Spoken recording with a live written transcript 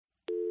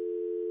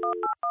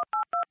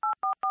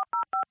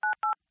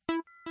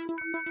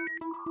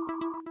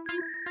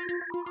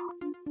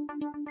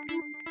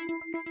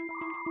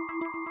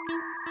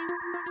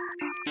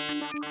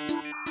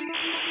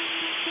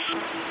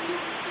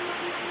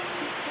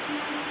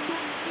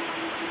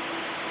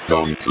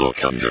Don't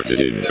look under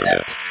the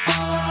internet.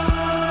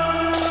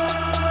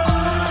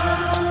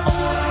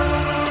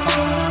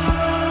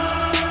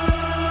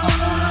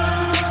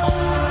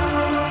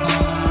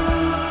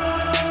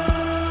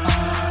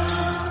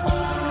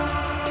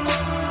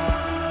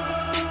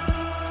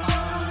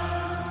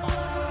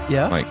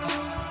 Yeah? Mike,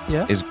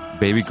 Yeah? is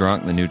Baby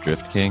Gronk the new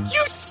Drift King?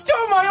 You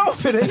stole my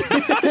opening!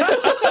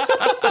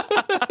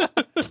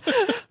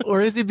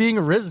 Or is he being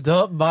rizzed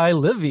up by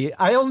Livy?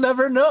 I'll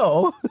never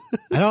know.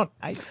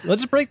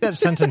 Let's break that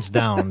sentence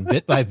down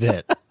bit by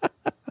bit.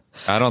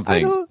 I don't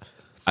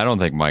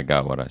think Mike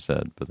got what I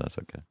said, but that's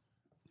okay.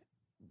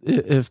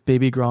 If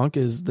Baby Gronk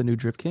is the new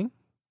Drip King?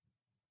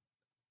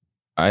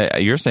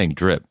 You're saying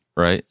drip,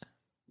 right?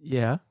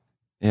 Yeah.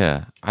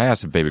 Yeah. I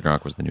asked if Baby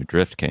Gronk was the new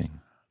Drift King.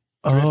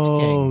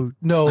 King.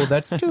 No,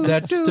 that's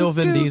still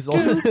Vin Diesel.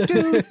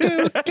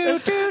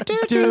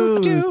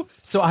 Dude.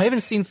 So I haven't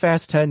seen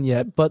Fast 10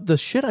 yet, but the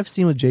shit I've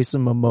seen with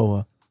Jason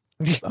Momoa,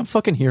 I'm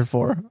fucking here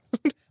for.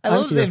 I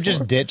love that they've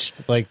just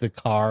ditched like the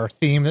car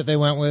theme that they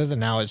went with, and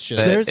now it's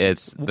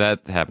just that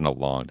happened a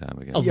long time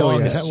ago.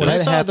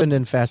 That happened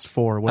in Fast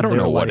 4. I don't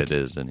know what it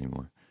is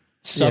anymore.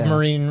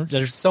 Submarine. Yeah.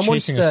 There's someone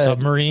chasing a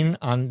submarine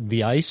on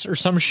the ice or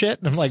some shit.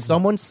 And I'm like,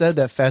 someone said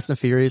that Fast and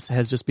Furious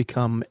has just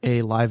become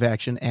a live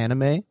action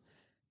anime.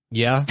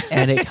 Yeah.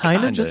 And it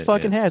kind of just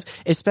fucking has,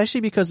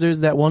 especially because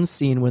there's that one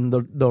scene when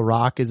the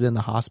Rock is in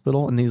the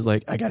hospital and he's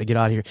like, I got to get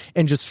out of here,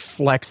 and just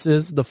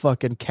flexes the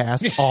fucking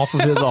cast off of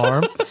his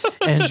arm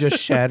and just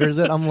shatters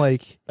it. I'm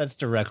like, that's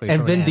directly and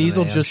from Vin anime,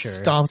 Diesel I'm just sure.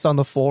 stomps on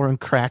the floor and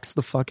cracks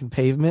the fucking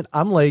pavement.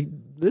 I'm like,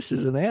 this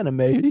is an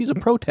anime. He's a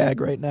pro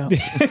tag right now.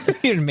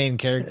 Your main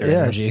character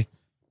energy.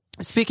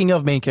 Speaking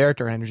of main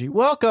character energy,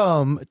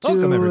 welcome to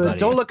everybody.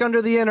 Don't Look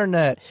Under the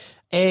Internet,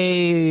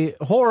 a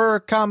horror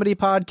comedy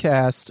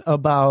podcast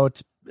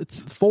about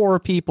 4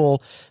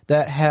 people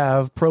that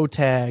have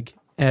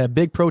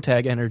big pro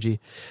tag energy.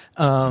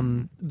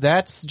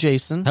 That's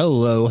Jason.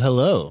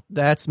 Hello.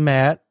 That's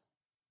Matt.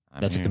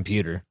 That's a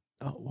computer.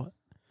 Oh, what?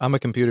 I'm a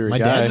computer My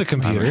guy. dad's a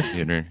computer.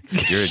 You're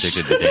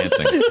addicted to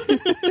dancing.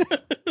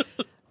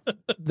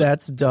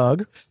 That's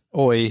Doug.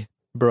 Oi,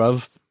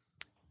 bruv.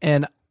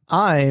 And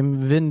I'm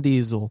Vin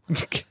Diesel.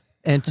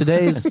 And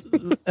today's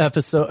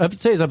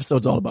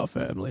episode's all about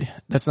family.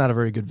 That's not a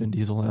very good Vin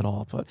Diesel at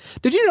all. But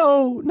did you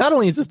know, not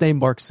only is his name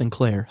Mark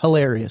Sinclair,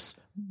 hilarious,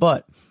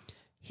 but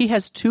he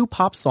has 2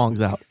 pop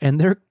songs out, and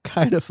they're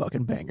kind of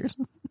fucking bangers.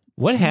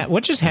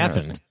 What just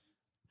happened?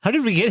 How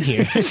did we get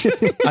here?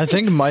 I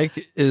think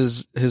Mike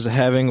is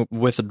having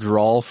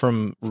withdrawal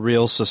from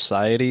real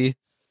society.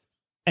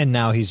 And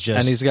now he's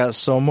got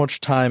so much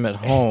time at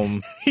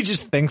home. He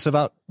just thinks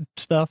about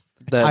stuff.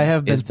 That I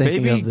have been is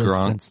thinking Baby of this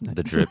Gronk since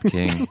the Drip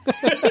King.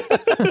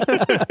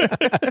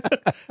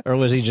 Or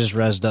was he just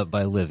rezzed up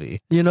by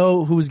Livy? You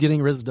know who's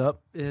getting rizzed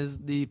up is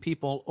the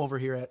people over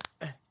here at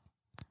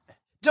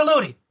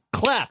DLUTI.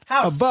 Clap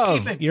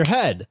Housekeeping. above your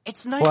head.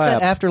 It's nice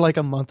that after like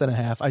a month and a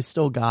half, I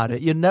still got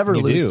it. You never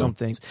lose some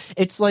things.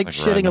 It's like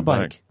shitting riding a a bike.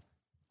 bike.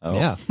 Oh.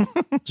 Yeah.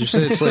 Did you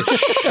say it's like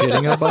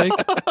shitting a bike?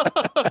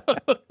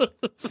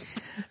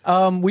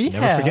 We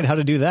Never forget how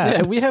to do that.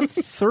 Yeah, we have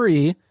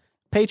 3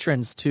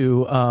 patrons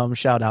to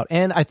shout out,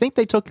 and I think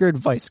they took your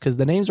advice because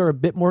the names are a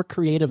bit more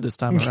creative this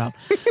time around.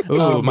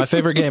 Ooh, my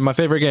favorite game.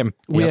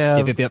 We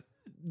have Yep.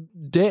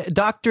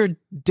 Dr.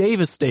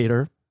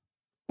 Devastator,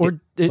 or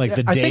Like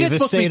the I think it's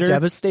supposed to be Devastator?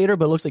 Devastator,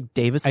 but it looks like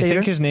Devastator. I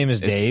think his name is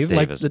Dave.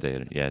 Like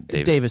Devastator.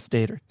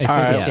 Devastator. I think, All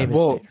right, yeah.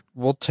 Devastator.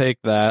 we'll take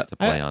that. To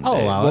play on I'll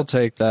Dave. allow We'll it.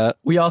 take that.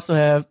 We also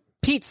have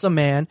Pizza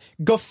Man.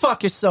 Go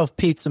fuck yourself,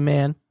 Pizza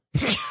Man.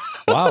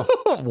 Wow.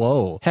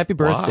 Whoa. Happy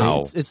birthday.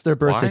 Wow. It's their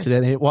birthday Why?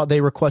 today. They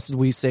requested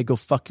we say go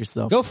fuck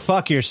yourself. Go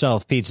fuck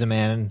yourself, Pizza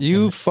Man.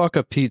 You fuck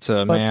a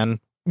pizza, man.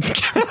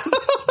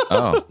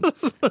 Oh,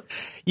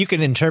 You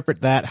can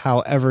interpret that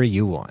however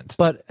you want.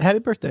 But happy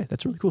birthday.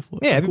 That's really cool.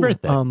 Yeah, happy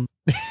birthday.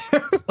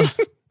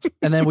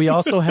 And then we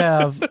also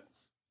have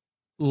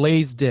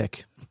Lay's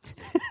Dick.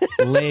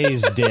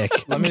 Lay's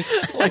dick. Let me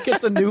Like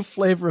it's a new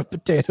flavor of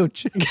potato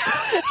chip.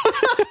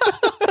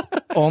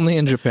 only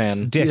in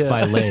Japan. Dick Yeah.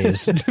 by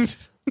Lay's.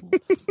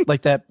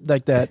 like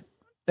that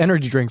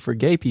energy drink for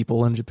gay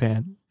people in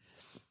Japan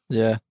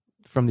Yeah,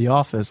 from The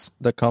Office.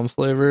 the cum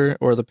flavor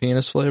or the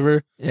penis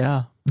flavor.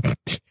 Yeah.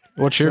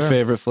 What's your Sure.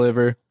 favorite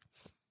flavor?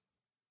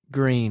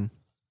 Green.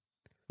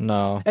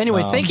 No.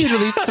 Anyway, no. thank you to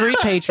these 3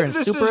 patrons.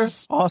 This Super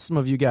is- awesome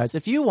of you guys.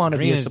 If you want to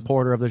be Green a is-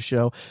 supporter of the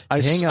show, I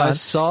hang on.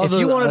 saw if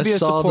you want to be a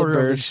supporter of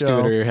bird the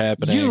show, scooter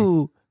happening.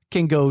 you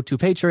can go to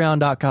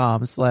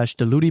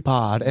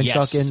patreon.com/DLUTIPod and Yes.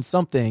 chuck in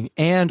something,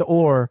 and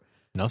or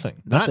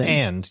Nothing. Not Nothing.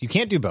 and. You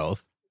can't do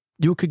both.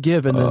 you could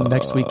give and then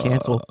next week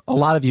cancel. A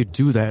lot of you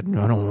do that. And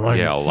I don't like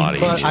yeah, a it. lot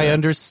of you. But do I that.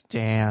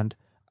 understand.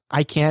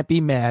 I can't be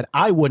mad.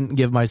 I wouldn't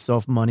give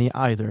myself money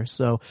either.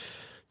 So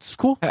It's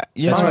cool. Yeah,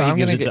 That's why I'm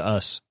he gives gonna it to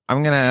us.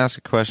 I'm going to ask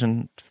a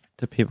question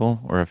to people,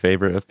 or a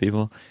favorite of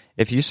people.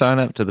 If you sign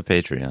up to the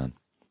Patreon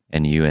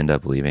and you end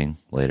up leaving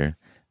later,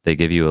 they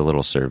give you a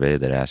little survey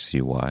that asks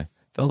you why.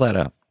 Fill that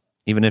out.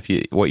 Even if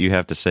what you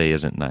have to say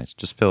isn't nice,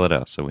 just fill it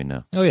out so we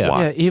know. Oh yeah,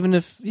 why. Even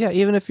if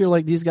you're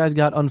like, these guys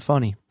got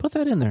unfunny, put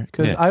that in there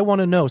because I want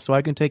to know so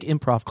I can take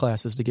improv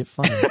classes to get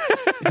funny.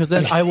 Because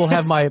then I will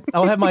have my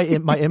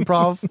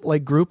improv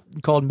like group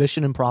called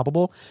Mission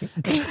Improbable.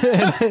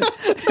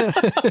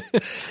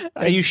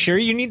 Are you sure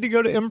you need to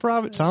go to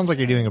improv? It sounds like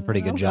you're doing a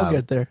pretty good job. I'll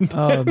get there.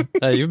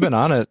 Hey, you've been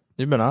on it.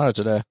 You've been on it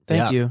today.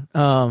 Thank you.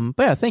 But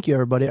yeah, thank you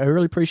everybody. I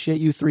really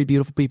appreciate you three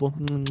beautiful people.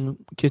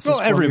 Kisses. Well,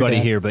 from your everybody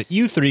dad. here, but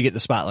you three get the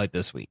spotlight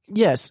this week,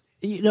 Yes,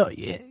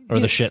 or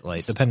the shit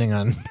light, depending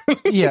on.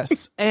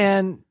 yes,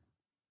 and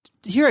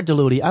here at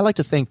DLUTI, I like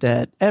to think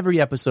that every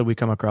episode we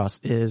come across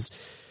is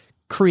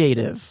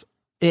creative.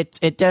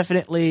 It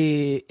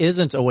definitely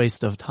isn't a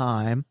waste of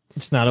time.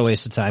 It's not a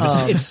waste of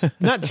time. It's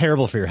not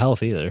terrible for your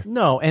health either.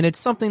 No, and it's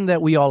something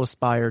that we all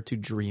aspire to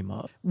dream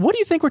of. What do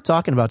you think we're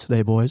talking about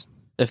today, boys?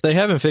 If they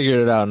haven't figured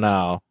it out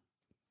now,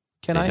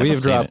 Can I? haven't we've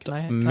seen dropped Can I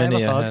have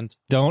many a a hug? hint.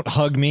 Don't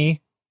hug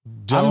me.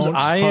 Don't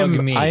hug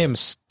me. I am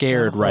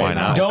scared Why right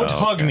now. not? Don't Oh,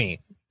 hug okay. me.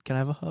 Can I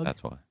have a hug?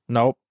 That's why.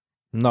 Nope.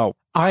 No.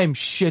 I'm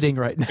shitting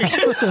right now.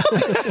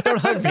 Don't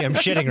hug me. I'm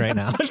shitting right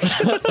now.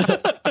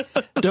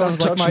 Don't Sounds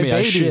like touch my me. I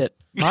baby. shit.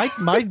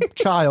 My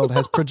child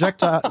has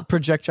projectile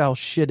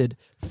shitted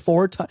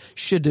 4 times.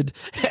 Shitted.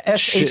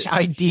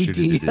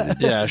 SHIDD.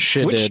 Yeah,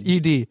 shit Which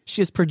did. ED?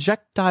 She has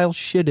projectile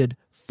shitted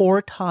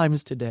 4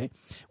 times today.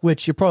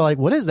 Which you're probably like,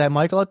 what is that,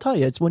 Michael? I'll tell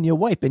you. It's when you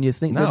wipe and you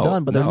think they're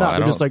done, but they're not. I They're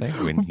don't just like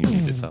think you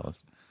need to tell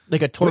us.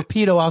 like a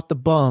torpedo out the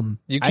bum.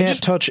 You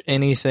can't touch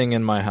anything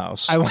in my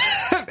house. I want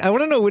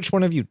to know which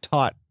one of you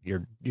taught your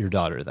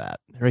daughter that.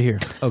 Right here.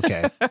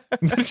 Okay.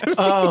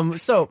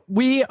 So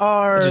we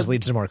are. It just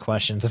leads to more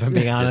questions, if I'm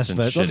being honest. Distant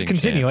But let's shitting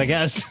continue, I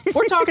chance. guess.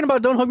 We're talking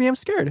about Don't Hug Me, I'm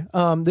Scared.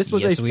 This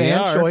was Yes, a we fan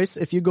are. choice.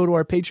 If you go to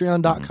our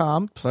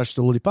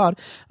patreon.com/DLUTIPod,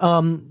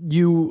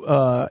 you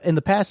in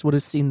the past would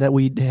have seen that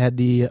we had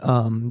the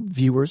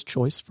viewer's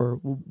choice for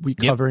we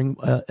covering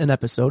an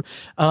episode.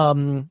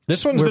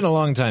 This one's been a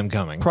long time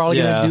coming. Probably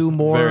yeah, going to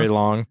do very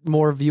long.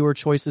 more viewer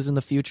choices in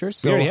the future.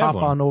 So already have hop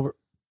one. on over.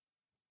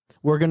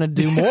 We're going to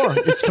do more.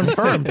 It's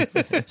confirmed.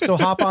 So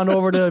hop on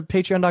over to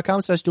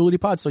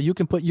patreon.com/DLUTIPod so you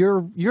can put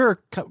your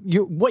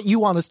what you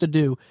want us to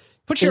do.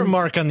 Put your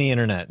mark on the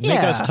internet. Make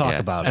Yeah. us talk Yeah.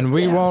 about it. And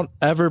we won't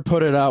ever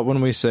put it out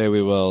when we say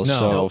we will. No.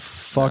 So No.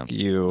 fuck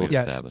you. We've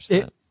Yes, established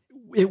it that.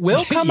 it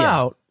will come Yeah.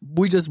 out.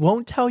 We just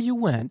won't tell you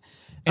when.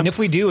 And if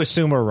we do,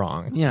 assume we're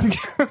wrong.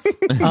 Yes.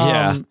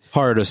 Yeah.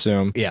 Hard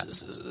assume. Yeah.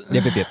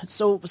 Yep.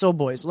 So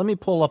boys, let me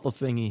pull up a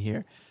thingy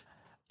here.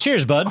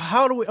 Cheers, bud.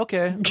 How do we?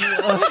 Okay.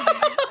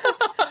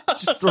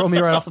 Just throw me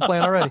right off the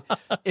plane already.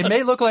 It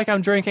may look like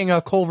I'm drinking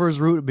a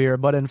Culver's root beer,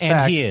 but in And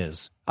fact, he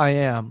is. I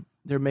am.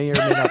 There may or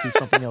may not be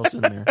something else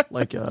in there,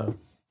 like a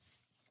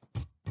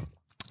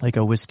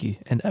whiskey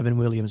and Evan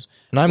Williams.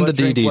 And I'm the Blood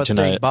drink, DD blood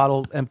tonight. drink,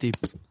 bottle empty.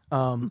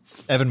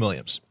 Evan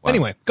Williams.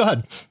 Anyway, go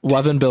ahead.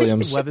 Levin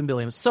Billiams. Evan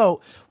Williams. So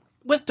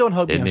with Don't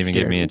Hug Me, Didn't I'm even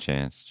Scared. give me a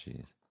chance.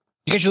 Jeez.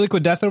 You got your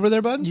liquid death over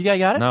there, bud? You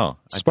got it? No.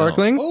 I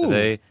Sparkling? don't. Ooh.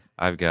 Today,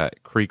 I've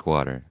got Creek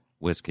Water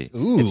whiskey.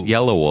 Ooh. It's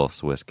Yellow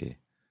Wolf's whiskey.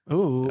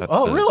 Ooh. That's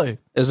Oh, it. really?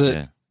 Is it?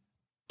 Yeah.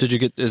 Did you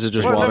get? Is it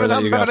just water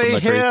that you got from the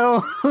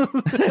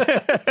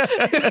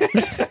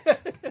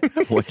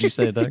creek? What'd you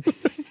say, Doug?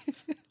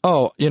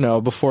 Oh,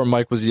 before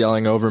Mike was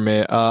yelling over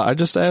me, I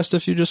just asked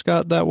if you just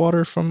got that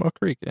water from a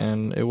creek,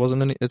 and it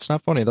wasn't any. It's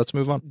not funny. Let's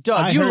move on. Doug,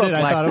 I you heard look it.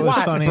 I like thought it was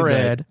white funny,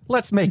 bread.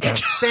 Let's make a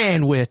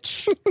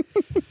sandwich.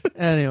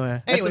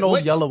 Anyway, that's an old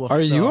wait. Yellow Wolf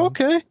Are song. you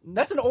okay?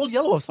 That's an old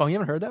Yellow Wolf song. You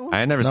haven't heard that one? I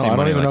had never No, seen I don't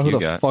money even like know who you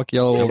the got. fuck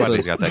Yellow Wolf Nobody's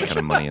is. got that kind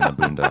of money in the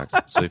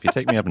boondocks. So if you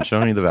take me up and show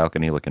me the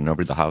balcony looking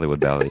over the Hollywood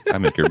Valley, I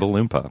make your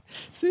balloon pop.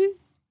 See?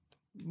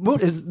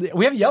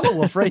 We have Yellow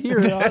Wolf right here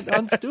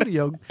on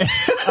studio.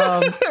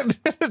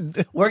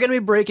 We're going to be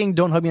breaking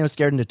Don't Hug Me, I'm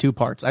Scared into 2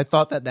 parts. I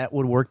thought that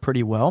would work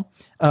pretty well.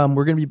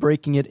 We're going to be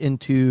breaking it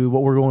into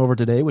what we're going over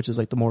today, which is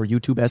like the more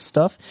YouTube-esque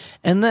stuff.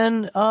 And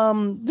then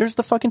there's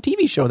the fucking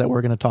TV show that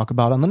we're going to talk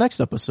about on the next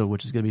episode,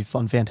 which is going to be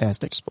fun,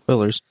 fantastic.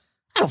 Spoilers.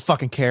 I don't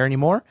fucking care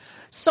anymore.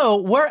 So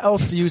where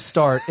else do you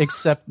start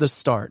except the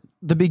start?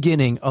 The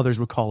beginning, others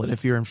would call it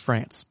if you're in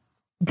France.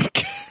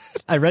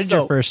 I read So-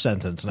 your first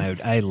sentence,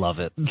 and I love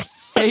it.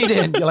 Fade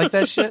in. You like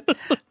that shit?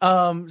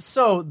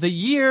 So the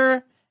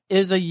year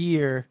is a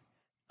year.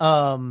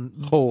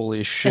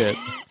 Holy shit!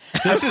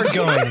 This is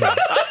going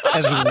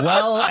as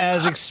well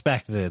as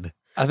expected.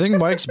 I think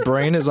Mike's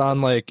brain is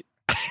on like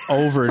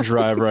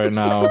overdrive right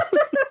now.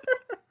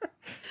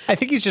 I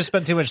think he's just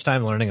spent too much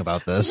time learning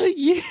about this.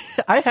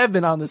 I have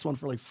been on this one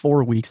for like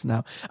 4 weeks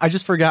now. I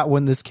just forgot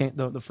when this came.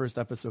 The first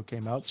episode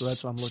came out, so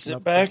that's why I'm looking Sit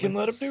up. back and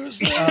let him do his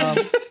thing.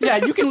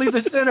 Yeah, you can leave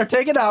this in or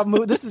take it out.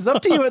 This is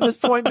up to you at this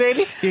point,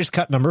 baby. Here's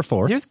cut number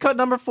 4. Here's cut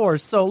number 4.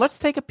 So let's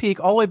take a peek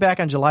all the way back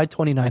on July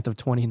 29th of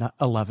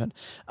 2011.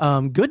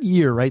 Good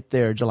year right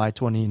there, July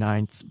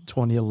 29th,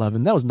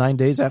 2011. That was 9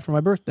 days after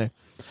my birthday.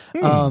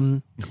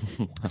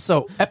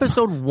 So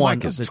episode 1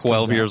 Mike is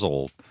 12 years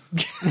old.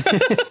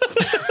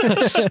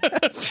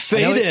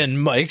 Fade in,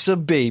 Mike's a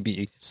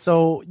baby.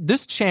 So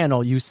this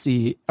channel you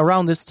see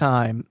around this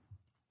time,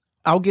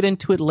 I'll get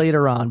into it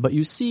later on, but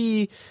you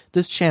see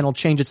this channel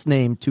change its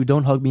name to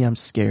Don't Hug Me, I'm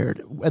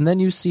Scared. And then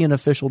you see an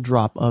official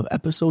drop of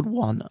episode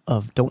 1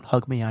 of Don't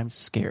Hug Me, I'm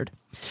Scared.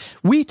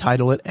 We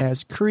title it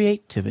as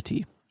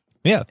Creativity.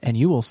 Yeah. And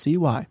you will see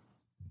why.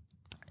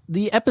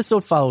 The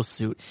episode follows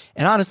suit.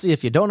 And honestly,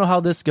 if you don't know how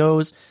this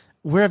goes,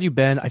 where have you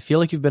been? I feel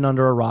like you've been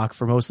under a rock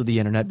for most of the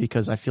internet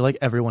because I feel like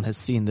everyone has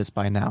seen this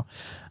by now.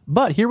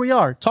 But here we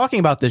are talking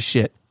about this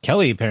shit.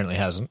 Kelly apparently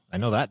hasn't. I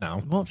know that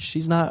now. Well,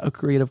 she's not a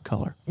creative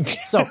color.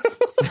 So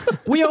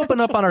we open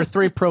up on our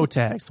 3 pro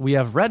tags. We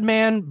have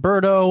Redman,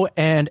 Birdo,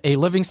 and a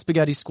living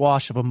spaghetti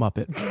squash of a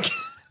Muppet.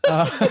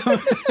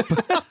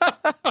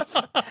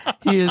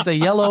 He is a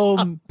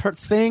yellow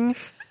thing.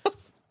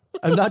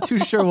 I'm not too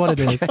sure what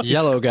it is.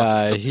 Yellow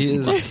guy.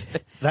 He's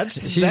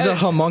a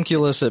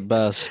homunculus at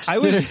best. I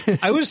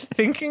was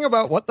thinking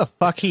about what the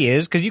fuck he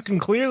is because you can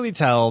clearly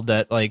tell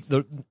that like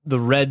the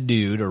red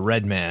dude or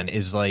red man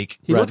is like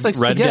He looks like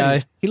red spaghetti.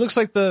 guy. he looks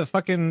like the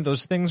fucking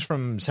those things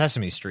from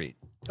Sesame Street.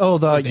 Oh,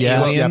 the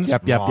aliens.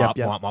 Yep.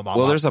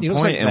 Well, there's a He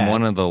looks point like in that.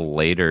 one of the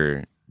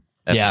later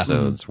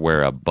episodes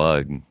where a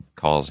bug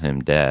calls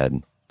him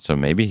dad. So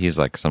maybe he's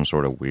like some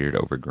sort of weird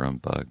overgrown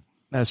bug.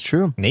 That's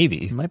true.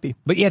 Maybe It might be.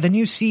 But yeah, then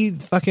you see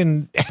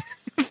fucking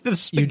the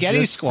spaghetti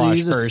you just squash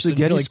see the person.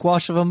 spaghetti You're like,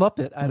 squash of a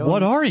Muppet. I don't.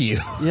 what are you?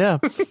 Yeah,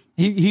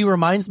 he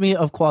reminds me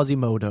of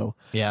Quasimodo.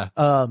 Yeah.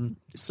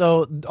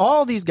 So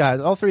all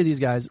 3 of these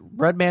guys,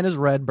 Redman is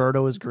red,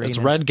 Birdo is green. It's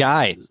and red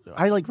guy.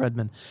 I like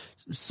Redman.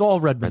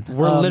 Saul Redman.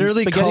 We're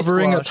literally Spaghetti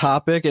covering a squash,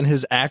 topic, and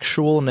his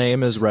actual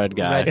name is Red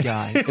Guy. Red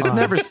guy. It's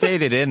never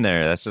stated in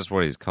there. That's just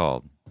what he's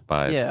called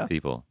by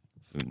people.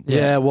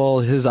 Yeah, well,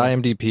 his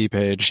IMDb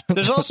page.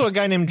 There's also a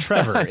guy named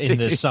Trevor in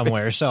this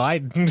somewhere. So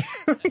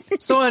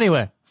So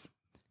anyway,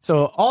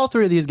 all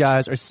 3 of these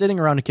guys are sitting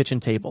around a kitchen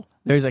table.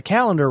 There's a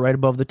calendar right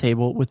above the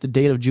table with the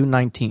date of June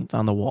 19th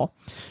on the wall.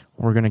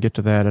 We're going to get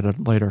to that at a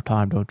later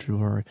time, don't you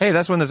worry. Hey,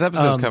 that's when this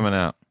episode's coming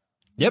out.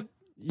 Yep.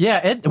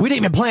 Yeah, we didn't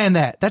even plan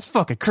that. That's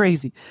fucking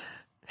crazy.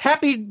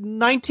 Happy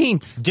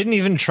 19th. Didn't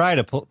even try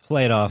to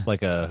play it off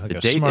like a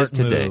date smart is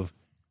today. move.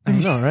 I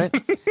know,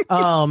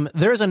 right?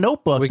 There's a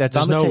notebook that's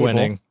on the table.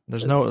 Winning.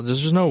 There's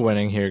just no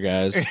winning here,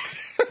 guys.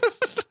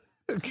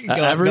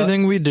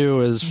 Everything we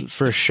do is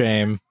for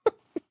shame.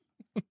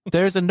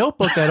 There's a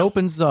notebook that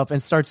opens up and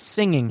starts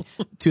singing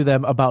to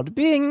them about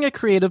being a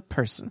creative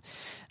person.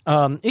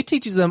 It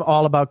teaches them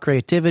all about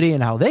creativity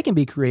and how they can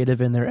be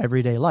creative in their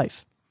everyday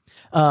life.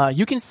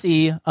 You can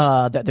see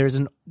that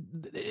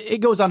it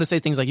goes on to say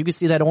things like, you can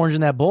see that orange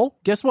in that bowl.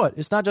 Guess what?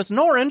 It's not just an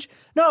orange.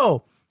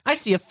 No, I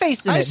see a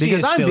face in it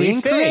because I'm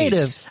being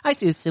creative. I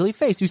see a silly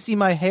face. You see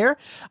my hair?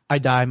 I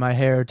dye my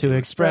hair to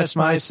express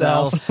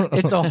myself.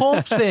 It's a whole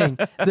thing.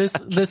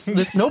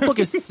 This notebook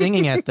is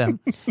singing at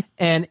them,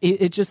 and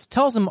it just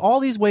tells them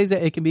all these ways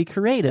that it can be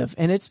creative,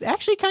 and it's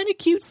actually kind of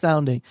cute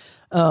sounding.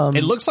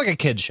 It looks like a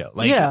kid's show.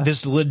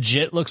 This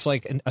legit looks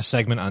like a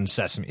segment on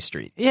Sesame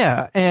Street.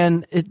 Yeah,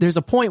 and there's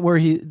a point where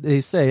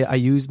they say, I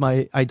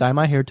dye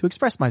my hair to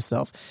express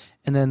myself,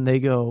 and then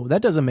they go,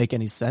 that doesn't make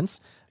any sense.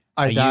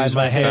 I use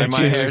my hair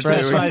to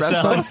express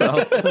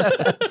myself.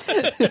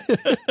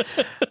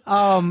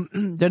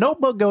 The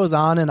notebook goes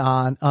on,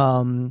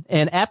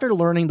 and after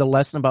learning the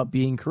lesson about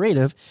being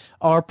creative,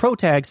 our pro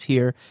tags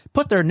here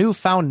put their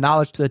newfound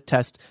knowledge to the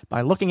test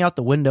by looking out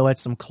the window at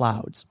some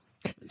clouds.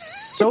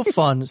 So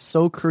fun,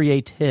 so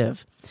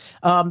creative.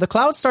 The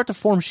clouds start to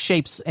form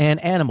shapes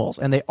and animals,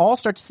 and they all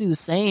start to see the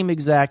same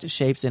exact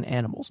shapes and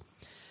animals.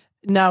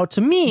 Now,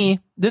 to me,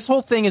 this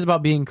whole thing is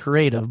about being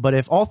creative, but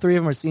if all 3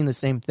 of them are seeing the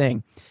same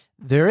thing,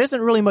 there isn't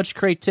really much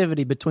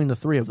creativity between the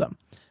 3 of them.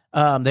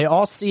 They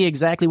all see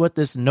exactly what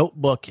this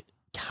notebook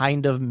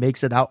kind of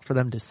makes it out for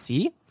them to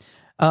see.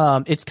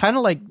 It's kind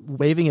of like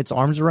waving its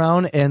arms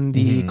around, and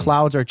the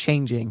clouds are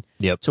changing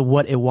to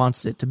what it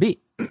wants it to be.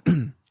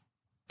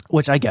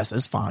 Which I guess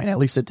is fine. At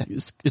least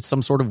it's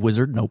some sort of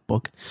wizard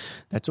notebook.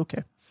 That's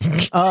okay.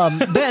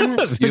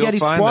 Then Spaghetti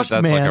Squash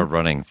that's Man. Like a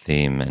running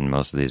theme in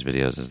most of these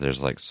videos is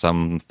there's like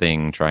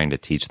something trying to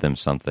teach them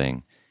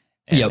something.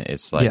 And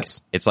it's like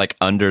it's like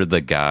under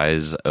the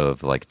guise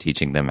of like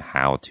teaching them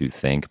how to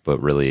think,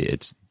 but really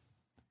it's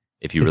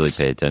if you really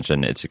pay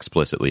attention, it's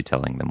explicitly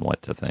telling them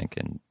what to think.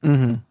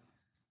 And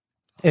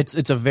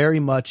it's a very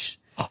much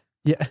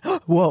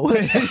whoa.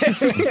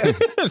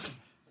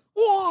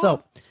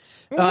 So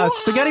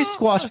Spaghetti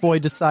Squash Boy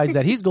decides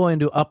that he's going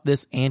to up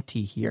this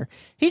ante here.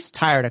 He's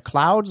tired of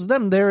clouds.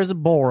 Them there is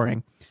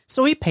boring.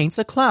 So he paints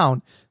a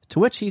clown to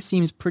which he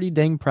seems pretty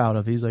dang proud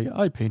of. He's like,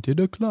 I painted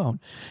a clown.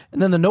 And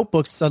then the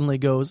notebook suddenly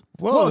goes,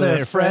 Whoa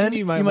there, friend.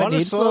 You might want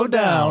to slow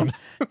down.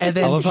 And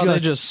then I love how they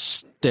just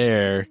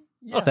stare.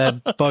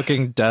 That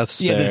fucking death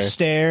stare. Yeah, the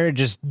stare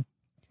just...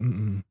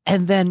 and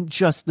then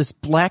just this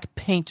black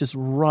paint just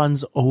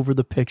runs over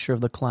the picture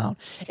of the clown.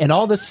 And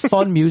all this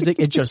fun music,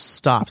 it just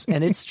stops.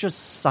 And it's just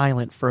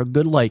silent for a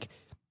good,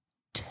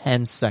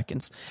 10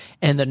 seconds.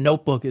 And the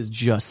notebook is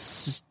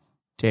just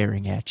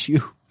staring at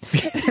you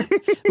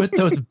with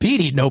those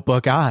beady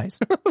notebook eyes.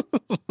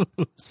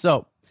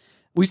 So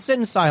we sit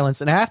in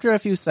silence. And after a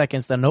few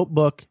seconds, the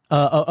notebook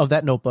of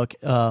that notebook,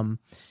 it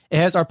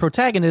has our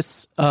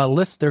protagonists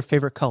list their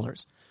favorite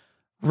colors.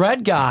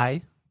 Red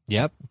guy...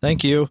 Yep.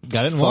 Thank you.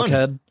 Got it in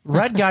Fuckhead. one.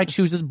 Red guy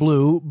chooses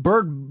blue.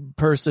 Bird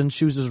person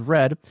chooses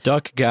red.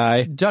 Duck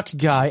guy. Duck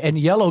guy. And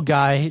yellow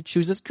guy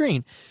chooses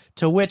green.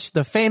 To which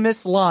the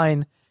famous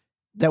line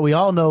that we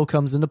all know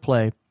comes into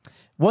play.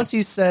 Once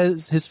he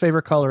says his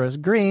favorite color is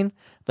green,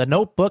 the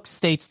notebook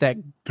states that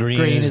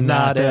green is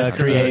not a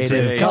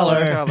creative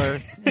color.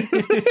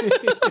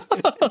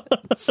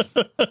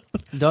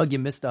 Doug, you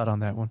missed out on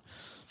that one.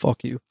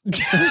 Fuck you.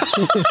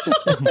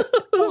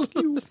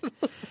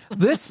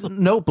 This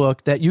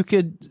notebook that you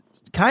could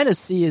kind of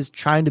see is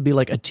trying to be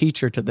like a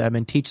teacher to them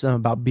and teach them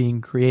about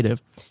being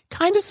creative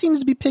kind of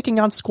seems to be picking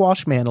on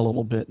Squash Man a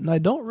little bit. And I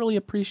don't really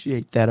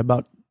appreciate that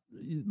but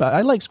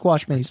I like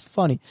Squash Man. He's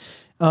funny.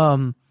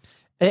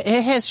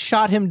 It has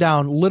shot him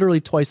down literally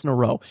twice in a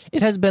row.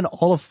 It has been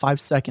all of 5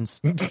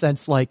 seconds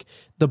since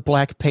the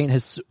black paint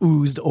has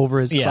oozed over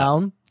his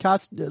clown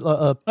painting.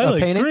 I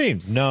like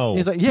green. No.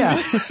 He's like,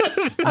 yeah,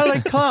 I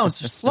like clowns.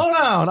 Slow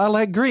down. I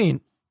like green.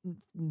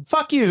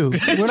 Fuck you.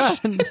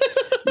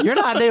 You're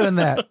not doing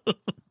that.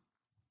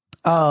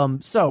 I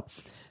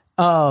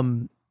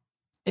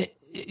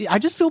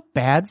just feel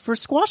bad for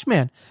Squash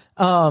Man.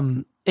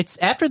 It's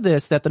after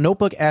this that the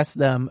notebook asks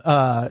them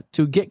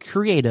to get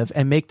creative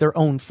and make their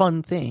own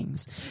fun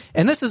things.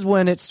 And this is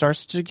when it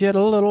starts to get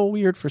a little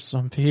weird for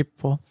some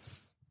people.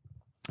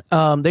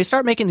 They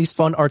start making these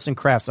fun arts and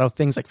crafts out of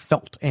things like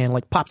felt and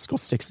popsicle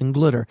sticks and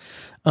glitter.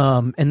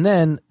 And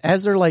then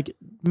as they're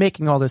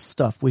making all this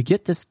stuff, we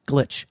get this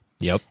glitch.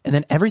 Yep. And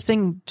then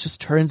everything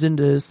just turns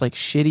into this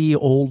shitty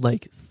old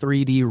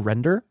 3D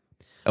render.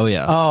 Oh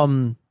yeah.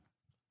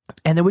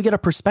 And then we get a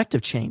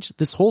perspective change.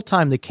 This whole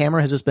time, the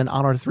camera has just been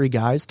on our three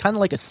guys, kind of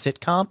like a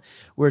sitcom,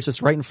 where it's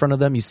just right in front of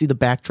them. You see the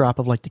backdrop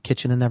of the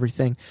kitchen and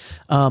everything.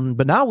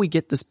 But now we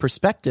get this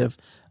perspective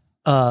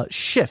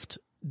shift,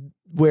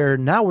 where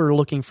now we're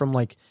looking from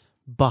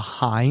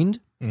behind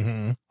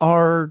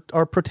our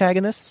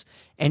protagonists,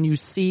 and you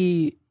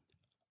see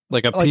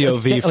a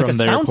POV from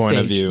their point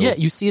of view. Yeah,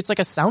 you see it's like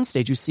a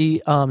soundstage. You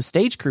see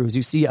stage crews.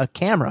 You see a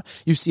camera.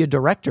 You see a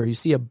director. You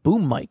see a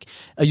boom mic.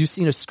 You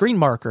see a screen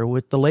marker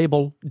with the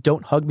label,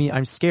 "Don't hug me,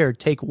 I'm scared,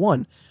 take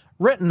one,"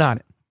 written on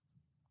it.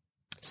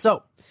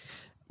 So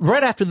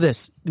right after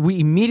this, we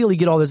immediately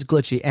get all this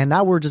glitchy, and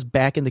now we're just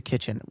back in the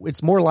kitchen.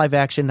 It's more live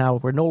action now.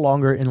 We're no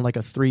longer in a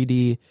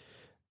 3D,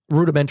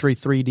 rudimentary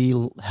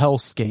 3D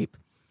hellscape.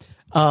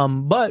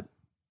 But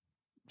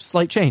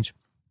slight change.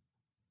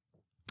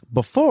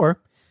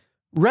 Before,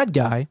 Red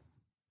guy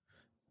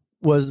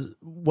was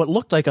what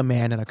looked like a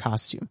man in a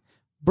costume.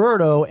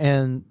 Birdo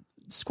and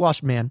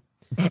Squash Man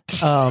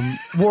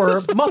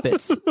were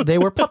Muppets. They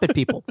were puppet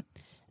people.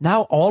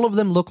 Now all of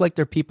them look like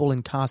they're people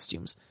in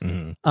costumes.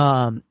 And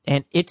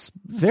it's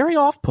very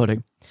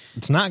off-putting.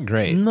 It's not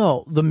great.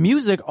 No, the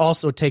music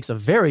also takes a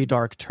very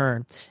dark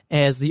turn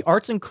as the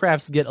arts and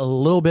crafts get a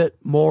little bit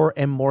more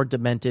and more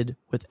demented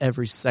with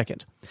every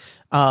second.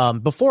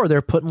 Before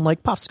they're putting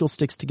popsicle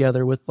sticks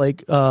together with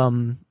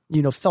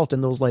felt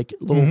in those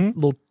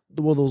little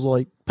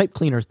those pipe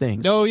cleaner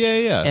things. Oh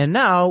yeah. And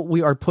now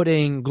we are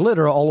putting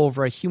glitter all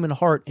over a human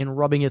heart and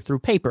rubbing it through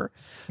paper.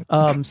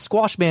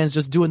 Squash Man's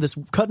just doing this,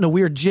 cutting a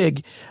weird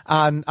jig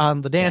on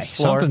the dance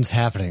floor. Something's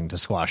happening to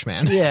Squash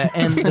Man. Yeah,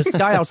 and the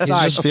guy outside,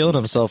 he's just feeling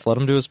himself. Let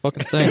him do his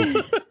fucking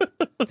thing.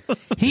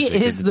 He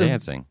is the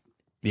dancing.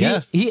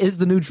 Yeah, he is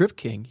the new Drip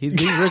King. He's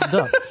being rizzed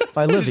up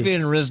by Livy. He's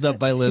being rizzed up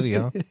by Livy.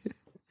 Huh?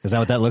 Is that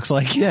what that looks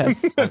like?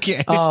 Yes.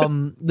 Okay.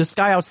 The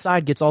sky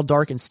outside gets all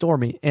dark and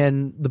stormy,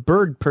 and the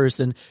bird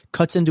person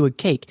cuts into a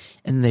cake,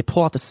 and they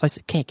pull out the slice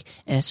of cake,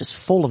 and it's just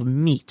full of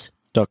meat.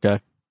 Duck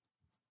guy.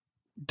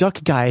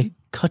 Duck guy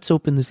cuts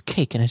open this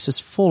cake, and it's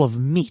just full of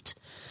meat.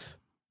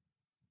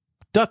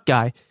 Duck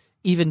guy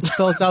even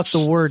spells out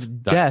the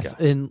word death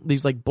in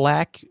these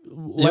black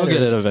letters. You'll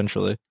get it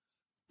eventually.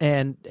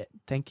 And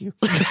thank you.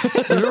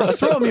 You're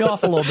throwing me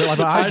off a little bit.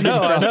 My eyes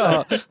I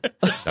know.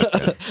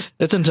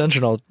 It's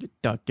intentional.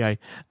 Duck guy.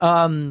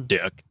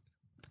 Duck.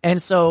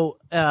 And so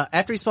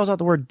after he spells out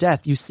the word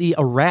death, you see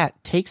a rat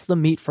takes the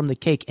meat from the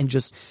cake and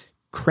just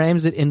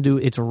crams it into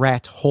its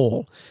rat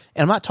hole.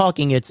 And I'm not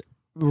talking its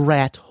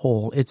rat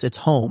hole. It's its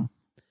home.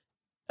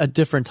 A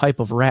different type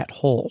of rat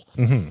hole.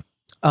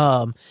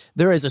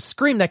 There is a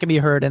scream that can be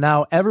heard, and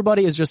now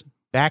everybody is just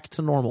back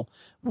to normal.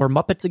 We're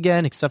Muppets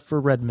again, except for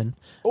Redman.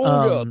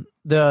 God.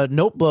 The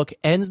notebook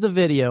ends the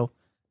video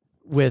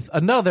with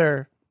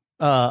another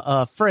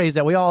phrase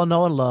that we all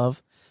know and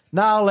love.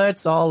 Now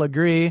let's all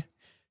agree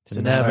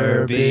to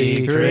never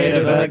be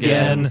creative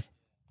again.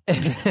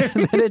 And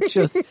then it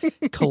just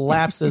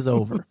collapses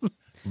over.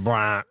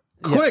 Blah.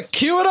 Quick,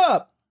 cue it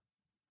up.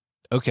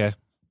 Okay.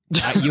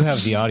 You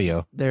have the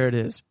audio. There it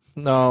is.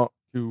 No.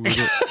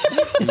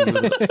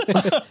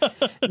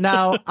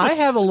 Now, I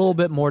have a little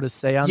bit more to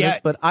say on this,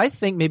 but I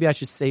think maybe I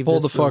should save Hold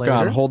this the for fuck later.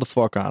 on. Hold the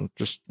fuck on.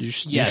 Just you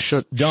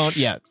should. Don't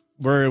yet.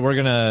 We're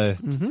gonna.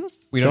 Mm-hmm.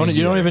 We You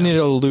don't even need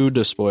to allude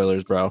to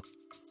spoilers, bro.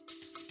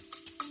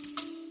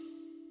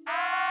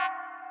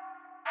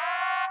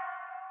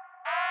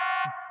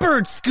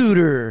 Bird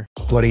Scooter.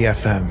 Bloody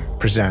FM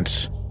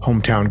presents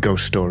Hometown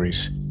Ghost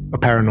Stories, a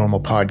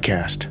paranormal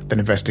podcast that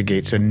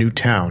investigates a new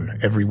town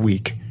every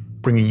week,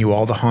 bringing you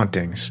all the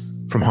hauntings,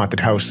 from haunted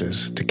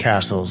houses to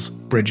castles,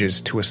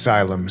 bridges to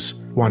asylums,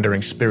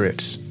 wandering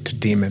spirits to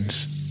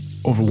demons.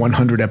 Over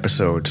 100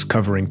 episodes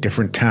covering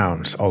different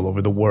towns all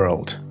over the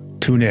world.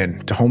 Tune in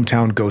to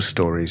Hometown Ghost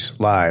Stories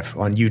live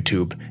on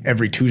YouTube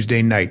every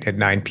Tuesday night at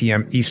 9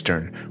 p.m.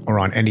 Eastern or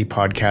on any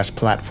podcast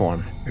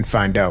platform and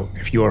find out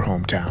if your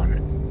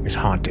hometown is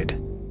haunted.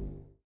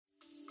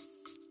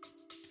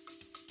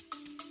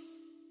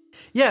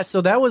 Yeah,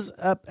 so that was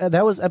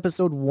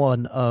episode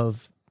 1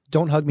 of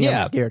Don't Hug Me,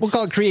 I'm Scared. We'll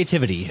call it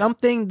creativity.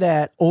 Something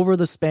that over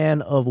the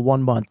span of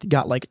 1 month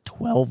got like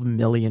 12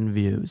 million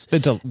views.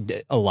 It's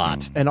a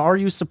lot. And are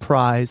you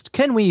surprised?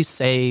 Can we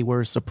say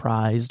we're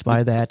surprised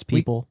by that,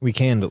 people? We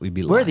can, but we'd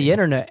be lying. We're the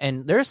internet,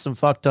 and there's some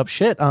fucked up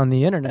shit on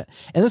the internet.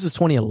 And this is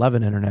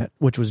 2011 internet,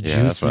 which was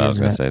juicy. That's what I was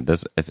going internet. to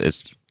say. If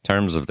it's in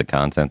terms of the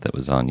content that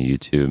was on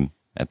YouTube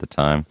at the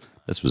time,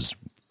 this was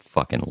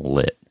fucking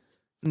lit.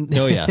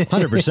 Oh yeah,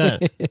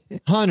 100%,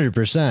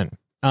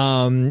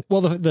 100%.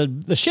 Well, the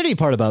shitty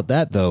part about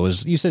that though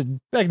is you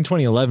said back in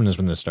 2011 is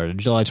when this started,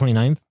 July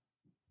 29th.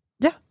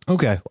 Yeah.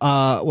 Okay.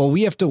 Well,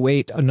 we have to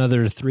wait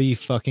another 3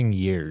 fucking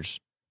years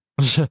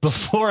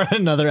before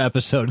another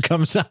episode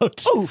comes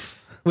out. Oof.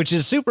 Which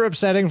is super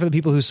upsetting for the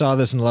people who saw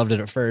this and loved it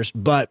at first,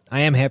 but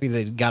I am happy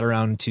they got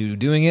around to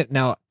doing it.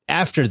 Now,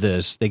 after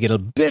this, they get a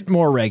bit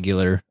more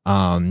regular,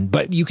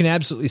 but you can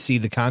absolutely see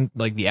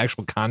the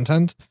actual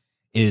content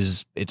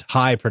it's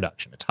high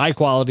production. It's high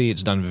quality.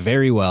 It's done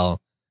very well.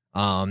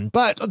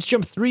 But let's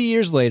jump 3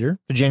 years later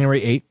to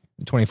January 8th,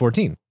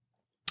 2014.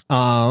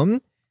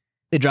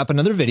 They drop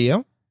another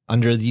video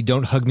under the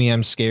Don't Hug Me,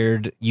 I'm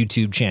Scared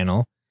YouTube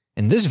channel.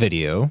 And this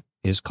video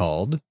is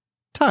called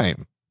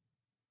Time.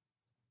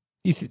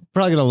 You're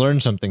probably going to learn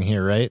something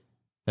here, right?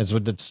 That's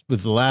what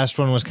the last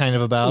one was kind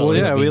of about. Well,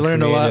 yeah, Being we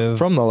learned a lot creative.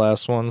 from the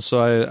last one, so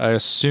I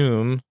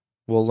assume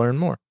we'll learn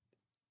more.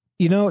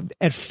 You know,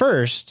 at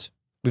first,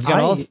 we've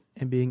got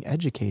and being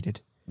educated.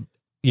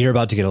 You're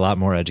about to get a lot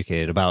more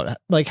educated about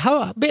like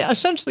how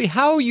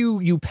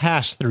you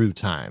pass through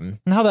time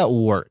and how that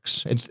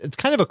works. It's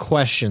kind of a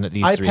question that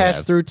these I three pass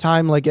have. through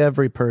time like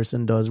every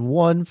person does,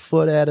 1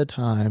 foot at a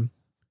time.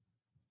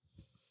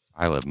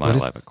 I live my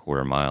life a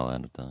quarter mile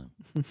at a time.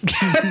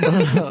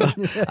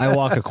 I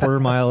walk a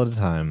quarter mile at a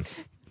time.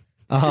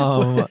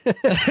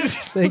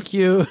 Thank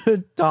you,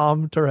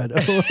 Tom Toretto.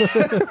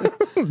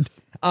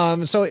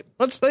 So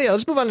let's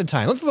move on to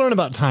time. Let's learn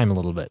about time a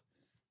little bit.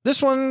 This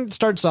one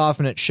starts off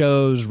and it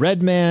shows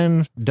Red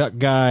Man, Duck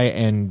Guy,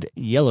 and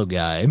Yellow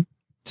Guy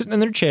sitting in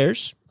their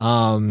chairs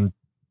around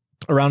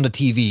a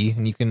TV,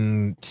 and you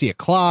can see a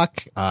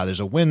clock.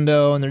 There's a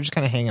window, and they're just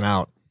kind of hanging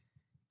out.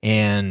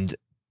 And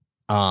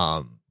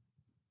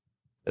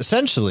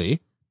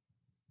essentially,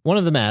 one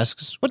of them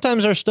asks, "What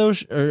time's our show?"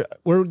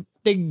 Where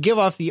they give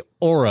off the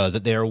aura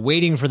that they are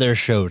waiting for their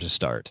show to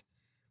start.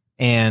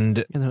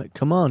 And they're like,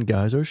 come on,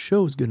 guys, our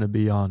show's going to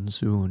be on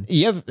soon.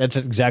 yep, that's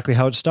exactly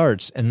how it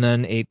starts. And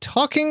then a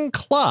talking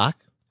clock,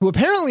 who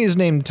apparently is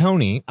named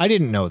Tony. I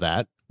didn't know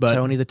that, but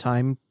Tony the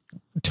time.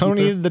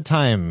 Tony keeper? the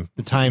time.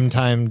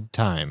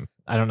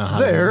 I don't know how.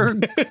 There,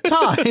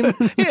 time.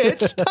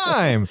 It's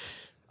time.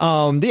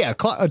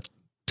 A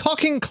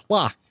talking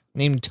clock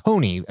named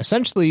Tony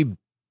essentially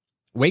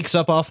wakes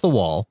up off the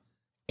wall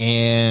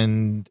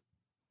and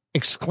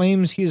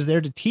exclaims he's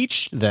there to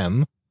teach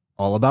them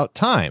all about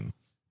time.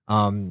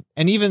 And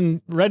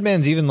even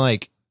Redman's even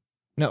like,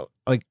 no,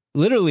 like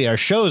literally our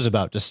show is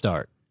about to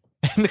start.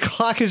 And the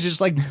clock is just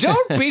like,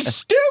 don't be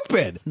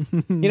stupid.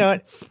 You know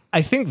what?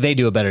 I think they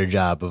do a better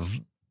job of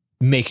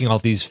making all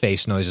these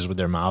face noises with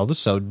their mouths.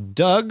 So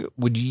Doug,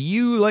 would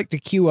you like to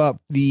cue up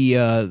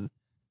the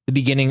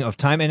beginning of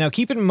time? And now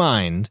keep in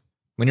mind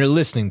when you're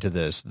listening to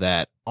this,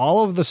 that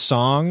all of the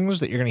songs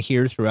that you're going to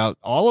hear throughout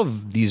all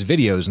of these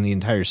videos in the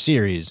entire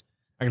series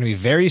are going to be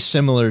very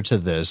similar to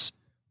this.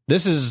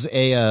 This is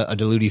a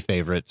DLUTI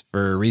favorite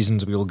for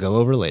reasons we will go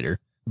over later.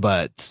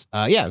 But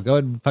yeah, go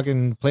ahead and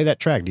fucking play that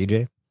track,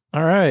 DJ.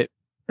 All right.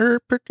 Oh,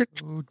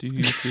 do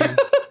you do?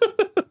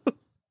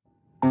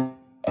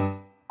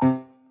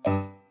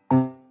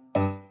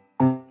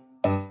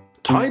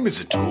 Time is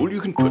a tool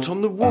you can put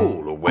on the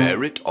wall or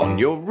wear it on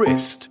your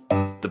wrist.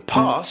 The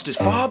past is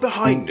far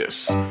behind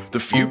us. The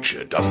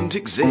future doesn't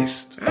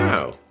exist.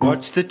 Oh,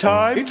 what's the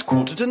time? It's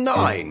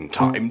 9:15.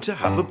 Time to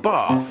have a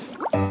bath.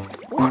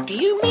 What do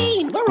you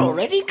mean? We're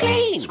already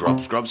clean. Scrub,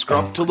 scrub,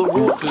 scrub till the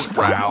water's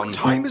brown.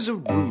 Time is a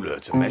ruler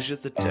to measure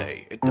the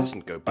day. It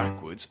doesn't go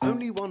backwards,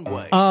 only one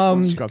way.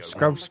 Scrub,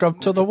 scrub,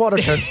 scrub till the water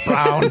turns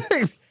brown.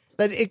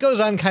 But it goes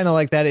on kind of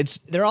like that.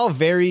 They're all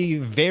very,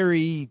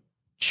 very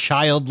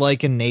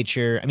childlike in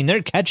nature. I mean,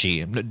 they're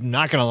catchy. I'm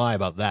not gonna lie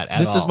about that at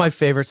all. This is my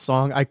favorite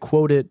song. I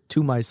quote it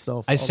to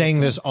myself. I sang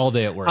this all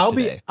day at work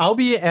today. I'll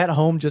be at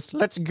home just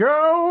let's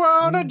go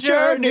on a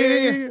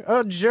journey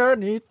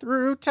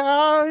through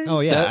time.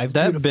 Oh yeah,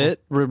 that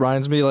bit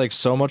reminds me like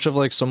so much of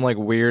like some like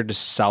weird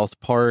South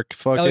Park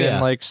fucking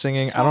like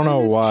singing. I don't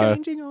know why.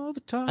 Changing all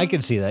the time. I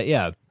can see that.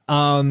 Yeah.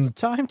 It's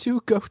time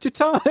to go to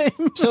time.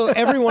 So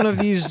every one of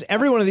these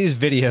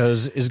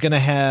videos is going to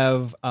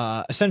have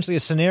essentially a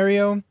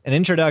scenario, an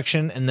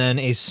introduction, and then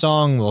a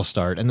song will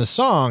start. And the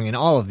song in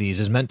all of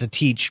these is meant to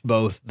teach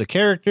both the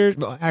characters.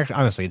 Well, actually,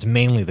 honestly, it's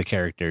mainly the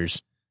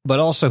characters, but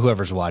also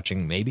whoever's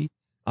watching, maybe,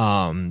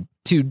 to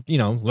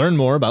learn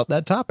more about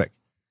that topic.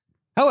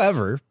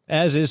 However,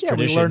 as is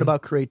tradition, we learn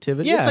about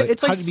creativity. Yeah,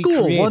 it's like how to be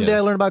school. One creative. day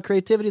I learn about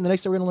creativity, and the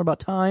next day we're going to learn about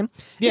time.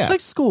 Yeah. It's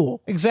like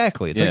school.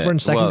 Exactly. It's like we're in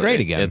second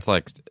grade again. It's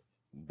like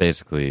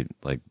basically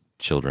like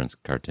children's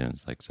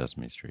cartoons, like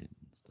Sesame Street and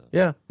stuff.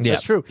 Yeah,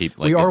 that's true.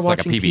 We are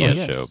watching like a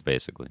PBS show,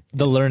 basically.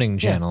 The Learning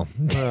Channel.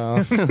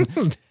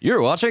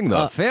 You're watching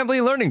the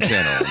Family Learning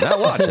Channel.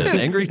 Now watch as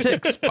angry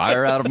ticks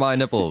fire out of my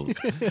nipples.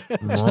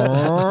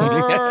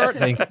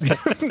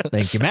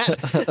 Thank you, Matt.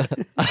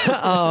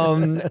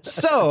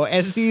 So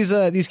as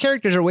these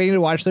characters are waiting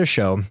to watch their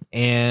show,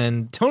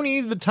 and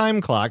Tony the time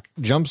clock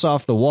jumps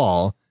off the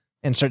wall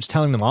and starts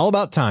telling them all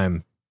about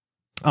time.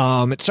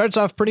 It starts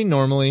off pretty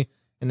normally,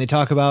 and they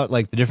talk about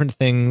like the different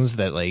things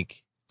that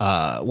like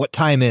what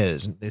time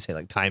is. They say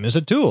like time is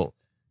a tool.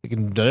 You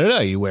can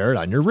you wear it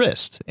on your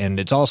wrist, and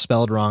it's all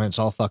spelled wrong. It's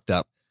all fucked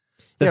up.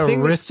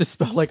 Wrist is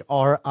spelled like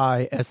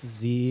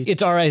R-I-S-Z.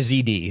 It's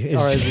R-I-Z-D.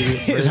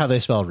 Is how they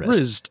spell wrist.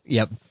 Wrist.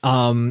 Yep.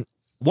 One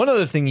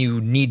other thing you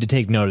need to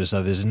take notice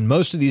of is in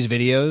most of these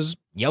videos,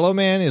 Yellow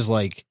Man is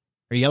like,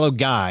 or Yellow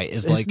Guy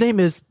is His like. name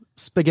is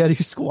Spaghetti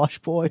Squash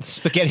Boy.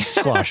 Spaghetti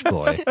Squash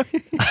Boy.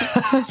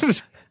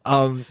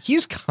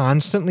 He's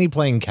constantly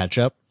playing catch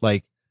up.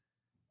 Like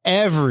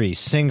every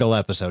single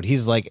episode,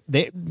 he's like,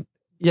 it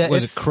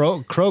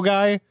Crow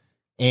Guy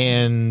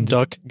and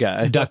Duck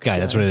Guy.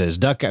 That's what it is.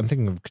 Duck. I'm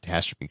thinking of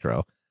Catastrophe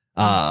Crow.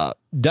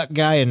 Duck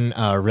Guy and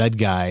Red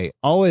Guy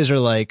always are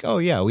like, oh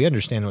yeah, we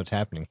understand what's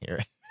happening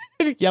here.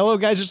 Yellow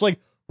Guy's just like,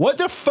 what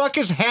the fuck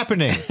is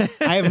happening?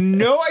 I have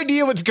no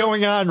idea what's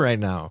going on right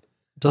now.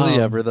 Does he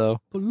ever though?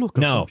 But look,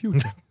 no.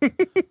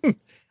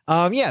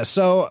 Yeah.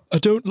 So I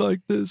don't like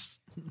this.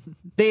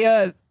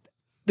 The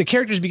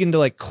characters begin to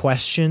like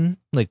question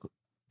like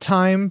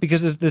time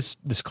because this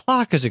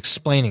clock is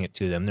explaining it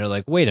to them. They're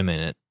like, wait a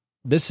minute,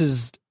 this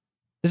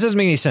doesn't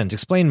make any sense.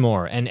 Explain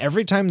more. And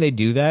every time they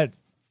do that,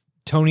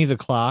 Tony the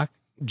clock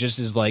just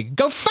is like,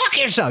 go fuck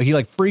yourself. He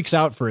like freaks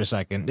out for a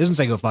second. Doesn't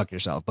say go fuck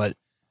yourself, but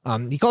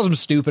he calls him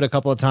stupid a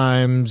couple of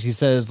times. He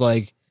says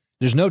like,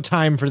 there's no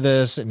time for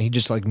this, and he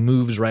just like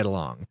moves right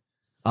along.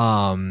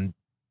 And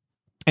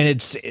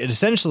it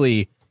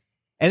essentially,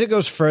 as it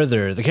goes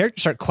further, the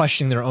characters start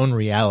questioning their own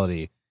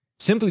reality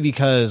simply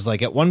because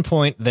like at one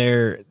point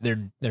they're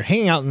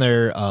hanging out in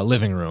their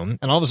living room,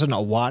 and all of a sudden a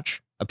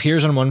watch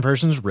appears on one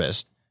person's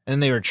wrist,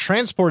 and they are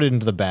transported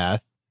into the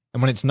bath.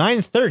 And when it's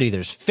 9:30,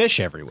 there's fish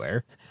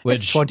everywhere. Which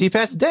it's 20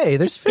 past day.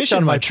 There's fish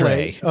on my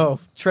tray.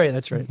 Oh, tray.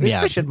 That's right. There's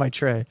fish in my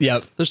tray.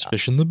 Yep. There's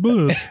fish in the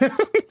book.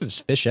 There's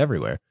fish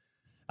everywhere.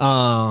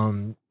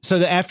 So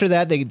after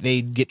that,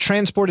 they get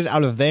transported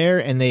out of there,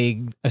 and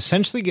they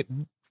essentially get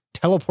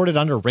teleported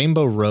onto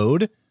Rainbow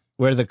Road,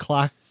 where the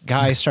clock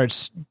guy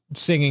starts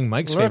singing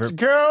Mike's Let's favorite.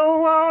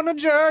 go on a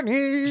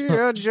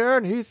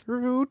journey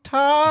through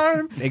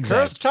time. Exactly.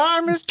 'Cause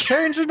time is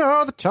changing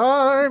all the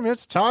time.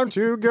 It's time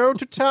to go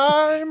to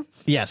time.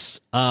 Yes.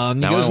 He Now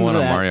goes I want into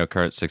a that. Mario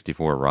Kart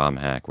 64 ROM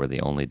hack where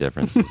the only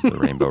difference is the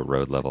Rainbow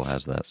Road level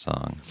has that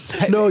song.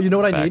 No, you know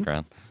what I need?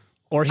 Background.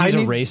 Or he's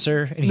a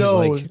racer, and he's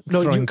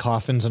throwing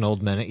coffins and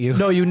old men at you.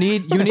 No, you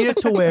need it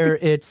to where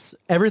it's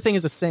everything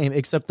is the same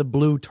except the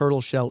blue turtle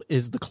shell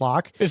is the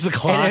clock. It's the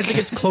clock. And as it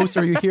gets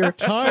closer, you hear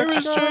Time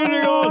is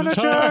changing all the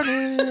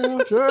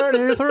time.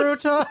 Journey through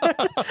time.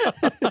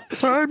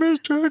 Time is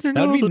changing.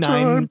 That would be all the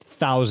time.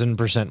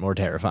 9,000% more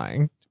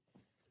terrifying.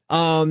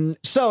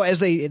 So as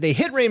they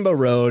hit Rainbow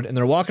Road and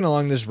they're walking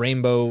along this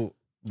Rainbow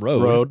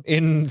Road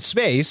in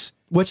space,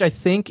 which I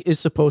think is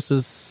supposed to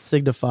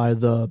signify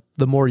the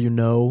more you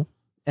know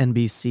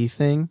NBC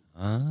thing.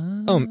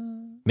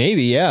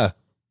 Maybe, yeah.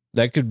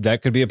 That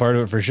could be a part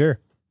of it for sure.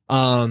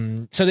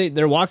 So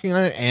they're walking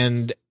on it,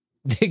 and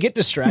they get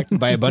distracted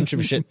by a bunch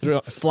of shit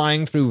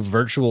flying through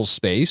virtual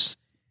space.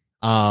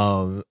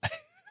 And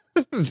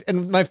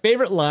my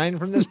favorite line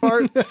from this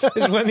part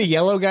is when the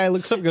yellow guy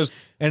looks up and goes,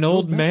 "An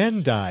old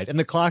man died," and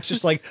the clock's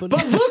just like, "But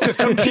look, a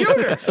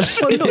computer!"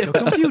 But look, a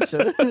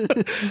computer.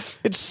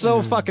 It's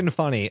so fucking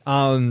funny.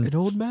 An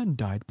old man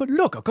died, but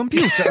look, a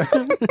computer.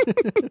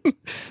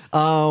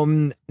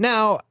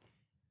 Now,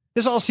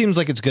 this all seems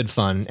like it's good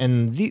fun,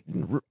 and the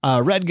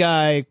red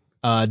guy,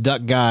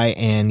 Duck Guy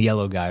and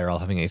Yellow Guy are all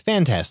having a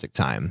fantastic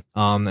time.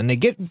 And they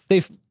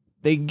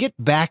get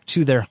back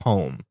to their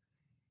home,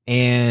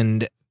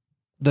 and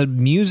the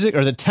music,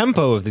 or the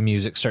tempo of the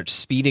music, starts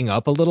speeding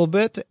up a little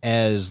bit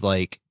as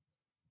like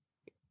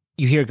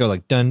you hear it go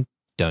like dun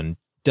dun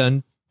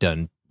dun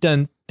dun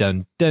dun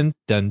dun dun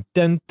dun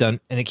dun dun,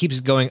 and it keeps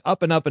going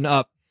up and up and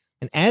up.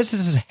 And as this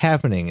is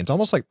happening, it's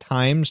almost like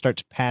time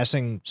starts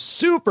passing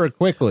super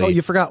quickly. Oh,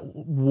 you forgot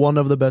one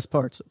of the best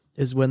parts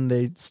is when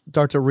they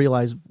start to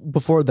realize,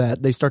 before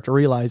that, they start to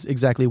realize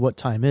exactly what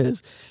time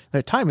is.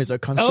 That time is a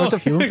construct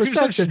of human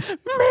perception.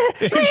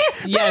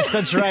 Yes,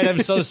 that's right.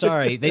 I'm so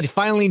sorry. They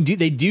finally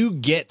do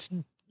get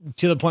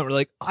to the point where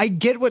like, I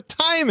get what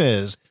time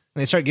is.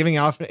 And they start giving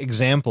off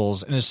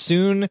examples. And as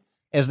soon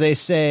as they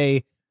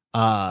say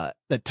that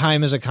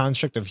time is a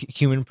construct of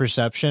human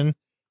perception,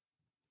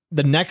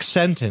 the next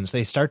sentence,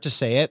 they start to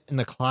say it, and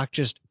the clock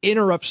just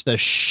interrupts the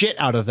shit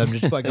out of them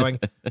just by going,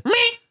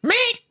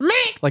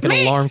 like an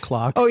alarm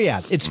clock. oh, yeah.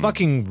 It's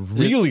fucking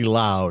really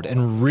loud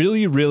and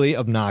really, really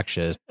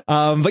obnoxious.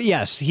 But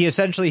yes, he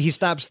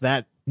stops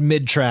that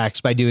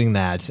mid-tracks by doing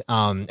that.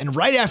 And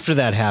right after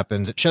that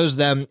happens, it shows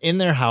them in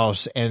their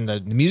house, and the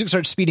music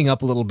starts speeding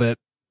up a little bit,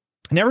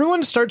 and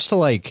everyone starts to,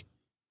 like,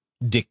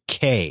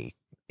 decay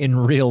in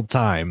real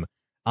time.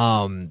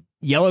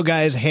 Yellow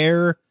Guy's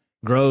hair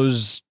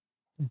grows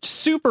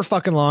super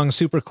fucking long,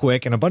 super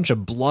quick, and a bunch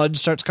of blood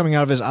starts coming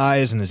out of his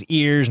eyes and his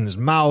ears and his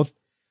mouth.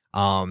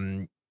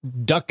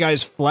 Duck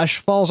Guy's flesh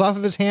falls off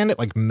of his hand. It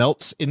like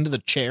melts into the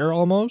chair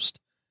almost.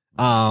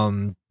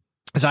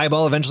 His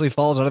eyeball eventually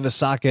falls out of his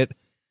socket.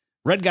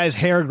 Red Guy's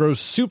hair grows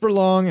super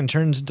long and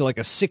turns into like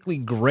a sickly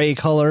gray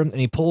color, and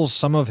he pulls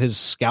some of his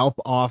scalp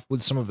off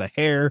with some of the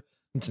hair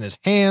that's in his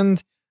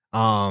hand.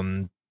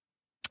 And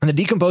the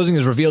decomposing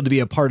is revealed to be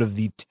a part of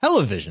the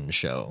television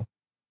show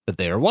that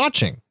they are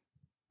watching.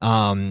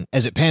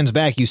 As it pans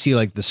back, you see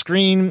like the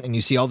screen, and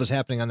you see all this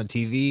happening on the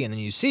TV, and then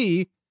you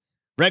see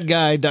Red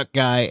Guy, Duck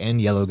Guy,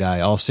 and Yellow Guy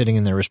all sitting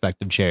in their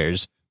respective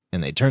chairs,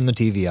 and they turn the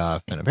TV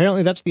off, and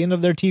apparently that's the end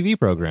of their TV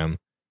program,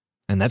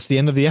 and that's the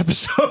end of the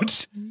episode.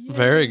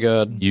 Very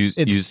good. You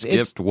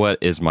skipped what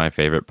is my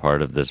favorite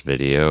part of this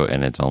video,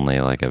 and it's only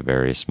like a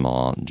very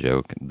small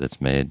joke that's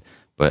made.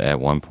 But at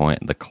one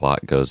point, the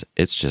clock goes,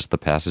 "It's just the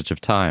passage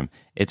of time.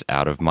 It's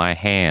out of my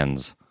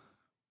hands."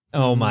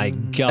 Oh my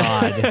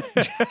God.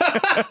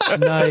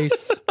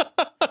 Nice.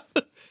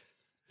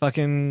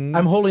 Fucking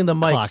I'm holding the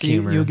mic, clock so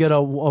humor. you get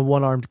a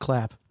one-armed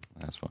clap.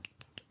 That's fun.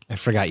 I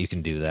forgot you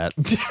can do that.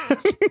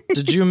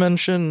 Did you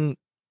mention,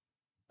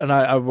 and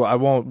I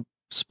won't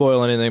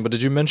spoil anything, but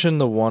did you mention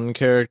the one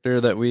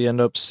character that we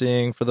end up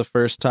seeing for the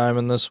first time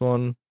in this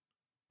one?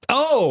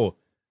 Oh,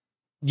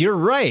 you're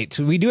right.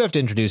 We do have to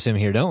introduce him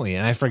here, don't we?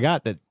 And I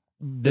forgot that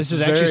this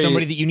is actually very-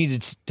 somebody that you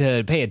needed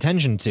to pay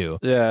attention to.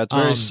 Yeah, it's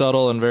very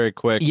subtle and very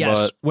quick.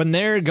 Yes, But when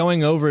they're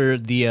going over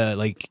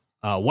the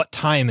what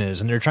time is,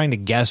 and they're trying to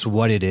guess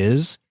what it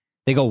is,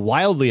 they go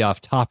wildly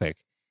off topic,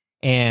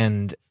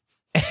 and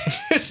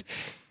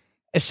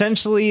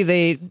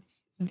essentially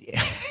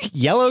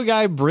Yellow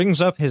Guy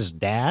brings up his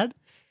dad.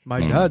 My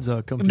dad's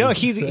a computer. No,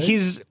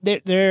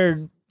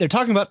 they're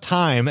talking about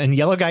time, and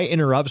Yellow Guy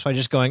interrupts by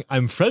just going,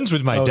 "I'm friends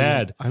with my Oh,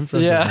 dad." Yeah. I'm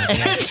friends Yeah. with my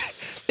dad. And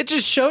it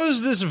just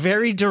shows this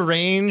very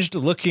deranged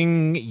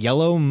looking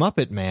yellow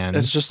Muppet man.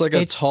 it's just like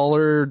a It's-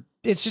 taller.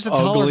 It's just a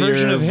taller uglier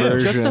version of him.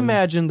 version. Just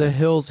imagine the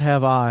hills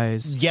have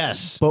eyes,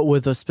 Yes. but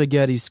with a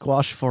spaghetti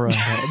squash for a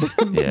head.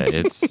 Yeah,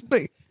 it's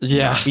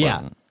Yeah.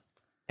 Yeah.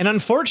 And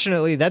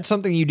unfortunately, that's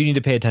something you do need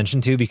to pay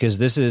attention to, because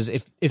this is,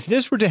 if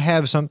this were to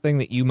have something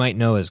that you might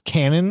know as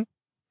canon,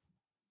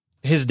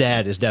 his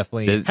dad is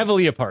definitely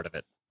heavily a part of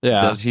it.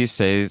 Yeah. Does he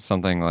say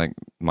something like,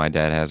 "My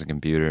dad has a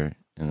computer"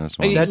 in this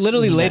one? That's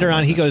Literally later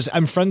on, he next. goes,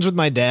 "I'm friends with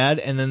my dad,"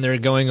 and then they're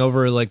going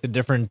over like the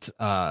different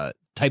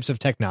types of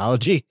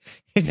technology.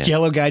 And Yeah.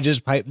 Yellow Guy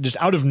just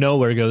out of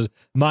nowhere goes,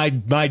 My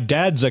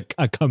dad's a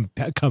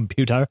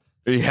computer."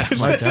 Yeah,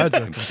 My dad's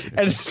a computer.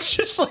 And it's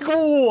just like,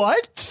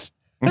 what?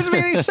 Doesn't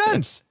make any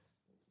sense.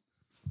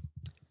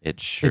 it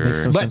sure It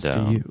makes no sense to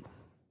don't. you.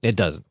 It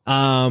doesn't.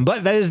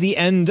 But that is the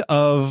end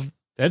of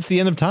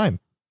time.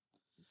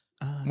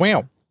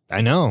 Wow.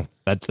 I know.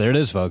 There it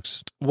is,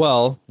 folks.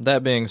 Well,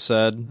 that being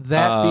said,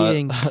 That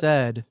being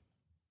said,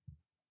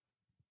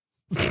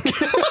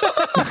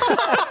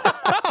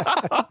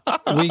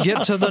 we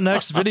get to the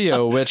next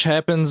video, which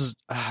happens.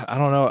 I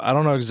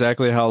don't know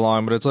exactly how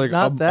long, but it's like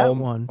Not that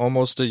one.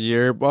 almost a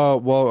year. Well,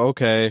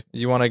 okay.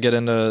 You want to get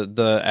into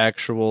the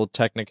actual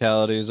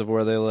technicalities of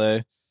where they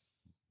lay?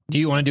 Do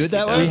you want to do it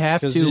that we way?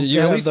 have 'Cause to. you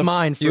At have least the-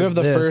 mine. For You have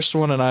the this. first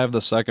one, and I have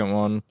the second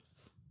one.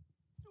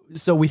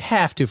 So we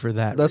have to for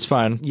that. That's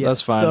reason. fine. Yes.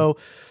 That's fine. So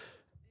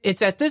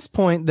it's at this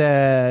point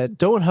that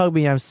 "Don't Hug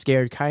Me, I'm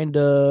Scared" kind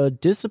of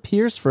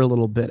disappears for a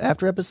little bit.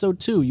 After episode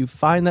 2, you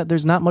find that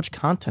there's not much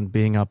content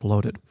being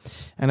uploaded,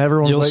 and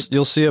everyone's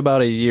You'll see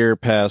about a year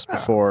pass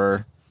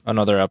before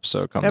another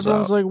episode comes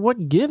everyone's out. like,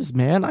 "What gives,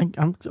 man?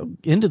 I'm so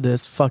into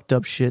this fucked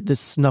up shit, this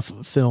snuff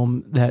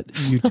film that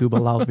YouTube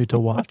allows me to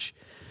watch."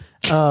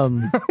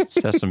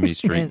 Sesame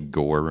Street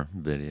gore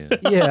video.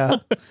 Yeah.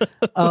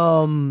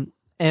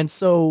 And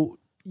so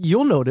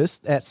you'll notice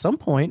at some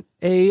point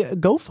a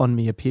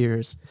GoFundMe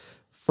appears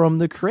from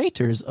the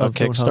creators of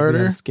Don't Hug Me, I'm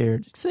Kickstarter?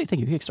 Scared. Say thank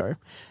you, Kickstarter.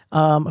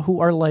 Who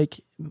are like,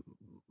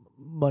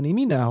 money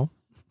me now.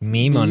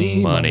 Me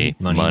money. Money.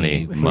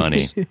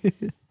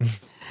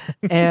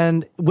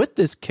 And with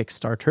this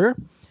Kickstarter,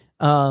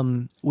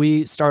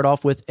 we start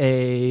off with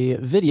a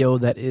video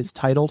that is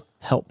titled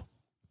Help.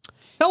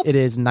 Help. It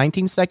is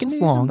 19 seconds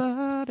long.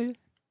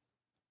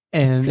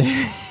 And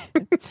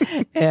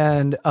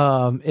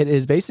it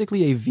is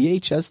basically a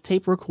VHS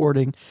tape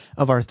recording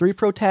of our three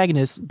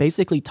protagonists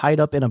basically tied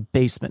up in a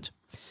basement.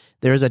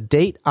 There's a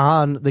date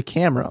on the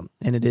camera,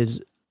 and it is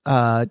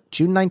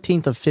June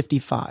 19th of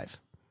 55.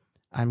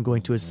 I'm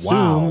going to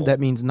assume that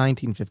means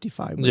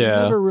 1955. We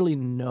never really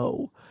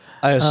know.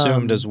 I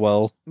assumed as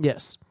well.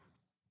 Yes.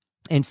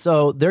 And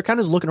so they're kind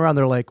of looking around.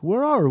 They're like,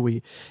 where are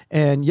we?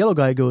 And yellow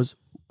guy goes,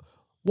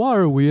 why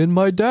are we in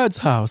my dad's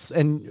house?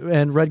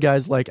 And red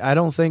guy's like, I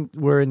don't think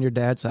we're in your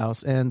dad's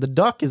house. And the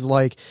duck is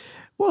like,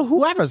 well,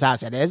 whoever's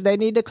house it is, they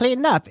need to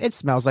clean up. It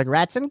smells like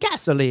rats and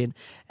gasoline.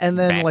 And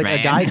then like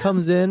a guy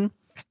comes in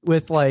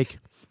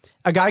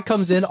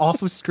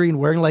off of screen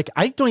wearing like,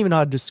 I don't even know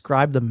how to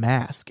describe the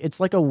mask. It's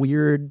like a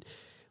weird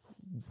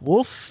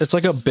wolf. It's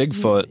like a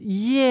Bigfoot.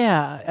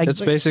 Yeah.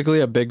 It's basically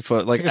a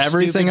Bigfoot. Like like a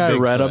everything stupid I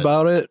read Bigfoot.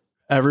 about it,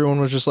 everyone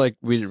was just like,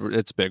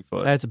 it's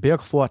Bigfoot. That's a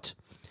Bigfoot.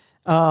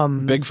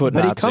 Bigfoot But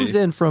Nazi. he comes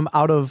in from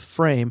out of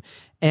frame,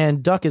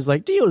 and Duck is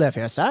like, do you live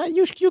here, sir?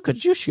 You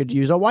should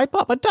use a wipe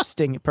up, a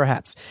dusting,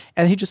 perhaps.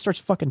 And he just starts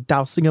fucking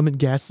dousing him in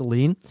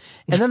gasoline.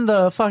 And then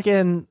the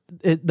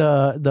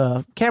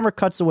camera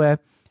cuts away,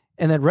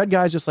 and then red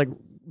guy's just like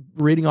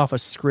reading off a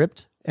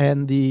script,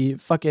 and the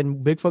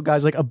fucking Bigfoot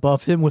guy's like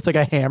above him with like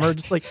a hammer,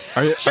 just like,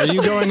 Are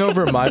you going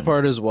over my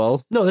part as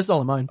well? no, this is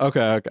all of mine.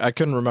 Okay, I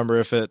couldn't remember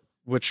if it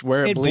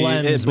where it bleeds.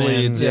 blends, It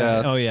bleeds,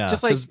 man. yeah. Oh yeah.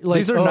 Just like, 'Cause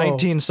these are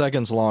 19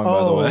 seconds long,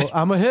 by the way.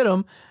 I'm gonna hit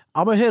him.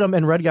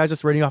 And red guy's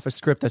just reading off a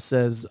script that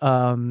says,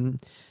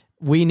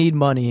 we need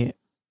money,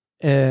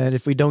 and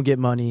if we don't get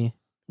money,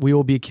 we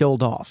will be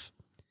killed off.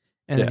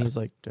 And then Yeah. he's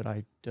like, did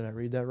I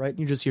read that right? And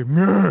you just hear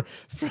 "Mrr"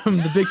 from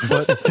the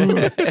Bigfoot.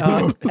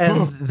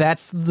 And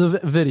that's the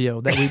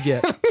video that we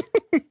get.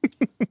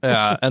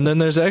 Yeah, and then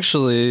there's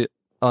actually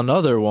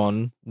another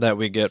one that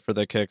we get for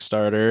the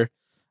Kickstarter,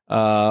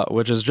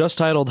 which is just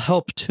titled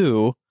Help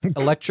 2.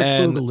 Electric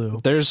And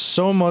Boogaloo. there's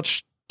so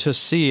much to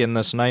see in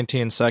this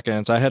 19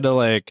 seconds. I had to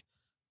like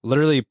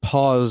literally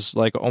pause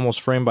like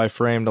almost frame by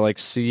frame to like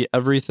see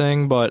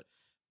everything. But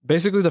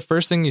basically the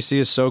first thing you see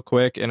is so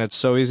quick and it's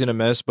so easy to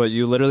miss, but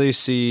you literally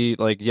see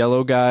like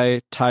yellow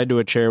guy tied to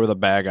a chair with a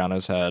bag on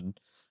his head.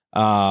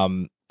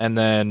 And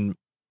then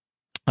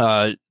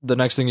the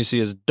next thing you see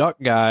is duck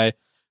guy,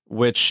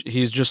 which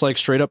he's just like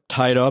straight up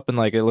tied up and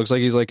like it looks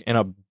like he's like in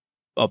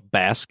a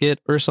basket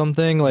or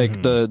something.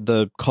 Like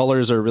the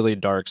colors are really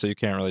dark, so you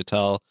can't really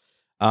tell.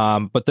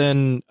 But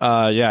then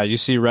you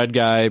see red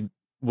guy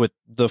with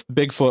the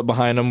Bigfoot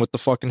behind him with the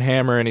fucking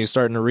hammer, and he's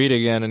starting to read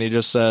again, and he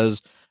just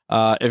says,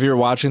 if you're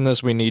watching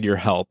this, we need your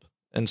help,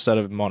 instead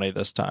of money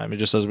this time. He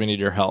just says we need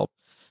your help.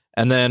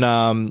 And then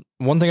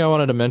one thing I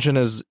wanted to mention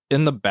is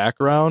in the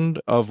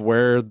background of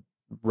where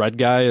red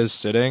guy is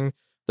sitting,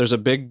 there's a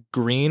big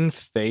green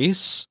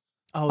face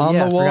on the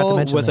I forgot to wall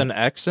mention with that. an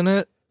X in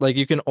it. Like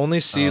you can only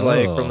see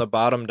like from the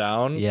bottom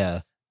down.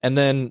 yeah. And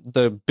then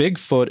the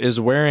Bigfoot is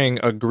wearing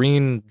a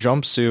green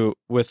jumpsuit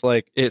with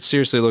like, it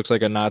seriously looks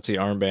like a Nazi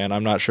armband.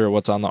 I'm not sure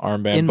what's on the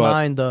armband. In but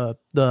mine,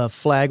 the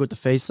flag with the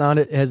face on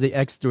it has the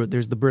X through it.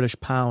 There's the British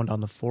pound on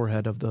the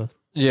forehead of the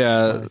yeah.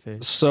 smiley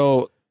face.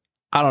 So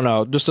I don't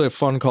know, just a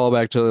fun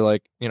callback to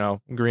like, you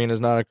know, green is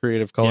not a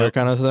creative color Yep.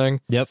 kind of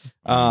thing. Yep.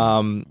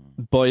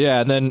 But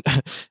yeah, and then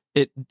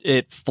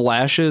it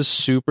flashes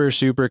super,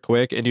 super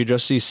quick and you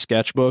just see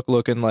Sketchbook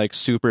looking like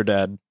super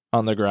dead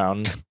on the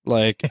ground.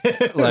 like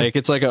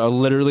it's like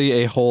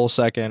literally a whole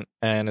second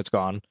and it's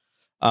gone.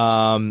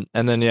 And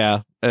then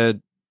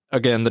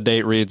again, the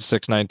date reads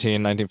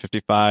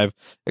 6/19/1955,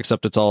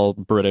 except it's all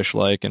British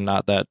like and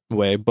not that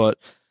way. But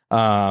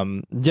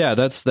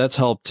that's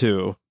Help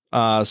 2.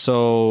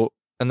 So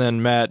and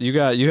then Matt, you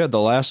had the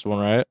last one,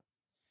 right?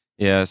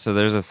 Yeah, so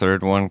there's a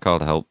third one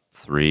called Help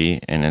 3,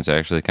 and it's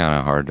actually kind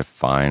of hard to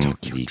find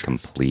the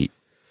complete,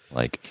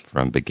 like,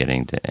 from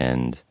beginning to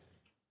end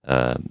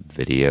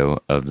video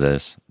of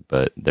this,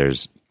 but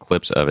there's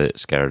clips of it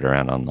scattered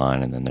around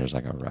online, and then there's,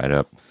 like, a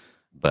write-up,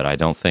 but I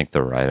don't think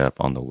the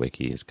write-up on the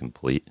wiki is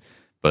complete.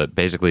 But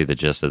basically the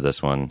gist of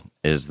this one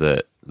is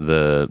that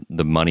the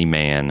money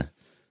man,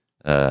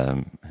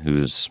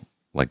 who's,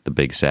 like, the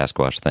big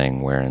Sasquatch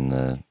thing wearing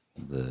the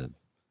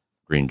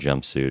green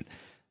jumpsuit,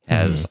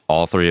 has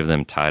all three of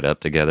them tied up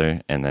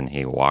together, and then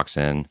he walks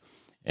in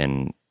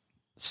and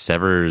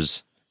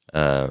severs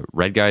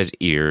red guy's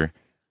ear,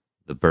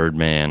 the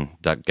Birdman,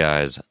 duck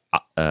guy's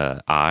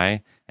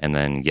eye, and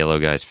then yellow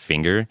guy's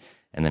finger,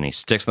 and then he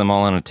sticks them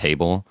all on a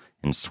table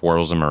and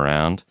swirls them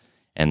around,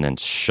 and then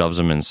shoves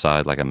them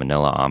inside like a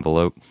manila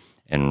envelope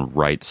and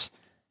writes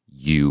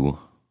 "you"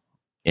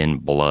 in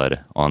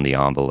blood on the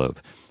envelope.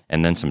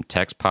 And then some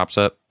text pops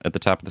up at the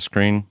top of the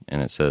screen,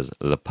 and it says,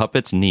 "The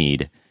puppets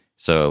need."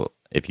 So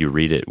if you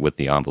read it with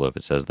the envelope,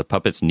 it says, "The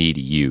puppets need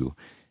you."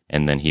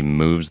 And then he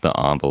moves the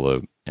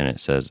envelope, and it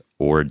says,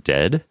 "Or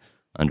dead,"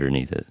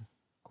 underneath it,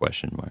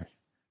 question mark.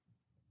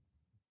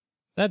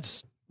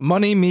 That's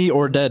Money, me,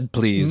 or dead,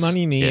 please.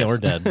 money, me, Yes. or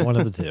dead. One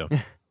of the two.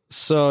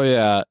 So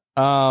yeah.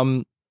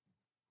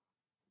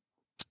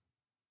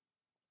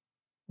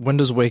 When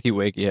does Wakey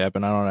Wakey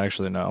happen? I don't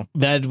actually know.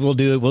 That we'll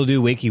do. We'll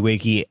do Wakey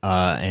Wakey,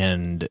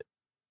 and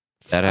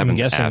That I'm happens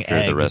guessing after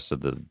egg. the rest of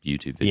the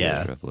YouTube videos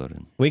Yeah. are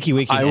uploaded. Wakey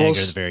Wakey I and will egg are at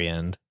s- the very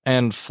end.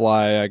 And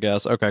Fly, I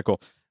guess. Okay, cool.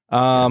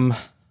 All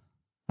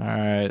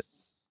right.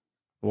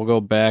 We'll go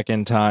back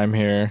in time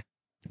here.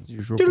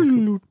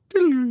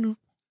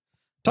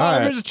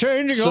 Time right. is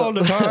changing So- all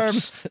the time.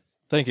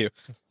 Thank you.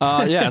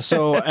 Yeah,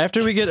 so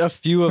after we get a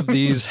few of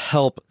these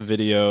help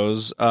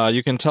videos,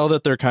 you can tell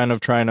that they're kind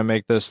of trying to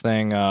make this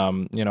thing,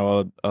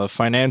 a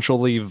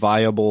financially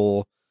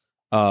viable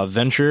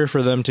venture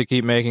for them to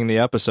keep making the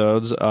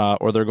episodes,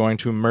 or they're going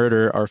to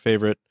murder our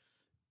favorite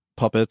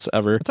puppets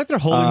ever. It's like they're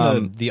holding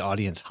Um, the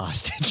audience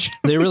hostage.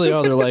 They really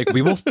are. They're like,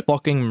 we will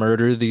fucking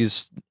murder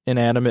these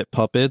inanimate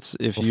puppets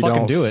if We'll you fucking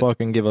don't do it.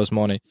 fucking give us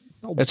money.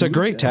 It's a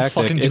great tactic.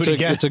 Fucking do it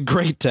again. It's a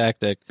great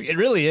tactic. It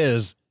really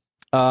is.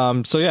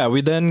 So yeah, we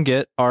then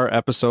get our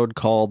episode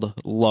called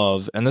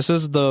Love, and this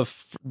is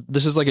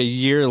like a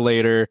year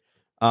later.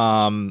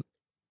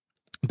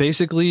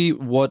 Basically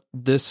what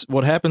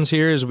happens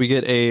here is we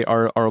get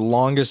our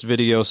longest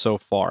video so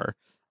far.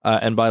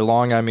 And by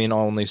long, I mean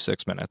only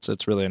 6 minutes.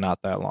 It's really not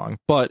that long,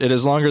 but it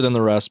is longer than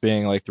the rest,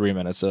 being like 3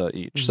 minutes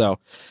each. So,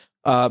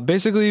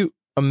 basically,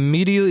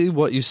 immediately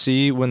what you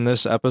see when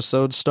this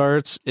episode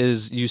starts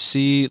is you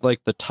see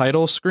like the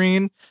title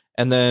screen,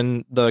 and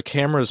then the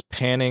camera's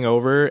panning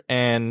over,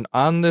 and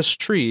on this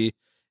tree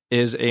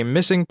is a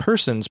missing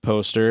persons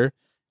poster,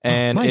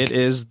 and Mike. it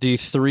is the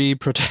three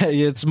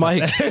it's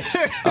Mike.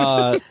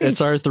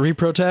 It's our three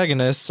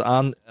protagonists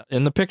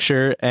in the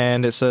picture,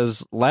 and it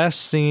says last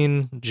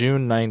seen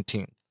June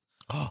 19th.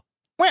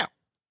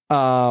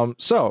 Wow.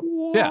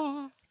 So yeah.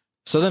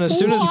 So then as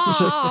soon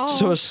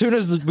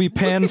as we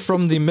pan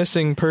from the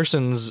missing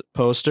persons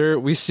poster,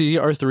 we see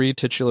our three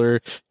titular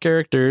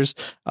characters,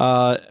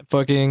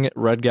 fucking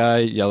red guy,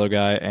 yellow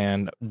guy,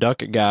 and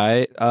duck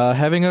guy,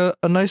 having a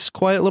nice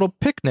quiet little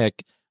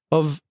picnic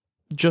of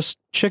just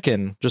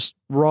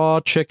raw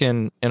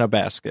chicken in a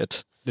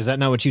basket. Is that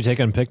not what you take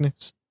on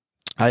picnics?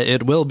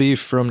 It will be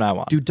from now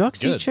on. Do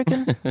ducks eat Good.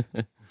 chicken?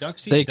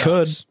 Ducks They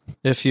could,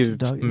 if you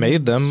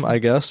made them, I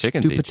guess.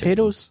 Chickens Do eat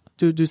potatoes?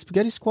 Do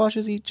spaghetti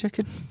squashes eat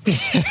chicken?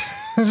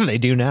 They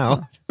do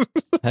now.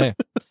 Hey.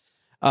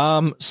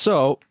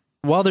 So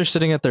while they're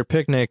sitting at their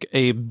picnic,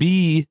 a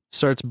bee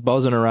starts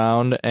buzzing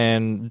around,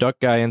 and duck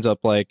guy ends up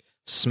like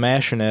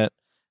smashing it.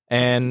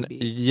 And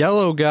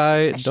yellow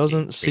guy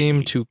doesn't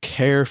seem to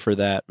care for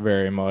that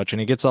very much, and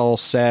he gets all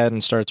sad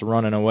and starts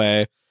running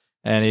away,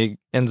 and he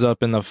ends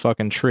up in the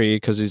fucking tree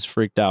because he's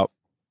freaked out.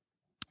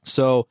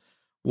 So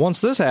once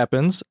this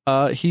happens,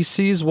 he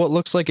sees what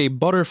looks like a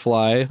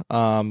butterfly.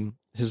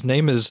 His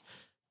name is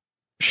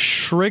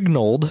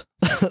Shrignold.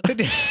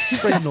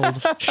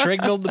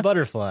 Shrignald the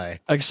butterfly.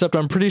 Except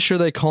I'm pretty sure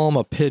they call him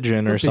a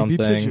pigeon or something.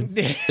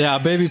 pigeon. Yeah,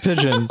 baby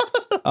pigeon.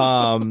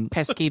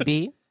 Pesky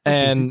bee.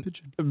 And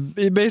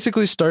it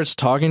basically starts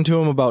talking to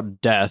him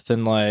about death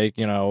and like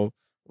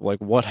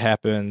what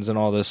happens and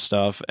all this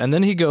stuff. And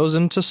then he goes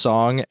into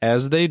song,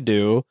 as they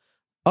do,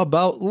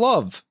 about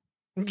love.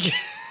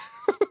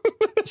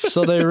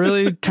 So they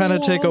really kind of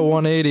take a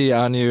 180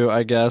 on you,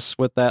 I guess,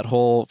 with that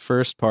whole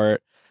first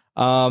part.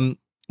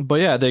 But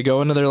yeah, they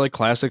go into their like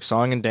classic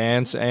song and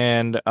dance,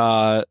 and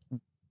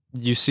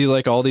you see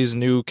like all these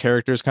new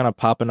characters kind of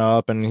popping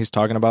up, and he's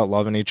talking about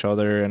loving each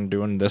other and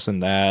doing this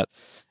and that.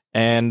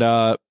 And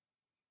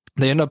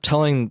they end up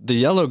telling the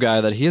yellow guy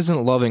that he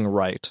isn't loving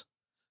right.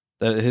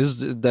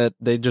 That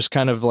they just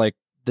kind of like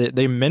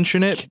they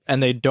mention it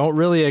and they don't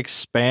really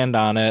expand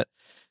on it.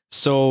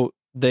 So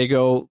they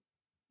go,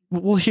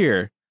 well,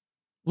 here,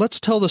 let's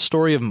tell the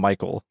story of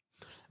Michael.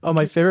 Oh,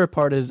 my favorite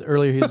part is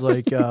earlier he's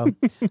like,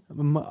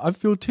 I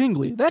feel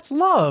tingly. That's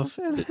love.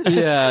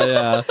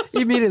 Yeah.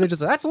 He immediately just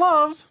said, that's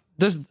love.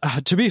 This,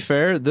 to be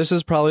fair, this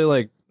is probably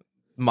like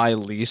my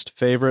least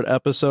favorite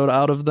episode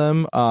out of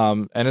them.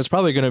 And it's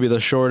probably going to be the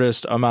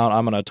shortest amount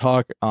I'm going to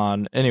talk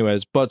on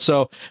anyways. But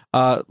so,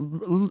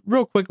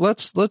 real quick,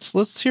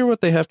 let's hear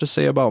what they have to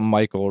say about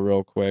Michael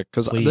real quick.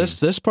 Cause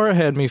this part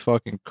had me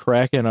fucking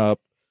cracking up.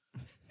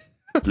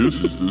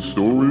 This is the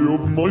story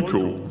of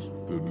Michael,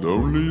 the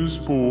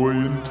loneliest boy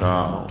in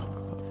town.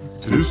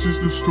 This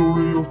is the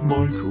story of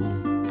Michael,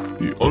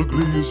 the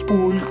ugliest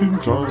boy in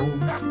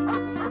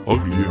town.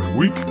 Ugly and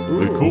weak,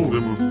 they called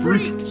him a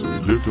freak, so he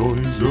lived on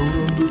his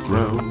own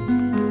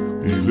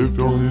underground. He lived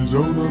on his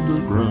own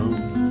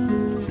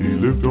underground. He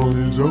lived on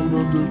his own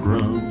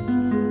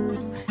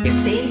underground. You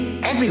see,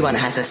 everyone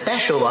has a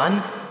special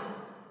one.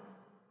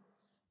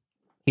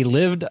 He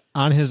lived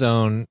on his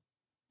own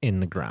in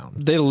the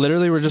ground. They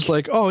literally were just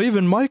like, oh,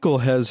 even Michael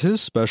has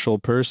his special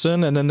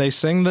person. And then they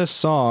sing this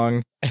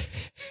song.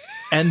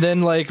 And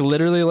then like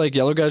literally like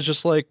Yellow Guy's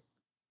just like,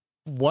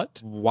 What?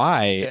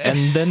 why?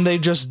 And then they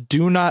just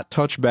do not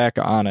touch back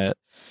on it.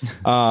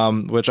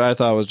 Which I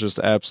thought was just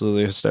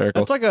absolutely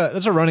hysterical.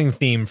 That's a running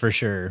theme for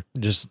sure.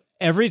 Just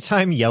every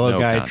time Yellow No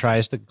Guy context.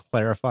 tries to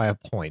clarify a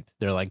point,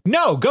 they're like,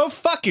 "No, go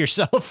fuck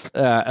yourself."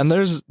 Yeah, and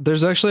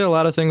there's actually a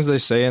lot of things they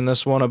say in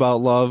this one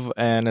about love,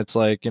 and it's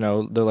like, they're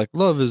like,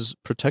 love is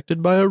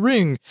protected by a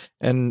ring,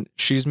 and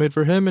she's made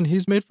for him and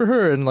he's made for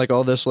her, and like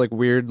all this like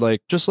weird,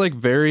 like just like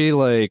very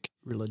like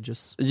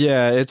Religious.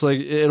 yeah, it's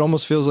like it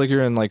almost feels like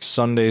you're in like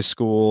Sunday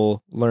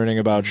school learning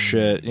about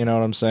shit. You know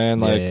what I'm saying?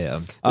 Like yeah.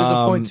 There's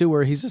a point too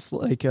where he's just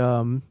like,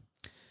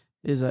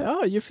 he's like,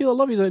 oh, you feel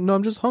love? He's like, no,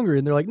 I'm just hungry.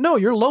 And they're like, no,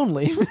 you're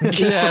lonely.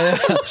 yeah.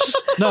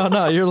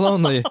 No, you're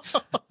lonely.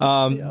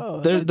 Oh,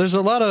 There's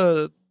a lot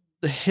of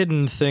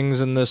hidden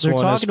things in this they're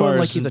one as talking to far him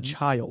like as he's a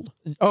child.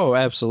 Oh,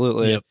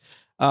 absolutely. Yep.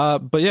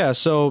 But yeah,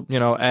 so,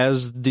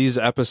 as these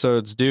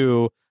episodes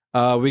do,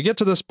 we get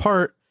to this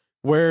part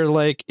where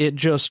like it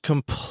just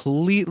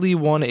completely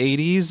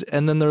 180s,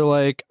 and then they're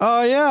like,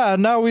 oh yeah,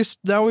 now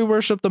we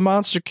worship the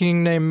Monster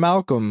King named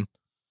Malcolm.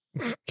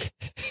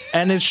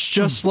 And it's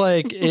just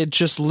like it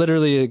just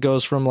literally it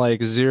goes from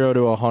like 0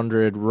 to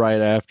 100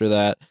 right after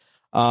that.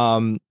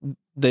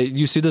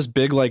 You see this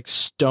big like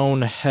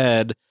stone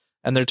head,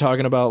 and they're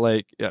talking about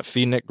like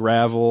feeding it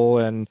gravel,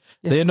 and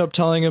they end up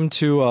telling him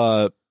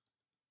to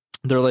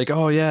they're like,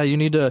 oh yeah, you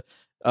need to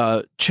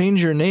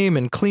change your name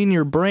and clean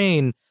your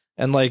brain.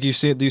 And like you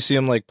see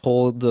him like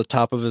pull the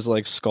top of his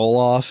like skull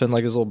off, and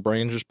like his little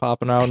brain just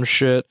popping out and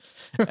shit.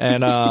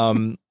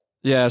 And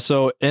yeah,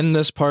 so in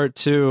this part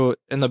too,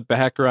 in the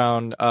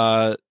background,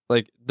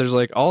 like there's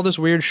like all this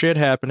weird shit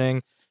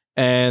happening,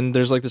 and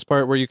there's like this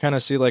part where you kind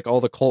of see like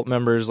all the cult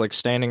members like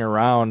standing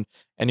around,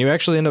 and you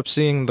actually end up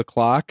seeing the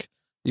clock.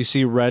 You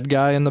see Red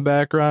Guy in the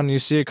background. You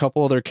see a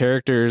couple other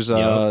characters.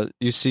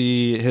 You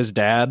see his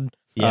dad,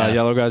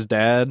 Yellow Guy's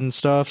dad and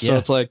stuff. So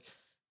it's like,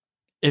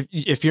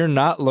 if you're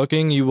not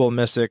looking, you will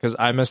miss it, because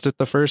I missed it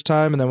the first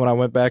time, and then when I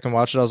went back and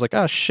watched it, I was like,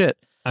 oh shit.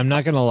 I'm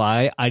not going to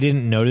lie. I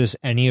didn't notice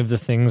any of the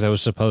things I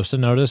was supposed to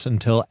notice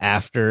until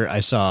after I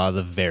saw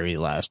the very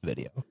last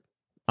video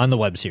on the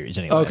web series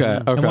anyway. Okay.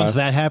 And once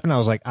that happened, I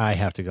was like, I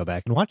have to go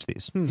back and watch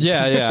these.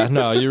 Yeah.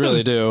 No, you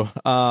really do.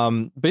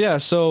 But yeah,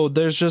 so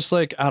there's just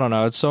like, I don't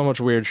know, it's so much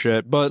weird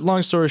shit. But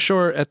long story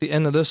short, at the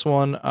end of this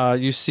one,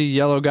 you see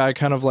Yellow Guy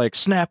kind of like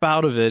snap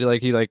out of it.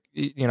 Like he like,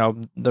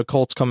 the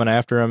cult's coming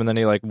after him, and then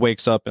he like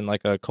wakes up in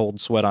like a cold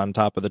sweat on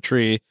top of the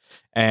tree.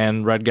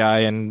 And Red Guy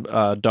and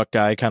Duck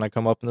Guy kind of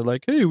come up, and they're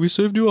like, hey, we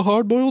saved you a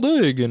hard-boiled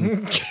egg.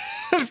 And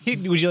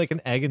Would you like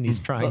an egg in these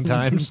trying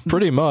times?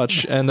 pretty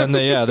much. And then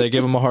they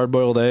give him a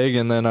hard-boiled egg,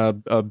 and then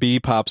a bee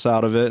pops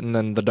out of it, and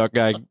then the Duck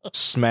Guy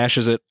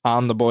smashes it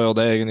on the boiled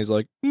egg, and he's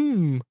like,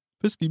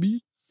 pesky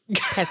bee.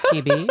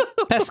 Pesky bee.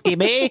 Pesky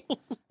bee.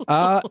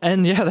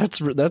 And yeah,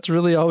 that's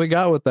really all we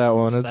got with that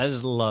one. That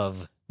is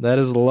love. That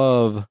is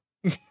love.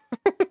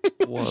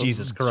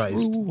 Jesus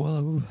Christ.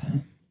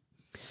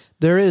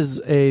 There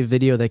is a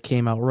video that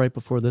came out right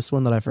before this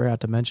one that I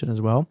forgot to mention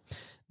as well,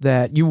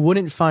 that you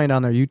wouldn't find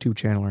on their YouTube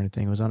channel or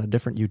anything. It was on a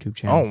different YouTube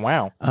channel. Oh,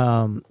 wow.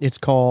 It's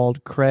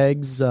called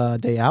Craig's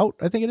Day Out,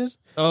 I think it is.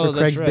 Oh, or that's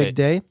Craig's right. Big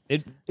Day.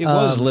 It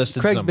was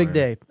listed Craig's somewhere. Big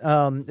Day.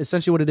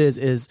 Essentially what it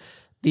is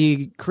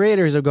the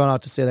creators have gone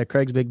out to say that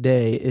Craig's Big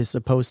Day is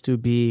supposed to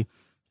be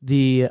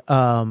the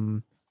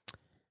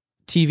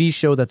TV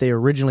show that they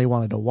originally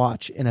wanted to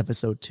watch in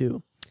episode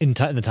 2. In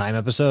the time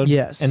episode?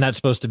 Yes. And that's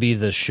supposed to be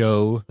the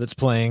show that's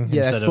playing?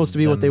 Yeah, that's supposed to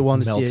be what they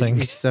want to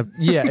see. Except,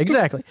 yeah,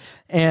 exactly.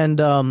 And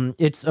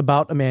it's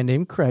about a man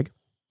named Craig,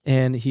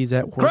 and he's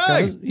at work.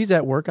 He's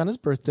at work on his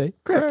birthday.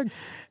 Craig.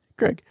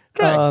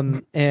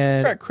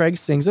 And Craig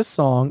sings a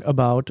song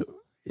about,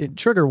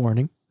 trigger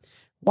warning,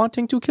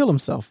 wanting to kill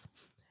himself.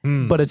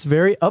 But it's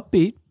very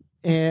upbeat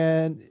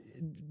and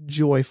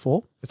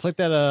joyful. It's like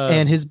that.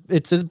 And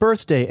it's his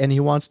birthday, and he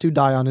wants to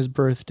die on his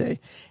birthday.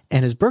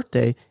 And his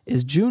birthday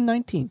is June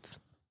 19th,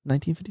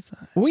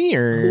 1955.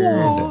 Weird.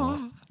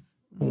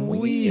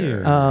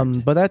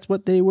 But that's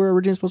what they were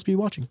originally supposed to be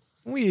watching.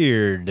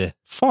 Weird.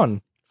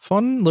 Fun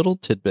little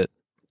tidbit.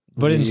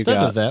 But You instead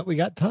got- of that, we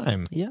got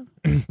time. Yeah.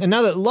 And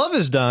now that love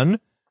is done,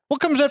 what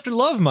comes after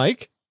love,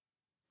 Mike?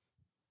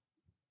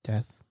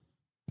 Death.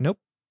 Nope.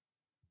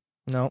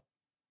 No.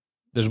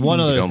 There's one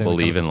You other don't thing that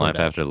believe comes in before life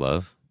death. after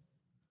love?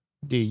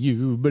 Do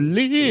you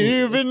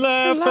believe in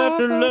life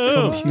after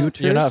love?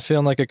 Computers. You're not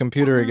feeling like a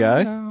computery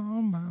guy?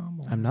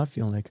 I'm not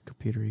feeling like a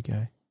computery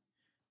guy.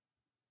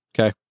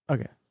 'Kay.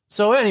 Okay.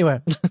 So anyway,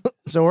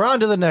 so we're on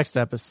to the next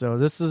episode.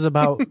 This is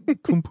about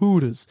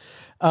computers.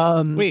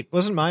 Wait,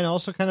 wasn't mine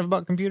also kind of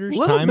about computers? A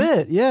little Time?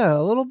 bit. Yeah,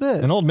 a little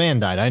bit. An old man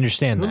died. I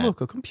understand that.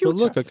 Look, a computer.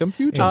 Look, a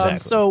computer. Exactly.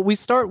 So we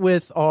start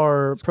with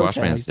our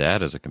Squashman's protagonists.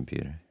 dad is a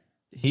computer.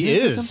 He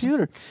He's a is.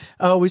 computer.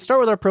 We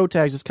start with our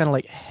protagonists just kind of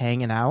like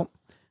hanging out.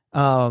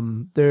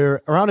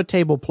 They're around a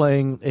table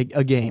playing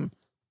a game,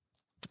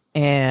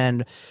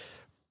 and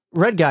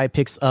red guy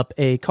picks up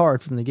a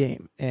card from the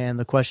game, and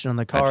the question on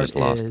the I card just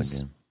lost is,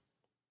 the game.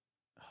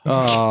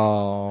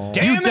 Oh,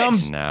 Damn it! dumb-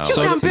 Now, You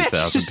dumb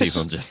 2,000 bitch.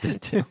 people just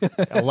did too.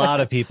 A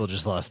lot of people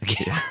just lost the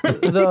game.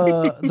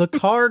 the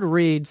card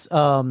reads,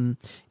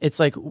 it's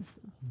like,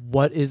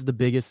 what is the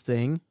biggest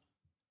thing?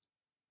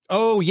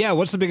 Oh yeah,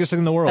 what's the biggest thing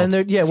in the world? And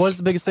they're, what is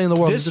the biggest thing in the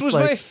world? This It's was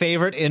just my like,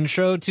 favorite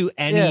intro to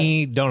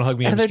any Don't Hug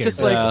Me, I'm and they're Scared.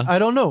 just like, Yeah. I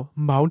don't know,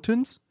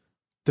 mountains,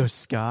 the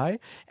sky,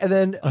 and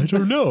then I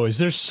don't know. Is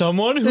there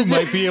someone who Is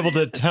there- might be able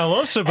to tell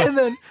us about and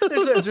then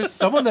is there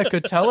someone that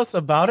could tell us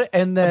about it?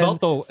 And then about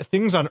the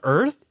things on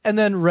Earth? and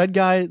then red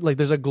guy, like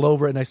there's a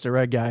globe right next to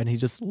red guy, and he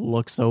just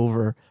looks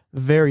over,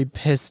 very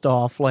pissed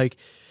off, like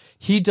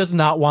he does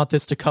not want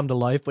this to come to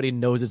life, but he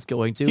knows it's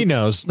going to. He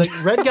knows. Like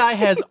red guy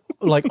has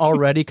like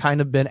already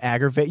kind of been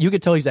aggravated. You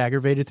could tell he's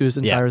aggravated through this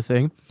entire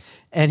thing,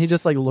 and he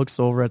just like looks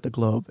over at the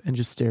globe and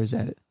just stares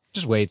at it.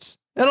 Just waits.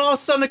 And all of a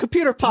sudden, a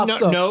computer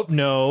pops up.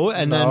 No.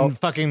 And No. then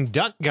fucking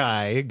Duck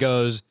Guy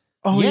goes,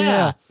 Oh,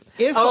 yeah.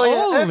 If Oh,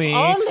 yeah. If only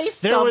only there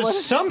someone-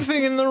 was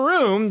something in the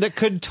room that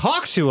could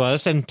talk to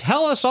us and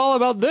tell us all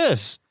about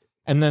this.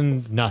 And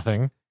then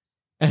nothing.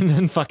 And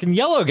then fucking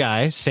Yellow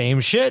Guy, same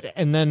shit.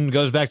 And then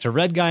goes back to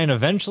Red Guy, and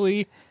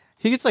eventually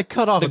He gets like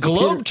cut off. the A globe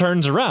computer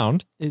turns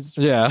around. is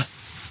yeah.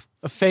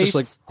 a face,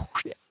 Just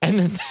And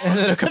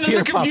then, a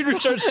computer the pops computer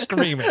up. starts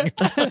screaming.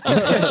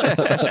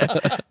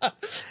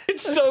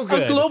 It's so a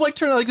good. globe like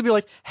turns like to be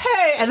like,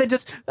 hey, and then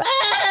just,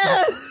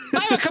 ah!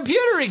 I'm a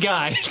computery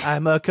guy.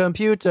 I'm a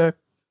computer.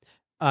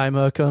 I'm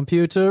a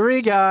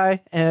computery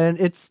guy, and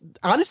it's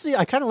honestly,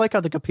 I kind of like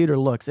how the computer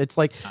looks. It's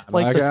like a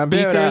the computer.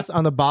 speakers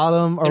on the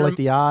bottom are It like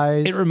the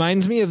eyes. It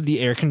reminds me of the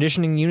air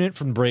conditioning unit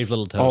from Brave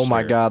Little Toaster. Oh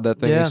my god, that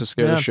thing Yeah, used to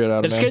scare yeah. the shit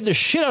out It of me. scared the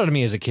shit out of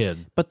me as a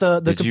kid. But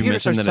the Did you computer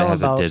mention starts that it telling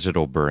has a about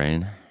digital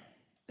brain?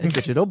 a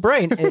digital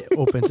brain. It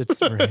opens its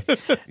brain.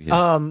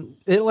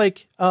 It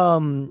like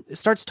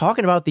starts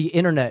talking about the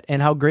internet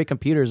and how great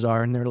computers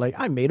are, and they're like,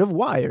 I'm made of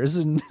wires,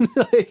 and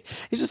like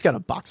he's just got a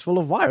box full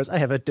of wires. I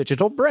have a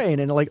digital brain,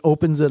 and it like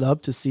opens it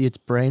up to see its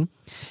brain,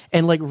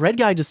 and like red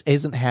guy just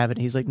isn't having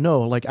it. He's like,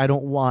 no, like I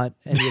don't want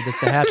any of this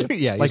to happen.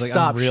 Yeah, he's like like,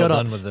 stop, I'm real shut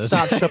done up, with this.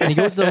 stop, shut up. And he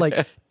goes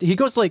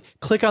to like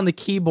click on the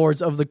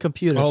keyboards of the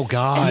computer. Oh,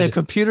 God. And the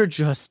computer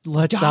just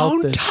lets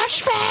out this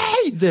touch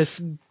me!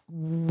 this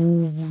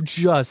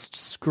just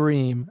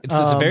scream. It's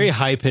this very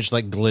high pitched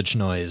like glitch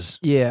noise.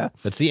 Yeah.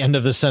 That's the end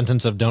of the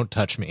sentence of "Don't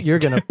touch me." You're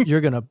gonna.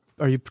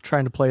 Are you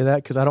trying to play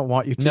that? Because I don't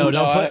want you to. No, No,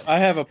 don't play. I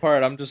have a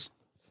part. I'm just.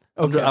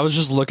 Okay. I was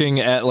just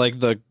looking at like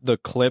the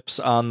clips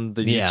on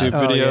the Yeah. YouTube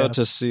Oh, video yeah.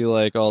 to see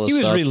like all the He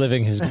was stuff.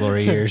 reliving his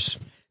glory years.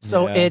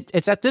 So Yeah.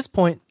 it's at this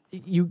point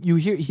you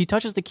hear he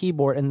touches the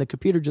keyboard and the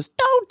computer just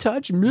don't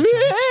touch me.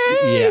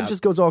 It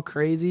just goes all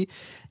crazy,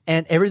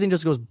 and everything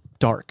just goes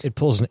dark. It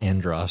pulls an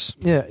Andros.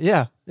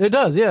 Yeah, it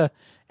does. Yeah,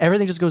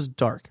 everything just goes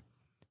dark,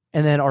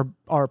 and then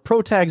our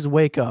pro tags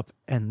wake up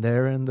and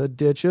they're in the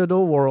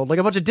digital world like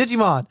a bunch of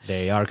Digimon.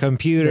 They are They're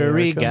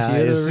computery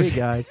guys. computery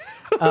guys.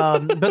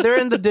 But they're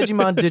in the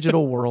Digimon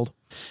digital world.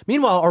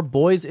 Meanwhile, our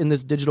boys in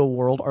this digital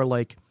world are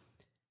like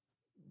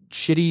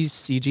shitty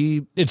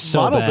CG It's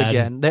so models bad.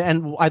 again.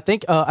 And I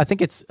think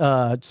it's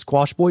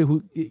Squash Boy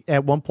who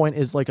at one point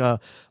is like a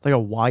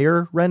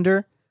wire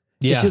render.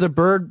 Yeah. It's either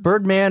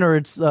Birdman or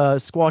it's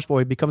Squash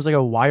Boy. It becomes like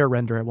a wire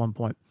render at one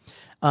point.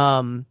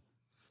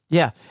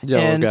 Yeah.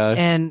 Yellow and, guy.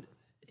 And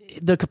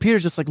the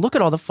computer's just like, look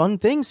at all the fun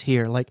things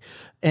here. Like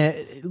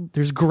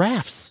there's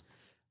graphs.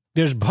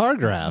 There's bar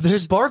graphs.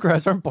 There's bar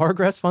graphs. Aren't bar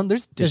graphs fun?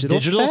 There's digital,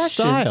 digital fashion.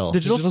 style.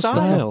 Digital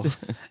style.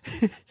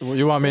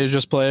 You want me to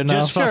just play it now?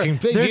 Just fucking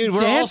Sure. There's dude, we're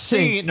all dancing.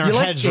 seeing it in our You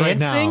like heads right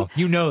dancing? now.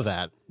 You know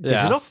that.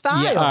 Digital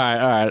style.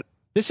 All right.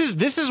 This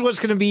is what's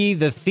going to be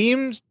the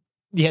theme.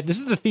 Yeah, this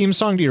is the theme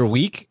song to your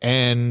week,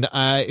 and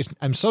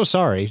I'm so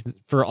sorry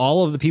for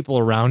all of the people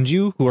around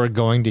you who are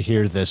going to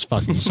hear this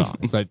fucking song.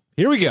 But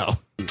here we go.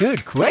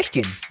 Good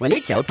question. Well,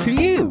 it's up to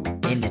you.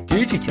 In the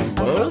digital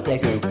world,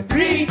 there's over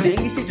 3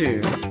 things to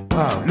do.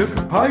 Wow, look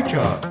a pie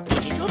chart.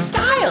 Digital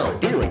style.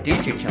 Do a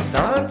digital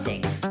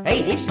dancing.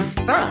 Hey, this is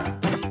fun.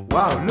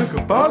 Wow, look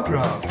a bar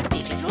graph.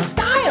 Digital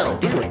style.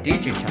 Do a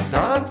digital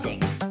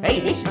dancing. Hey,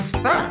 this is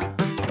fun.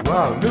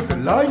 Wow, look a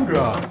line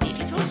graph.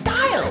 Digital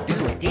style.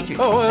 Do a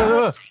digital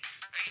Oh, dancing.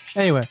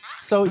 Anyway,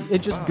 so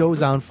it just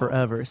goes on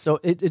forever. So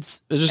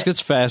it's It just gets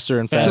faster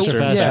and faster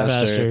and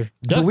faster.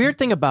 the weird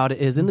thing about it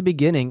is in the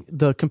beginning,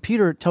 the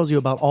computer tells you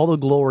about all the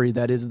glory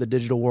that is the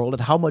digital world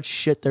and how much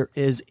shit there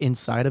is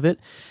inside of it.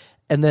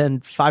 And then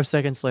 5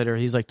 seconds later,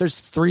 he's like, there's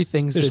 3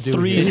 things There's to do.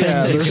 3 here.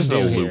 things there's you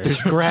can a do loop. here.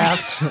 There's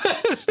graphs,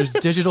 there's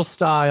digital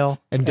style,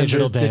 And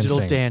digital there's digital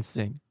dancing.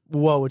 dancing.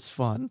 Whoa, it's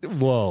fun.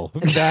 Whoa.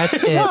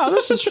 That's it. Wow,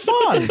 this is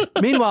fun.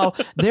 Meanwhile,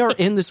 they are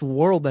in this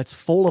world that's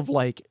full of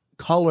like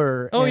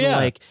color Oh, and yeah.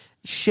 like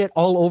shit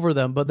all over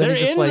them. But then They're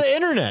it's just in like, the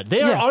internet. They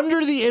Yeah. are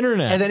under the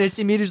internet. and then it's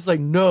immediately just like,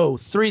 no,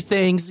 3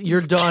 things, you're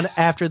done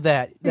after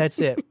that. That's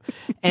it.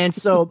 And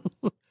so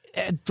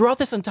throughout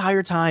this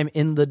entire time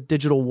in the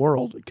digital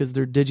world, because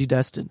they're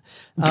digidestined,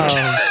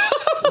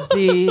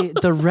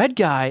 the red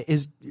guy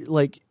is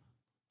like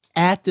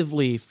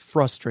actively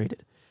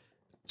frustrated.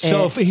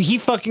 So if he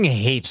fucking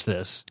hates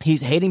this.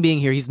 He's hating being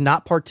here. He's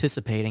not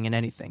participating in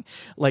anything.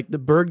 Like the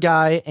bird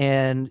guy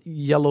and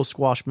yellow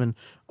squashman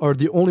are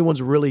the only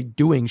ones really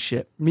doing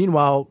shit.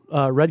 Meanwhile,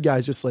 red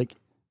guy's just like,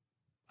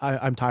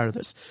 I'm tired of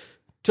this.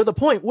 To the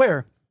point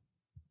where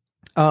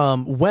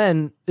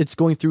when it's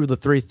going through the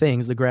three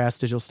things, the grass,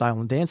 digital style,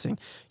 and dancing,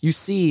 you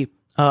see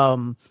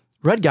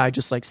red guy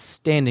just like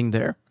standing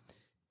there.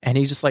 And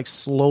he's just like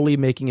slowly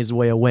making his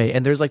way away.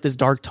 And there's like this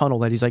dark tunnel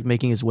that he's like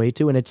making his way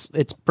to. And it's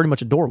pretty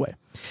much a doorway.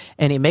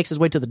 And he makes his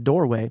way to the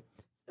doorway,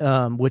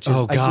 which is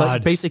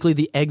like basically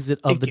the exit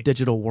of the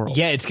digital world.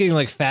 Yeah, it's getting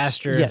like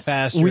faster and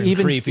faster we and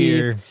even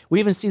creepier. We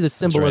even see the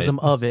symbolism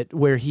of it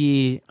where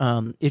he,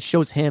 it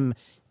shows him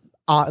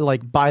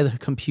like by the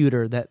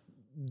computer that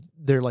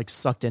they're like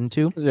sucked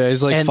into. Yeah,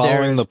 he's like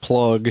following the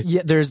plug.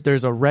 Yeah,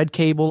 there's a red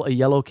cable, a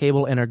yellow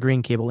cable, and a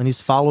green cable, and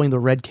he's following the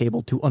red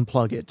cable to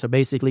unplug it to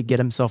basically get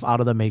himself out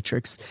of the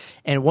matrix.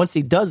 And once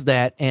he does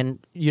that,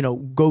 and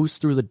goes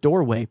through the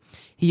doorway,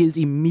 he is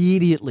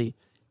immediately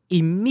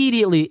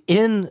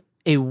in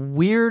a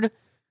weird,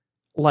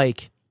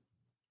 like,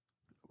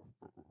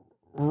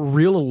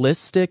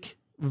 realistic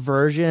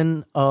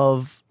version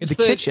of the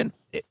kitchen.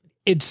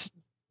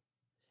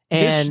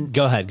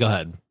 Go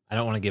ahead. I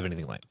don't want to give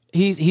anything away.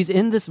 He's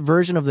in this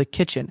version of the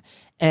kitchen,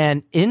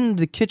 and in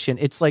the kitchen,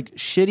 it's like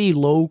shitty,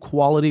 low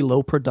quality,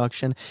 low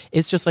production.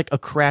 It's just like a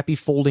crappy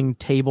folding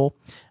table.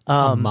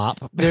 A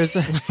mop. There's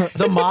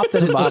the mop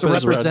that is supposed to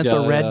represent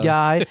the red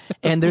guy,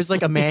 and there's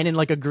like a man in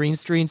like a green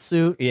screen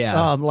suit,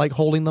 like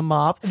holding the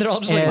mop. They're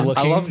all just like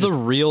looking. I love the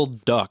real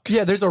duck.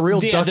 Yeah, there's a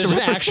real duck. There's an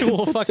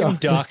actual fucking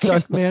duck.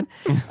 Duck man.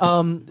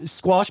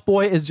 Squash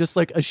Boy is just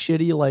like a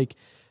shitty like.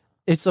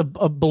 It's a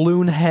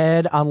balloon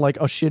head on like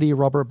a shitty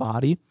rubber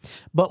body,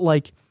 but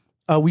like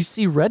we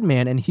see Red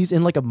Man and he's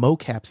in like a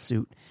mocap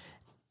suit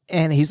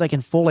and he's like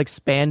in full like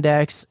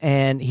spandex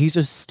and he's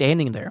just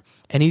standing there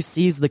and he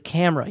sees the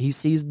camera, he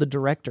sees the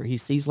director, he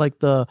sees like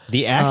the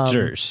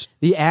actors,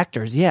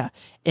 yeah,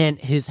 and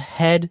his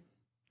head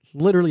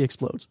literally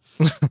explodes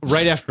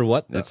right after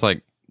what? It's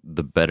like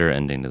the better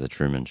ending to the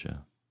Truman Show.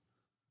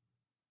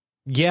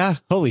 Yeah,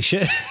 holy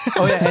shit.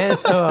 Oh yeah,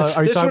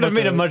 and, this would have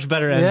made a much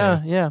better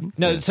ending. Yeah.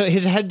 No, so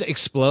his head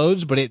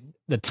explodes, but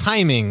the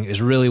timing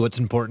is really what's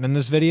important in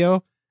this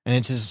video. And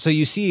it's just, so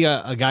you see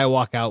a guy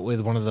walk out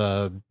with one of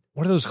the,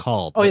 what are those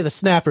called? Oh yeah, the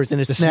snappers,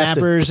 and it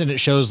snappers, and it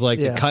shows like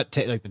the cut,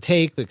 like the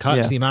take, the cuts,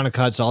 Yeah. the amount of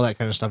cuts, all that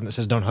kind of stuff. And it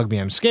says, "Don't hug me,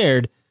 I'm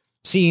scared."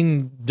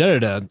 Scene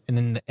and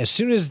then as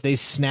soon as they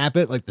snap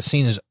it, like the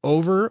scene is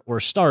over or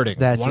starting,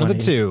 That's one of the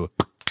when two.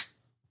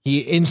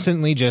 He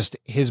instantly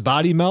his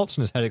body melts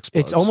and his head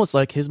explodes. It's almost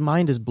like his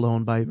mind is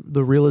blown by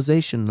the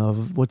realization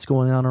of what's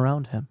going on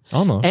around him.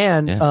 Almost.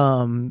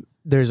 And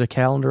there's a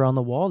calendar on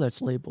the wall that's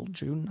labeled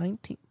June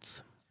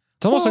 19th.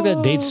 It's almost like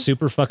that date's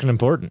super fucking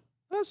important.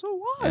 That's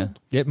so wild.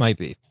 It might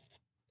be.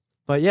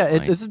 But yeah,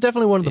 this is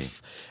definitely one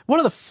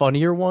of the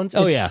funnier ones.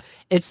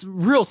 It's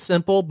real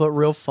simple but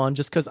real fun.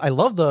 Just because I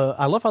love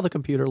how the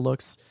computer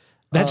looks.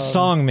 That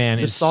song, man,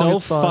 is song so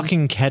is fun.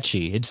 fucking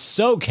catchy. It's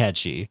so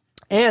catchy.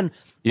 And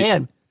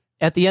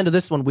at the end of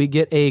this one, we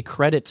get a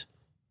credit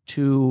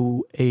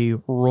to a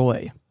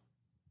Roy.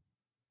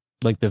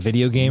 Like the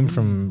video game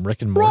from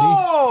Rick and Morty?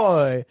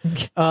 Roy!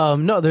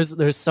 No,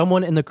 there's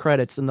someone in the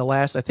credits in the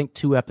last, I think,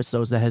 2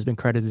 episodes that has been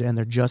credited, and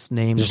they're just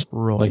named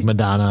Roy. Like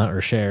Madonna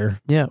or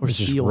Cher. Yeah, or It's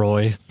just Seal.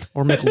 Roy.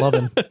 Or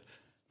McLovin.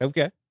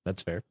 Okay,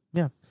 that's fair.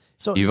 Yeah.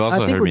 So You've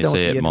also I think heard we're me done with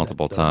say the it internet,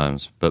 multiple though.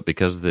 times, but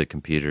because the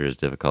computer is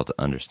difficult to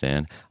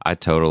understand, I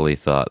totally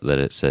thought that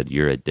it said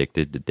you're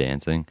addicted to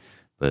dancing,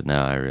 but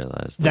now I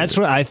realize That's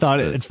what I thought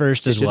at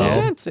first as Addicted well.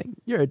 to dancing.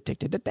 You're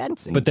addicted to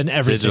dancing. But then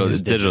everything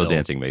is digital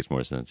dancing makes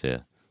more sense. Yeah,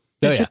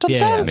 Digital it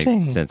dancing.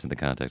 makes sense in the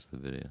context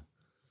of the video.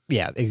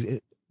 Yeah,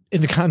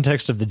 in the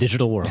context of the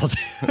digital world.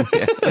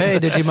 Hey,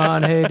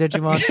 Digimon. Hey,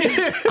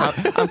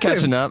 Digimon. I'm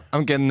catching up.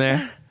 I'm getting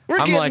there. We're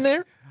I'm getting like,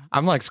 there.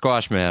 I'm like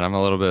Squash Man. I'm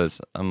a little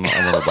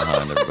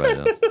behind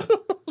everybody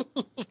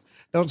else.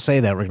 Don't say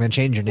that. We're going to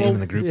change your name in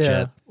the group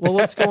chat. Well,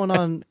 what's going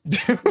on?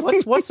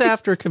 What's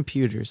after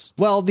computers?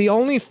 Well, the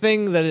only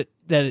thing that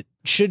it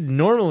should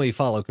normally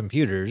follow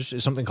computers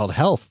is something called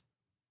health.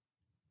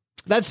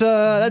 That's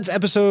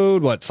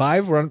episode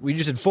 5. We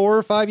just did 4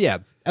 or 5. Yeah,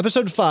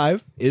 episode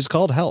 5 is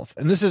called health,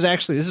 and this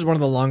is one of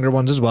the longer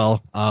ones as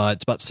well.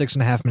 It's about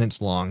 6.5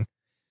 minutes long.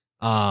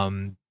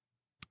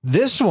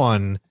 This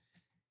one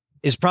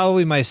is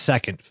probably my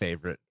second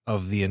favorite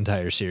of the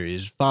entire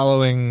series.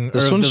 Following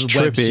This or one's the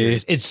web trippy.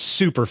 series. It's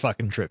super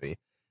fucking trippy.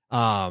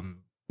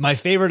 My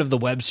favorite of the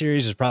web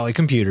series is probably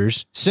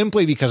Computers,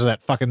 simply because of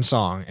that fucking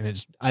song.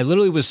 And I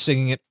literally was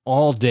singing it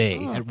all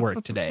day at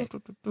work today.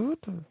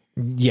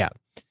 Yeah.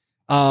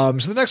 So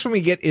the next one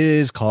we get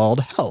is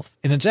called Health.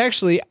 And it's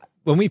actually,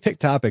 when we pick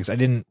topics, I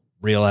didn't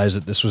realize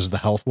that this was the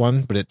health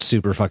one, but it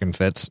super fucking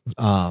fits.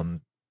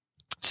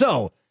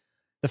 So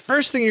the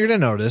first thing you're going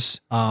to notice,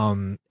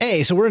 so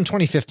we're in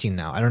 2015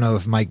 now. I don't know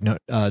if Mike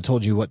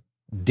told you what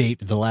date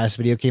the last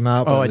video came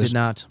out. Oh, but I it was did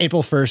not.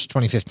 April 1st,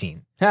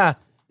 2015. Ha.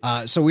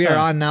 So we are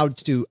on now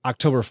to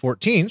October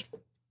 14th,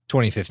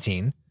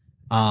 2015.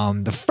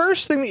 The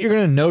first thing that you're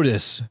going to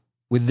notice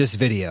with this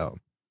video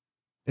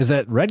is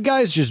that red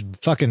guy's just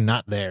fucking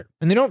not there.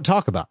 And they don't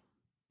talk about it.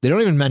 They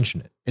don't even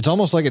mention it. It's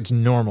almost like it's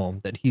normal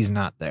that he's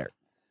not there.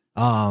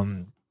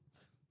 I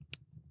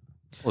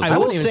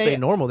wouldn't even say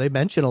normal. They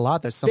mention a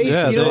lot. There's something.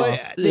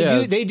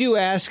 They do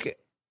ask.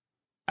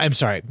 I'm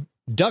sorry.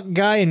 Duck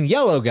guy and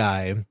yellow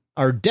guy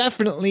are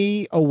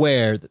definitely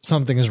aware that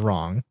something is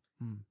wrong.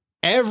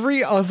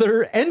 Every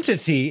other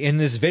entity in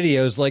this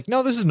video is like,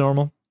 no, this is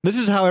normal. This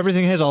is how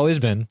everything has always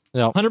been.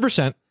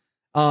 100%.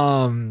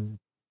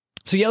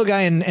 So yellow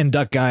guy and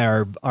duck guy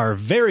are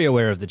very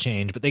aware of the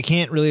change, but they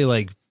can't really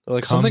like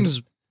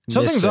something's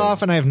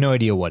off, and I have no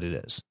idea what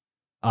it is.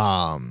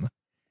 So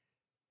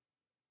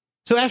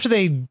after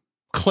they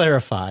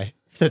clarify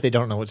that they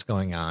don't know what's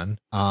going on,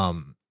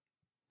 I'm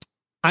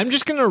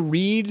just going to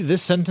read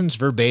this sentence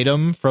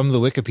verbatim from the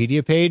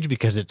Wikipedia page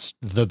because it's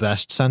the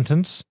best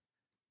sentence.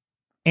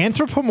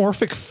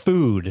 Anthropomorphic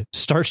food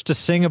starts to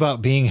sing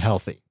about being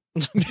healthy.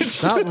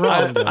 It's not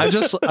wrong. I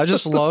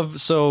just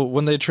love, so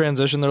when they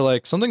transition, they're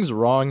like, something's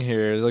wrong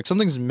here. Like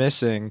something's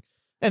missing.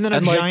 And then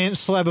a giant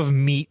slab of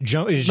meat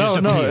is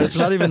just no, it's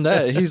not even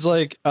that. He's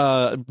like,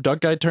 duck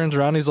guy turns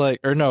around. He's like,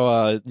 or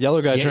no,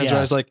 yellow guy turns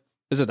around. He's like,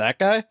 is it that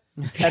guy?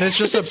 And it's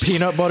just a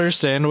peanut butter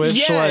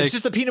sandwich. Yeah, it's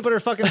just a peanut butter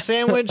fucking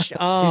sandwich.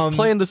 He's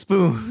playing the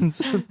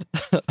spoons.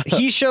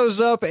 He shows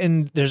up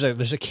and there's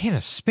a can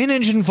of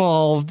spinach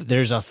involved.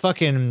 There's a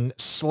fucking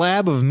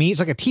slab of meat. It's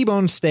like a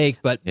T-bone steak,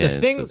 but the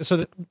thing,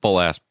 full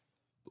ass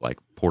like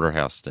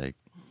porterhouse steak.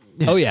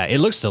 Oh yeah, it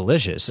looks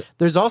delicious.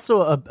 There's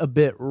also a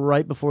bit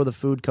right before the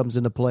food comes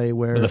into play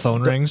where the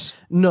phone rings.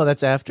 No,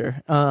 that's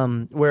after.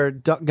 Where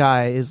Duck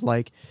Guy is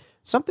like,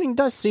 something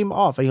does seem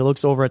off, and he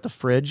looks over at the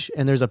fridge,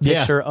 and there's a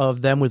picture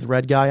of them with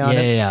Red Guy on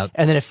it. Yeah.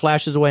 And then it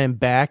flashes away and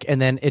back,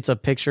 and then it's a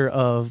picture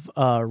of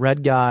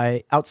Red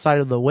Guy outside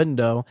of the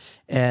window,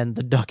 and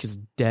the duck is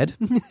dead.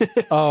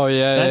 Oh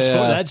yeah,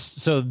 that's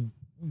so.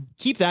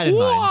 Keep that in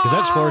mind because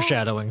that's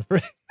foreshadowing.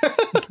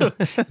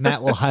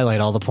 Matt will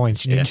highlight all the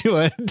points you need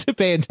to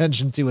pay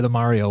attention to with a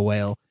Mario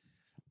whale.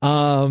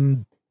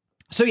 So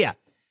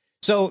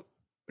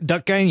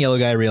Duck Guy and Yellow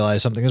Guy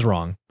realize something is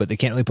wrong, but they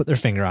can't really put their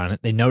finger on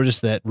it. They notice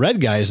that Red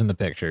Guy is in the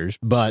pictures,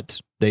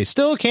 but they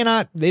still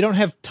cannot. They don't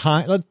have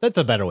time. That's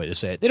a better way to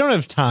say it. They don't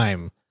have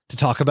time to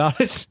talk about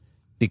it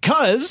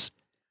because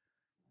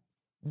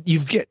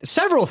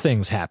several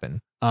things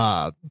happen.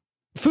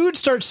 Food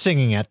starts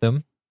singing at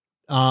them.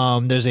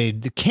 There's a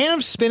can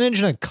of spinach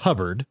in a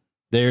cupboard.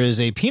 There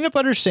is a peanut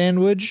butter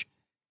sandwich,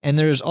 and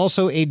there's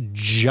also a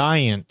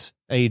giant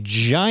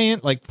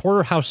like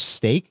porterhouse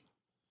steak.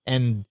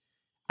 And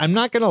I'm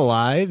not gonna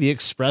lie, the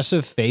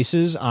expressive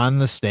faces on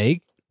the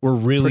steak were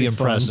really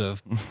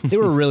impressive. They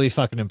were really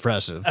fucking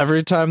impressive.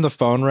 Every time the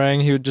phone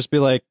rang, he would just be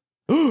like,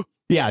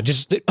 yeah,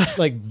 just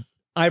like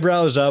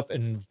eyebrows up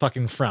and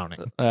fucking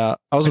frowning. I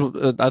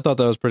thought that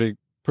was pretty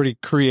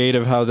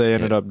creative how they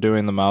ended up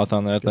doing the mouth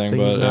on that thing.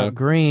 But not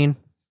green.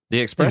 The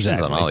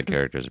expressions on all the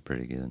characters are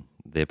pretty good.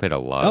 They paid a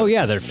lot. Oh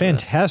yeah, they're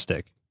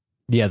fantastic.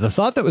 Yeah, the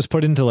thought that was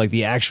put into like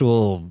the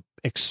actual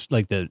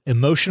like the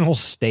emotional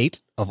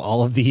state of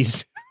all of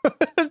these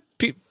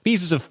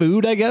pieces of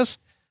food, I guess.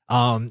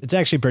 It's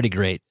actually pretty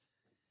great.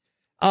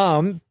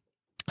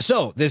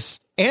 So this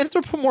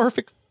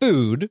anthropomorphic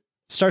food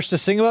starts to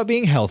sing about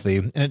being healthy,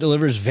 and it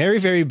delivers very,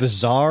 very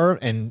bizarre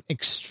and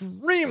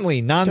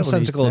extremely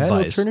nonsensical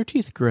advice. Turn your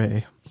teeth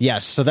gray.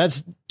 Yes, so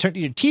that's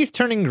your teeth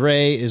turning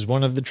gray is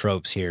one of the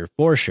tropes here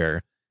for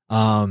sure.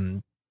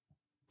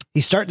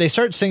 They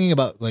start singing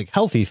about like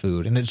healthy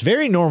food, and it's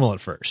very normal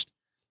at first.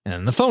 And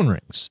then the phone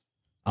rings.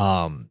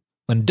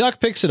 When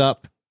Duck picks it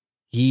up,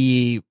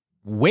 he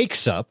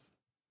wakes up,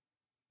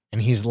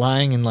 and he's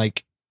lying in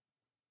like,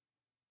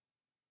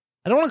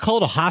 I don't want to call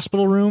it a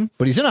hospital room,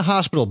 but he's in a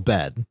hospital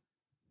bed.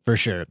 For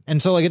sure.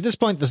 And so, like, at this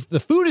point, the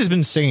food has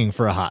been singing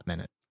for a hot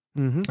minute.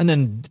 Mm-hmm. And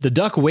then the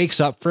duck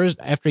wakes up first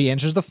after he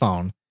answers the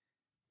phone.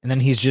 And then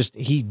he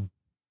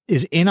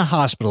is in a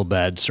hospital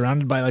bed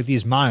surrounded by, like,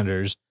 these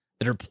monitors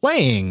that are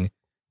playing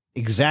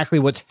exactly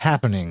what's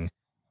happening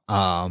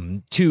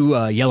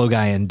to Yellow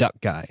Guy and Duck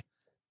Guy.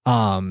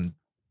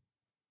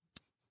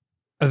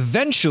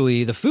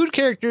 Eventually, the food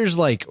characters,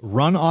 like,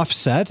 run off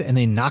set and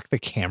they knock the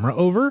camera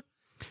over.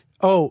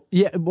 Oh,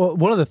 yeah. Well,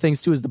 one of the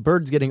things, too, is the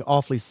bird's getting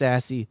awfully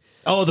sassy.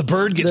 Oh, the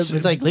bird gets...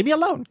 It's like, leave me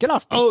alone. Get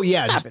off me. Oh,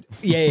 yeah. Stop it.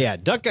 Yeah.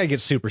 Duck Guy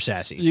gets super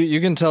sassy. You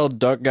can tell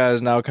Duck Guy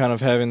is now kind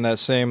of having that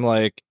same,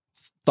 like,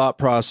 thought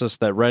process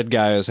that Red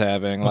Guy is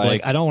having.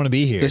 Like, I don't want to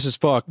be here. This is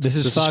fucked. This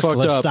is fucked.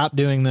 Let's stop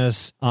doing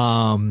this.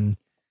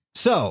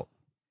 So,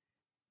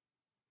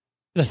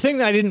 the thing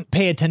that I didn't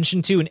pay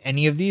attention to in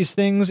any of these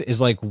things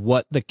is, like,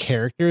 what the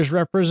characters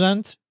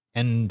represent.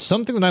 And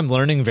something that I'm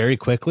learning very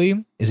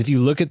quickly is if you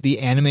look at the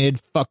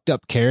animated fucked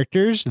up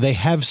characters, they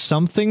have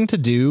something to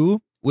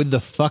do with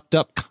the fucked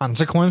up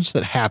consequence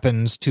that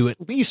happens to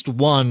at least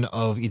one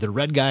of either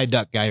Red Guy,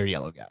 Duck Guy, or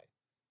Yellow Guy.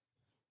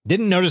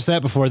 Didn't notice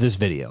that before this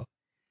video.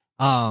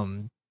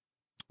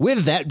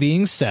 With that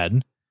being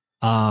said,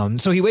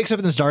 so he wakes up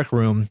in this dark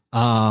room,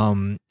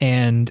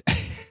 and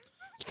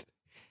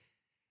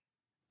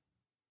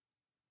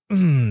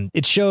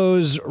it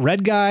shows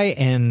Red Guy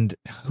and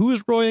who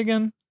is Roy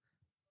again?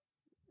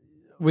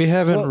 We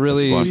haven't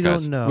really. Squash We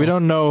guys. don't know. We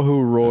don't know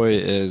who Roy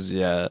is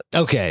yet.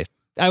 Okay.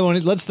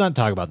 Let's not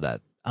talk about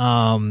that.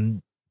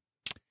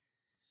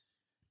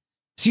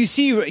 So you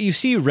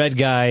see Red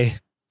Guy.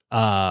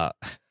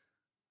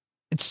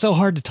 It's so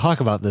hard to talk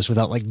about this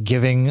without like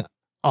giving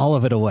all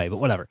of it away, but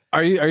whatever.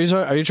 Are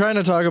you trying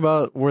to talk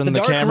about when the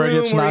dark camera room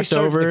gets where he knocked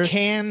starts- over? The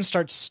can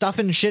starts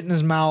stuffing shit in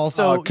his mouth.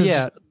 So, 'Cause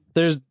yeah.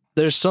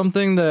 there's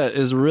something that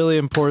is really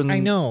important. I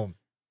know,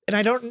 and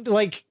I don't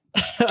like.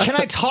 Can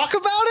I talk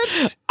about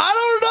it? I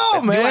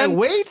don't know, Do I man.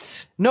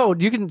 wait? No,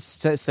 you can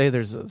say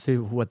there's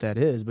what that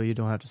is, but you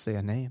don't have to say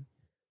a name.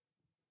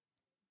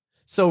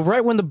 So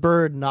right when the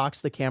bird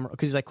knocks the camera,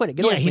 because he's like, "Quit it,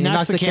 get away Yeah, from he me."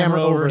 knocks the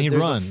camera over and he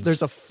there's runs.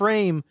 There's a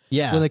frame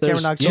Yeah. when the camera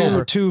there's knocks two-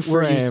 over, two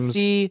where you frames.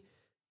 see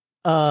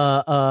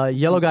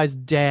Yellow Guy's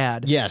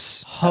dad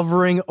Yes.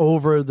 hovering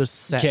over the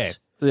set Okay.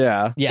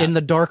 Yeah. Yeah. in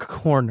the dark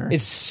corner.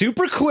 It's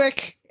super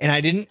quick, and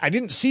I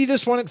didn't see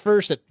this one at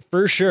first,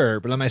 for sure.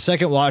 But on my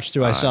second watch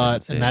through, I saw it,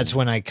 didn't see and that's it.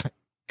 when I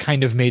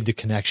kind of made the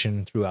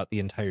connection throughout the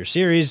entire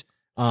series.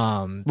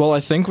 Well, I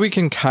think we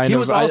can kind he of.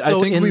 was also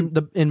I think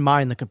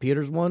in the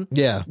computers one.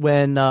 Yeah.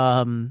 When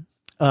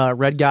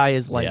Red Guy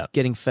is like Yeah.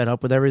 getting fed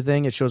up with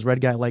everything, it shows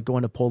Red Guy like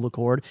going to pull the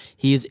cord.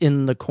 He's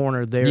in the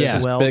corner there Yeah.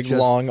 as well. big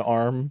just- long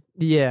arm.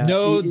 Yeah.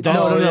 No, no,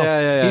 that's- no, no.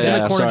 Yeah. He's in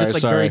the corner, Sorry, just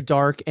like very sorry.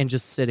 dark and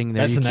just sitting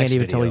there. That's You the can't next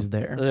even tell video. he's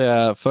there.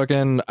 Yeah,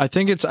 fucking. I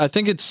think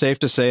it's safe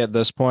to say at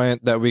this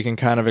point that we can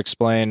kind of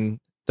explain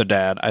the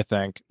dad. I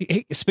think.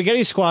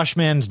 Spaghetti Squash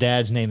Man's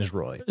dad's name is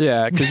Roy.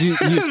 Yeah, because you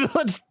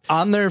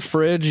on their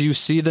fridge you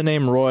see the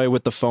name Roy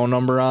with the phone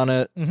number on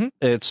it. Mhm.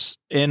 It's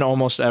in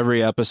almost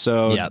every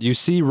episode. Yeah. You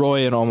see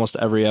Roy in almost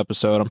every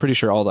episode. I'm pretty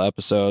sure all the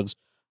episodes.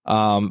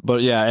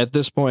 But yeah, at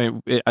this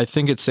point, I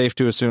think it's safe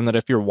to assume that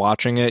if you're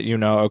watching it,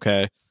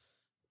 okay,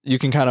 you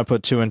can kind of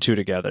put two and two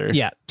together.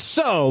 Yeah.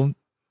 So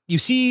you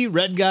see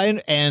Red Guy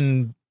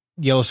and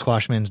Yellow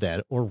Squash Man's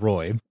dad, or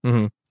Roy,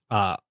 Mhm.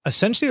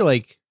 essentially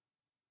like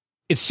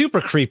it's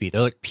super creepy. They're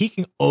like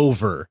peeking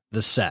over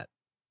the set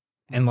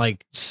and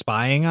like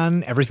spying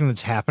on everything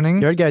that's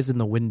happening. The Red Guy's in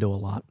the window a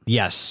lot.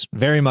 Yes,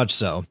 very much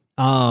so.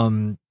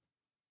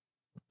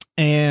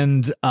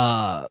 And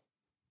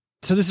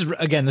so this is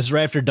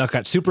right after Duck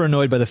got super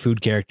annoyed by the food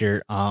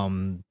character.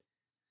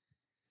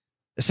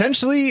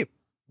 Essentially,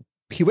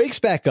 he wakes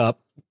back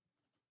up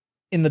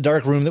in the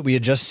dark room that we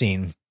had just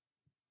seen.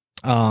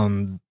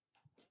 And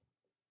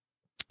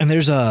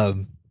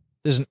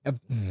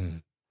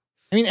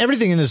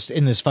everything in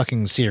this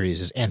fucking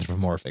series is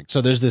anthropomorphic. So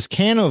there's this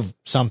can of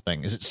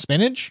something. Is it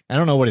spinach? I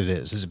don't know what it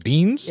is. Is it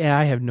beans? Yeah,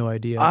 I have no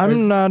idea.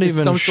 I'm not it's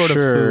even some sort of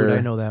sure. food.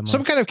 I know that much.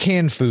 Some kind of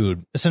canned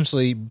food,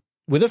 essentially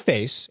with a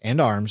face and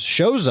arms,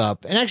 shows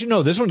up. And actually,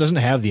 no, this one doesn't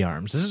have the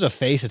arms. This is a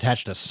face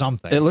attached to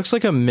something. It looks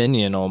like a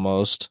minion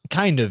almost,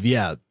 Kind of,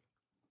 yeah.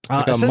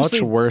 like a much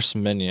Essentially, worse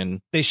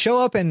minion. they show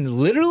up and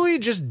literally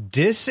just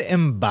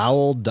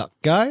disembowel Duck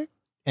Guy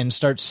and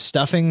start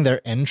stuffing their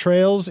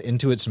entrails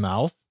into its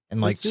mouth and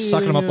like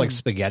sucking them up like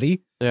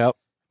spaghetti. Yep.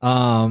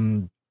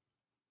 And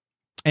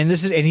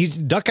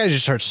Duck Guy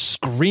just starts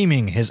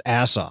screaming his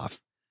ass off.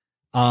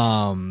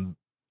 Now,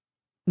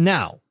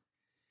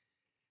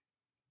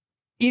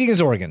 eating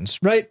his organs,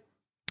 right?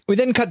 We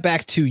then cut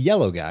back to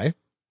Yellow Guy,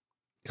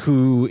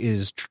 who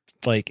is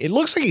like, it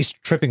looks like he's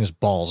tripping his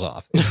balls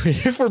off.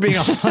 If we're being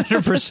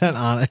 100%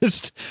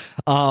 honest,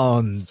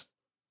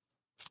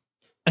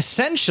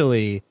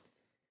 essentially,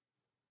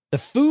 the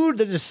food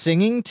that is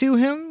singing to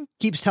him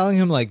keeps telling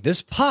him like,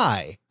 this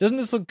pie, doesn't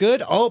this look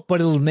good? Oh,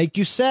 but it'll make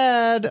you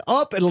sad.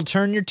 Oh, it'll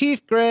turn your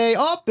teeth gray.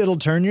 Oh, it'll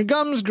turn your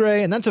gums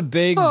gray. And that's a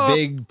big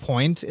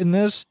point in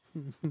this.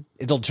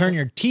 It'll turn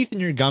your teeth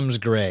and your gums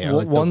gray. are,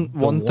 like, One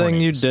thing you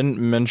warnings. didn't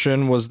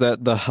mention was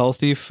that the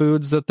healthy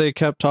foods that they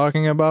kept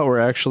talking about were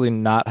actually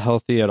not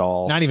healthy at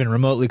all. Not even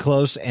remotely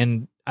close.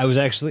 And I was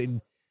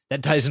actually,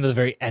 that ties into the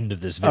very end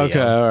of this video.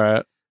 Okay, all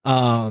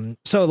right.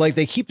 So like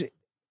they keep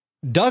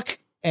Duck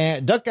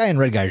Guy and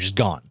Red Guy are just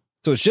gone.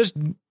 So it's just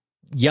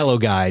Yellow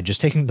Guy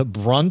just taking the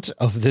brunt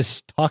of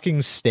this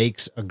talking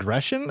steaks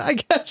aggression, I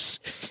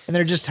guess. And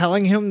they're just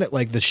telling him that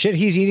like the shit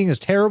he's eating is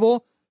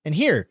terrible. And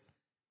here,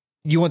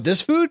 you want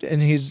this food? And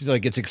he's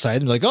like, gets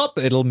excited. Like, oh,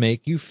 it'll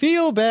make you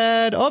feel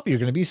bad. Oh, you're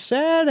going to be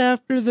sad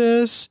after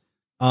this.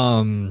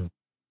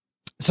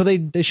 So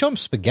they show him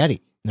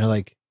spaghetti and they're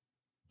like,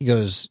 he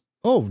goes,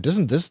 oh,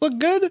 doesn't this look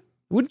good?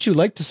 Wouldn't you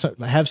like to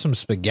have some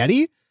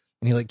spaghetti?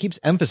 And he like keeps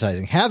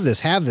emphasizing, have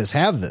this, have this,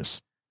 have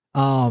this.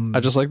 I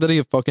just like that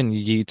he fucking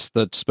yeets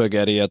the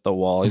spaghetti at the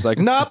wall. He's like,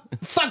 nope.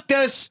 Fuck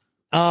this.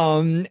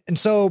 And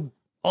so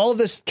all of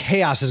this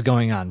chaos is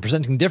going on,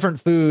 presenting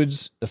different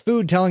foods, the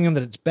food telling him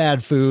that it's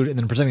bad food, and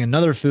then presenting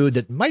another food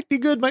that might be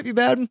good, might be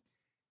bad. And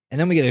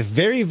then we get a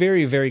very,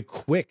 very, very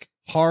quick,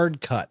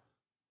 hard cut.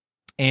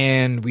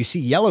 And we see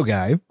Yellow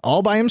Guy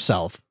all by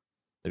himself.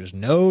 There's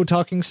no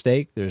talking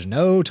steak. There's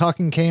no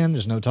talking can.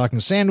 There's no talking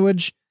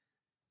sandwich.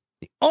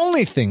 The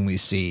only thing we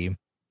see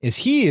is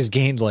he has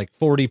gained like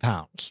 40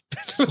 pounds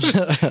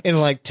in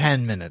like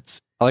 10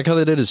 minutes. I like how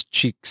they did his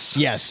cheeks.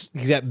 Yes,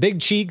 he's got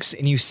big cheeks,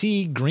 and you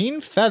see green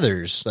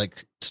feathers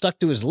like stuck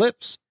to his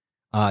lips.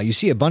 You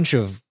see a bunch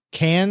of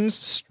cans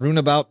strewn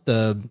about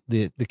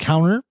the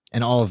counter,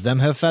 and all of them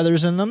have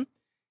feathers in them.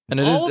 And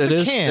it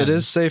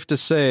is safe to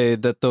say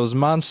that those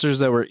monsters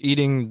that were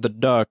eating the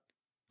duck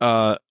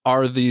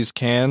are these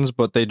cans,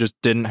 but they just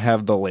didn't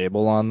have the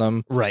label on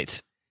them. Right.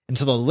 And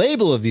so the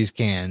label of these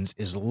cans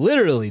is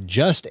literally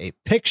just a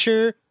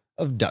picture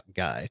of Duck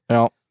Guy.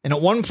 Well, and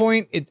at one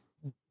point,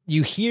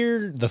 you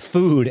hear the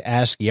food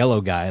ask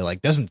Yellow Guy,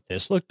 like, "Doesn't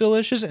this look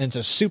delicious?" And it's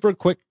a super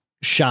quick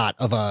shot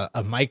of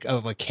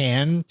a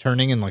can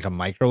turning in like a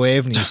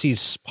microwave, and you see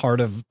part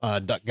of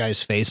Duck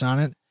Guy's face on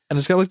it. And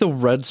it's got like the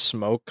red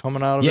smoke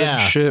coming out of it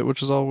and shit,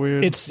 which is all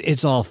weird.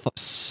 It's all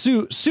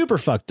super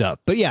fucked up.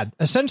 But yeah,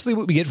 essentially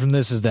what we get from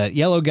this is that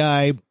Yellow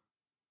Guy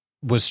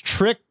was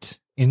tricked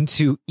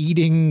into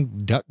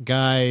eating Duck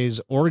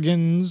Guy's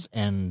organs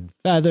and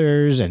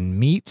feathers and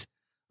meat.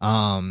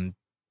 And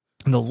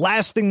the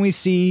last thing we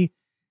see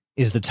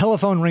is the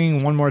telephone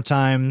ringing one more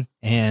time.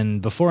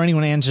 And before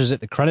anyone answers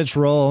it, the credits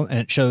roll, and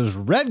it shows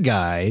Red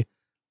Guy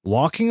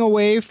walking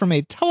away from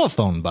a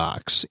telephone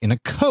box in a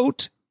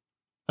coat,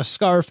 a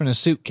scarf, and a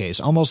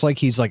suitcase, almost like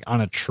he's like on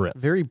a trip.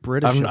 Very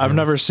British. I've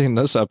never seen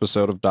this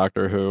episode of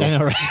Doctor Who. I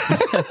know,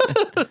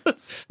 right?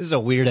 This is a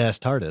weird ass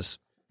TARDIS.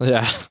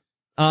 Yeah.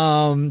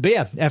 But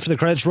yeah, after the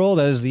credits roll,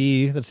 that's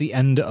the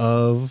end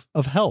of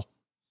Hell.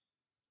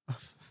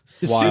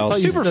 It's Wild.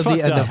 super the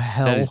fucked end up. of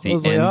Hell. That is the I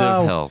was end like, of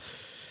oh. hell.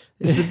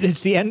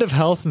 It's the end of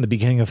health and the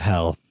beginning of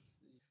hell.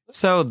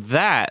 So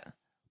that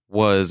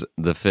was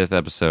the 5th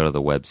episode of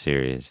the web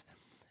series.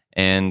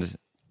 And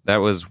that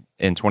was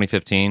in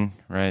 2015,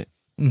 right?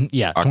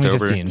 Yeah,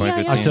 October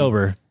 2015.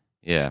 October.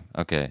 Yeah,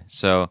 okay.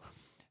 So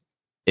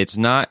it's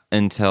not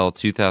until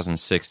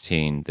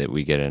 2016 that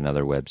we get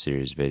another web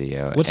series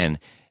video. And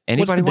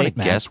anybody want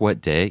to guess what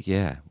day?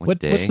 Yeah, what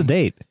day? What's the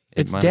date?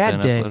 It's might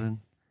have Dad been Day. uploaded?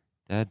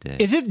 Dad Day.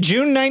 Is it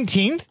June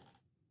 19th?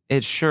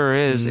 It sure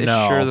is. It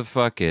No. sure the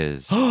fuck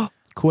is.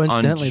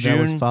 Coincidentally, On that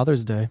was June-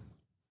 Father's Day.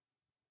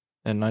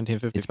 In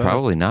 1955. It's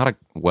probably not a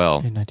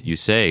well. In 19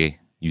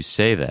 You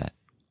say that.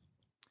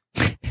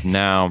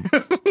 Now,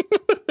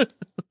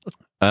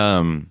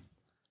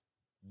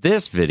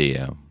 this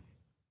video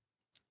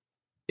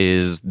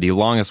is the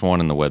longest one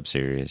in the web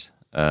series,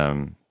 but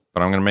I'm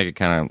going to make it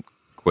kind of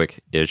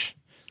quick-ish.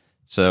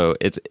 So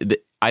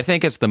I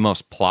think it's the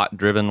most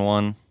plot-driven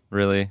one,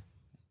 really.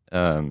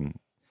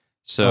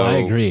 So I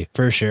agree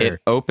for sure.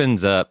 It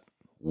opens up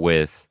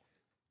with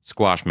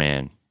Squash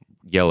Man,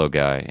 Yellow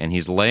Guy, and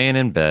he's laying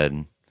in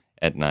bed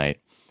at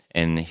night,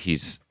 and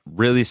he's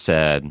really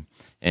sad,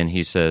 and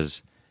he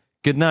says,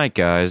 "Good night,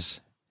 guys,"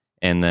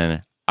 and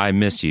then, "I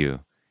miss you."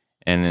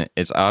 And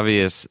it's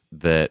obvious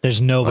that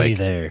There's nobody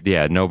there.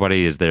 Yeah,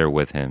 nobody is there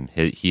with him.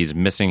 He's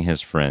missing his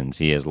friends.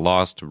 He has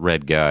lost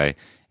Red Guy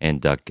and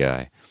Duck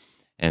Guy.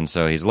 And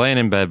so he's laying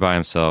in bed by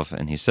himself,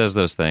 and he says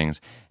those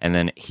things, and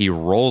then he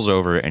rolls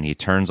over and he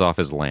turns off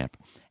his lamp.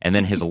 And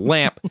then his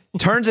lamp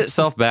turns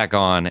itself back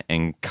on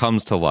and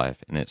comes to life,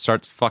 and it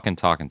starts fucking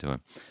talking to him.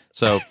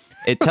 So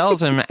it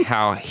tells him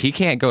how he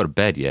can't go to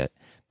bed yet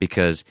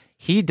because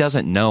he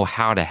doesn't know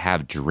how to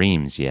have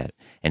dreams yet,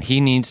 and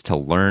he needs to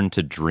learn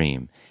to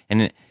dream.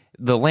 And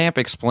the lamp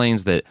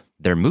explains that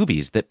they're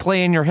movies that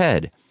play in your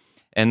head.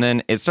 And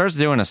then it starts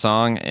doing a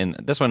song, and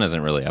this one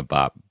isn't really a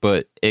bop,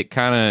 but it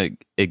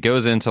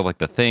goes into like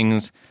the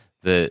things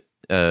that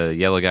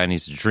Yellow Guy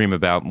needs to dream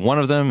about. One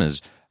of them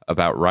is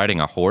about riding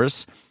a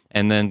horse,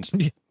 and then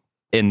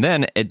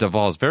it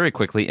devolves very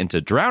quickly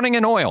into drowning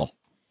in oil.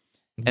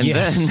 And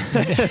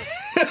then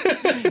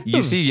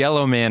you see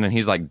Yellow Man, and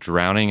he's like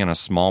drowning in a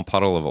small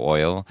puddle of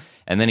oil,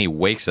 and then he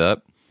wakes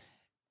up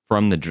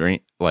from the dream.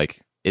 Like,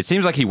 it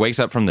seems like he wakes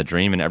up from the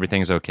dream and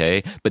everything's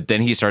okay, but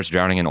then he starts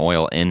drowning in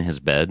oil in his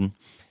bed.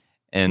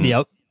 And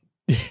Yep.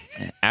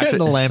 after,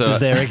 the lamp is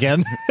there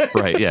again.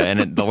 Right, yeah,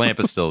 and the lamp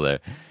is still there.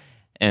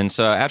 And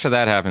so after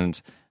that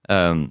happens,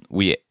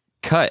 we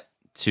cut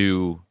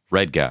to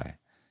Red Guy.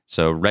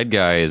 So Red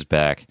Guy is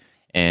back,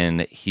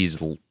 and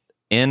he's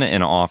in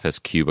an office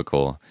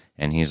cubicle,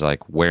 and he's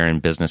like wearing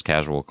business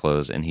casual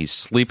clothes, and he's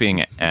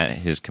sleeping at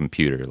his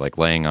computer, like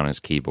laying on his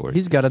keyboard.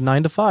 He's got a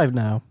 9 to 5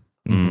 now.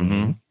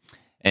 Mm-hmm.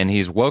 And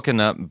he's woken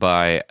up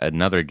by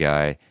another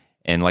guy,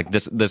 and like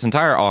this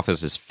entire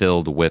office is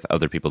filled with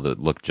other people that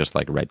look just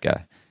like Red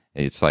Guy.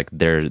 It's like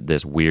they're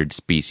this weird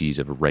species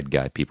of Red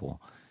Guy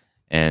people.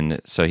 And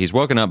so he's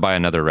woken up by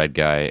another Red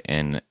Guy,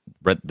 and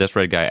this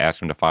Red Guy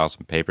asked him to file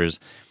some papers,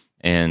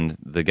 and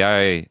the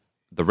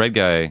Red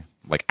Guy,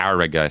 like our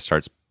Red Guy,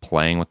 starts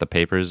playing with the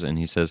papers, and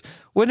he says,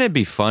 "Wouldn't it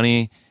be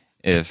funny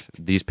if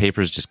these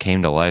papers just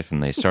came to life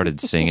and they started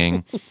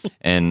singing?"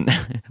 And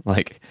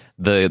like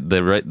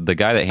the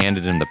guy that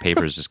handed him the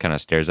papers just kind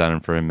of stares at him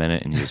for a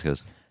minute, and he just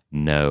goes,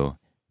 "No,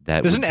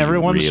 that Doesn't would be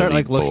everyone really start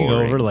like looking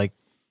boring." over like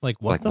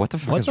what the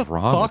fuck is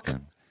wrong with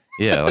him?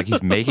 Yeah, like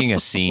he's making a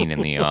scene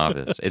in the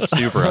office. It's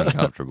super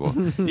uncomfortable.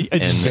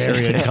 It's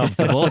very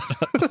uncomfortable.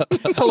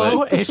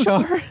 Hello,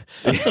 HR.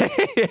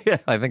 Yeah,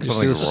 I think You see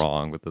something's this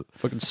wrong with the.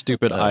 Fucking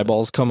stupid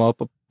eyeballs come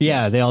up.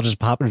 Yeah, they all just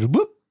pop and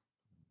whoop.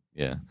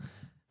 Yeah.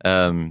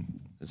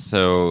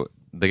 So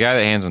the guy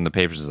that hands him the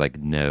papers is like,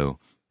 no,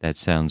 that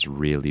sounds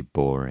really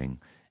boring.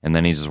 And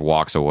then he just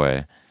walks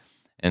away.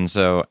 And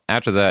so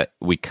after that,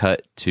 we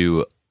cut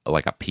to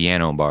like a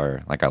piano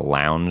bar, like a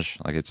lounge.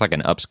 Like it's like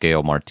an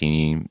upscale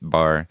martini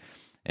bar.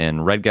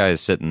 And Red Guy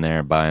is sitting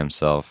there by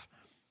himself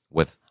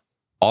with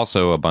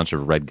also a bunch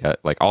of red guys.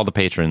 Like all the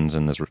patrons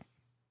in this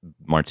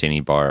martini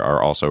bar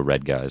are also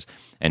red guys.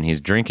 And he's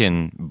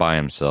drinking by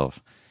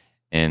himself.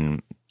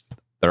 And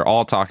they're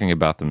all talking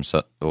about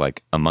themselves,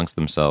 like amongst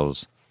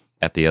themselves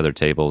at the other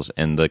tables.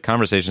 And the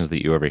conversations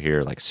that you overhear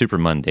are like super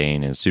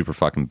mundane and super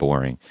fucking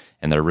boring.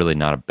 And they're really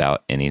not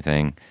about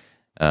anything.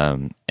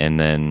 And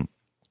then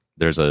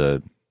there's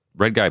a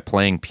red guy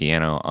playing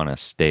piano on a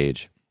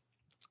stage.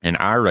 And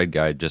our red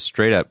guy just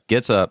straight up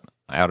gets up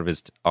off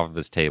of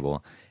his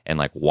table and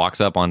like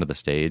walks up onto the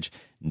stage,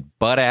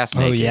 butt ass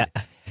naked,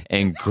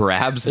 and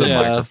grabs the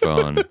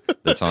microphone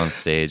that's on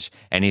stage,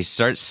 and he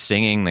starts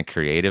singing the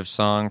Creative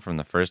song from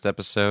the first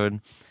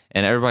episode.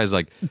 And everybody's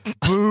like,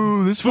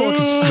 "Boo! This fucking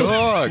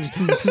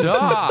sucks!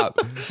 Stop!"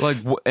 Like,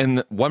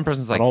 and one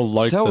person's like,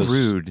 "So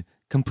rude,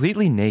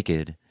 completely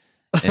naked."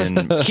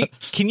 And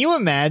can you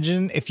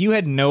imagine if you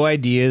had no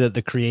idea that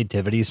the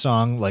Creativity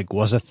song like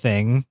was a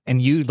thing,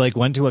 and you like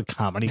went to a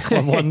comedy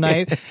club one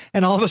night,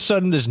 and all of a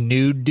sudden this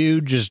nude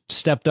dude just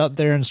stepped up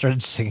there and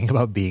started singing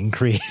about being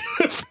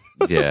creative?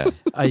 Yeah,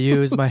 I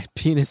use my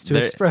penis to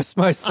express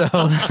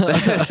myself.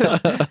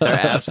 They're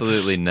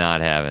absolutely not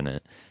having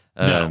it.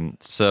 No.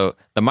 So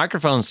the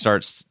microphone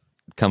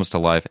comes to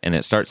life, and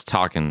it starts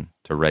talking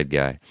to Red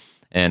Guy.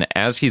 And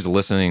as he's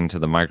listening to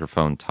the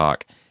microphone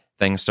talk,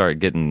 things start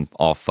getting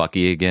all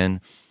fucky again,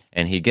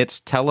 and he gets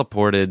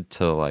teleported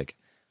to like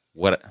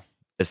what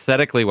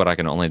aesthetically what I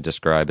can only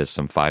describe as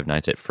some Five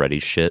Nights at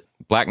Freddy's shit.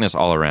 Blackness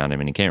all around him,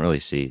 and he can't really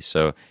see.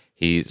 So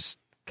he's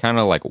kind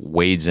of like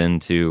wades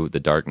into the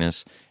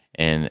darkness,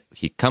 and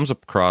he comes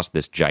across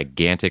this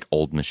gigantic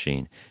old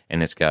machine,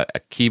 and it's got a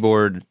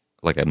keyboard,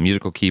 like a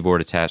musical keyboard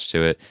attached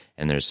to it,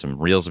 and there's some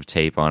reels of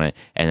tape on it,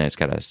 and then it's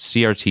got a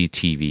CRT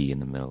TV in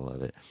the middle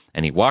of it.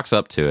 And he walks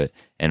up to it,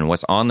 and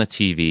what's on the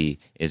TV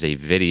is a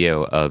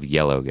video of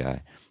Yellow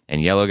Guy.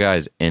 And Yellow Guy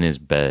is in his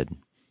bed.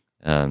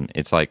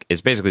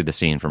 It's basically the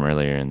scene from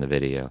earlier in the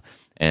video.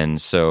 And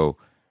so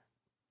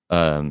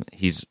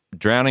he's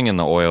drowning in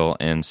the oil,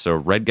 and so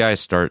Red Guy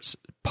starts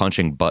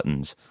punching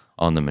buttons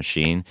on the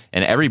machine,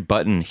 and every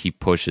button he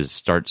pushes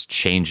starts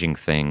changing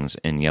things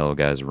in Yellow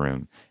Guy's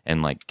room.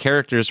 And like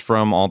characters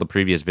from all the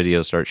previous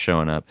videos start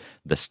showing up.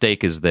 The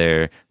stake is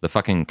there. The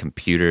fucking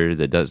computer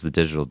that does the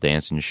digital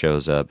dancing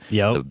shows up.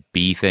 Yep. The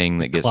bee thing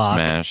that gets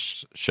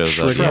smashed shows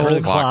up. Trevor The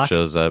the clock clock.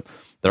 shows up.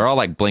 They're all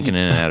like blinking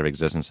in and out of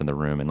existence in the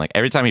room. And like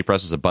every time he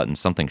presses a button,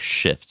 something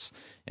shifts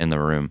in the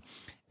room.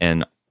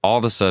 And all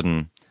of a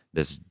sudden,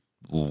 this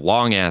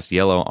long ass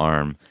yellow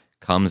arm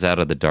comes out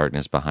of the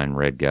darkness behind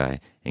Red Guy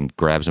and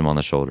grabs him on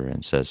the shoulder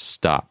and says,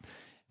 "Stop."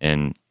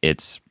 And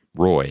it's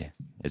Roy.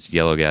 It's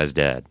Yellow Guy's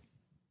dad.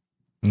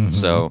 Mm-hmm.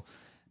 So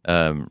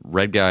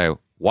Red Guy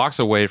walks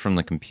away from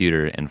the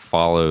computer and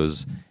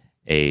follows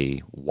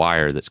a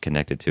wire that's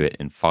connected to it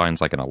and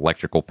finds like an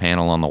electrical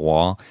panel on the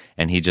wall.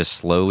 And he just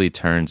slowly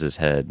turns his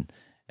head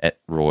at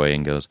Roy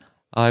and goes,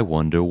 "I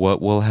wonder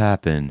what will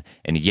happen."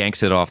 And he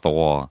yanks it off the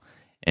wall,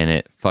 and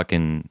it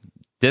fucking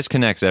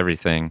disconnects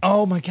everything.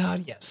 Oh my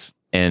God, yes.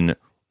 And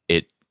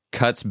it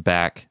cuts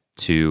back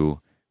to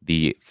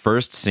the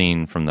first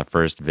scene from the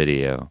first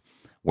video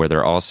where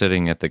they're all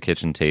sitting at the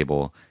kitchen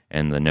table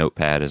and the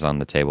notepad is on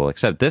the table,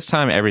 except this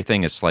time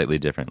everything is slightly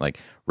different. Like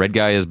Red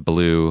Guy is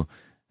blue.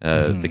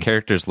 The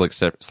characters look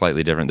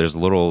slightly different. There's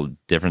little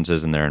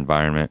differences in their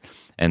environment.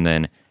 And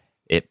then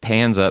it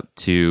pans up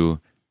to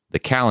the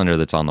calendar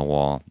that's on the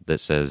wall that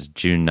says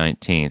June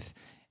 19th.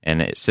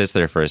 And it sits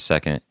there for a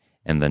second,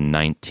 and the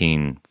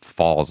 19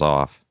 falls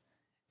off.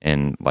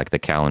 And like the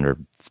calendar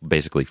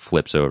basically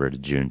flips over to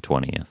June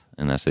 20th.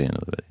 And that's the end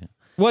of the video.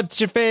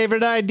 What's your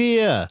favorite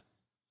idea?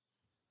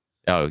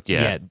 Oh,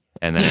 yeah.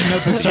 And then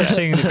Notebook starts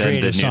singing the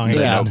Creative song the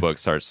again. Notebook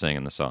starts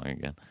singing the song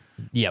again.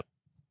 Yep.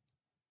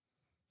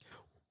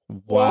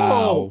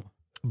 Wow.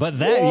 But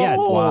that, yeah.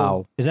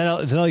 Wow. Is that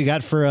all you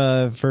got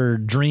for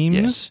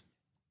Dreams?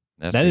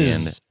 That's That the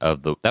is- end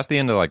of that's the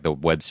end of like the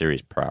web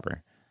series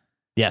proper.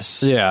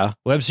 Yes. Yeah.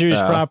 Web series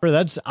Yeah. proper.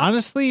 That's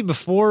honestly,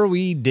 before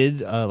we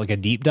did like a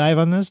deep dive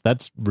on this,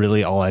 that's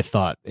really all I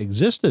thought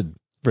existed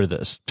for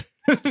this.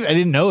 I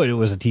didn't know it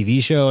was a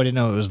TV show. I didn't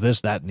know it was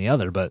this, that, and the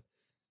other. But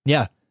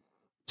yeah,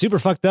 super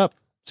fucked up,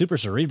 super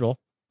cerebral.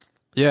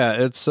 Yeah,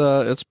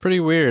 it's pretty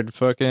weird.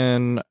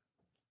 Fucking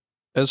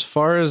as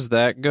far as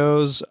that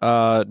goes,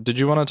 did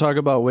you want to talk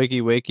about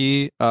Wakey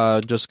Wakey?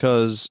 Just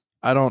because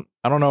I don't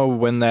know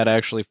when that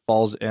actually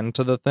falls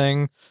into the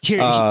thing.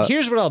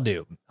 Here's what I'll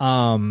do.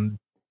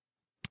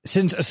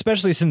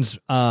 Especially since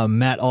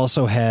Matt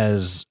also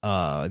has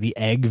the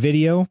egg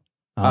video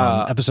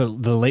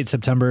episode, the late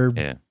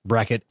September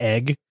bracket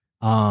egg.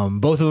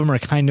 Both of them are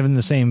kind of in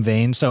the same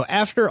vein. So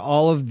after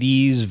all of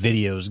these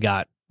videos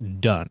got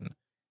done,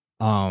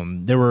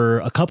 there were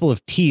a couple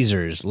of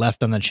teasers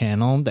left on the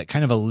channel that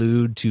kind of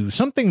allude to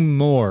something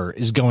more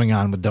is going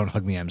on with Don't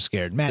Hug Me, I'm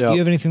Scared. Matt, do you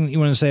have anything that you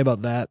want to say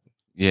about that?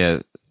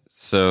 Yeah.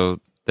 So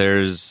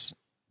there's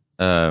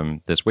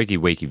this Wiki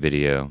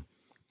video,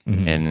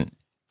 and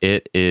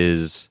it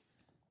is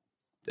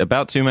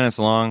about 2 minutes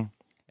long.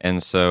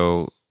 And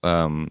so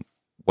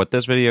what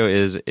this video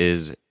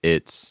is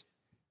it's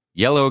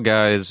Yellow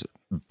Guy's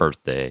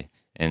birthday.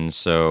 And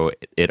so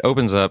it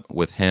opens up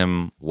with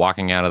him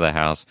walking out of the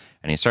house,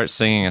 and he starts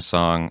singing a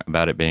song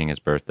about it being his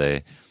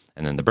birthday.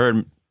 And then the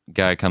bird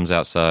guy comes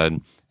outside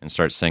and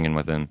starts singing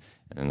with him.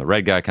 And then the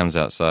red guy comes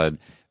outside.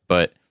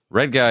 But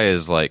red guy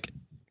is like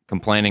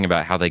complaining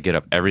about how they get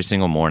up every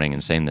single morning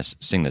and sing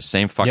the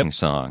same fucking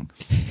song.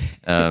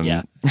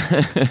 And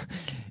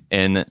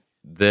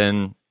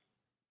then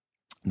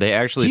they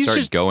actually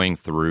start going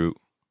through.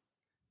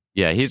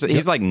 Yeah,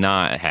 he's like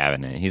not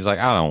having it. He's like,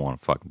 I don't want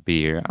to fucking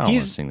be here. I don't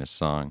want to sing this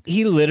song.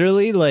 He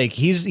literally like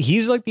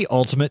he's like the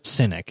ultimate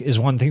cynic is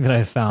one thing that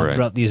I've found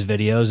throughout these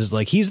videos is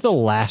like he's the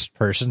last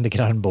person to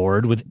get on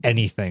board with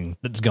anything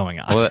that's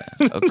going on. Well,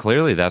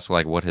 clearly that's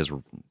like what his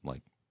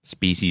like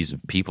species of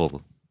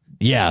people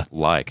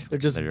like. They're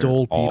just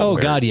dull people. Oh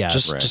god, yeah.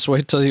 Just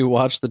wait till you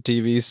watch the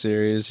TV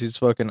series. He's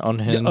fucking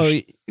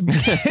unhinged.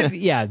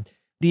 Yeah.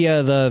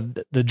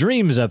 The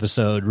Dreams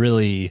episode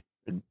really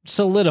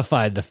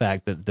solidified the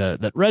fact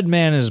that Red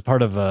Man is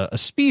part of a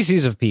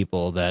species of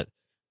people that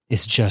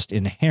is just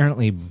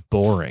inherently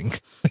boring.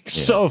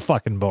 So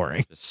fucking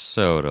boring.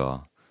 So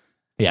dull.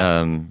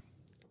 Yeah.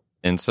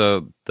 And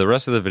so the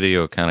rest of the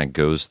video kind of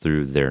goes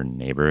through their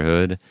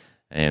neighborhood,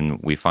 and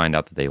we find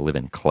out that they live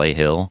in Clay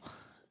Hill.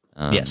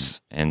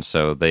 Yes. And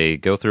so they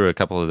go through a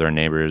couple of their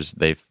neighbors.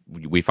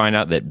 We find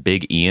out that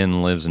Big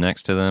Ian lives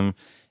next to them,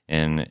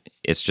 and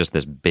it's just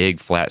this big,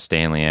 flat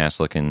Stanley ass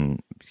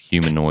looking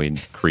humanoid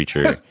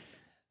creature.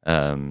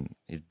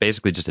 He's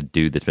basically just a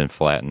dude that's been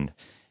flattened.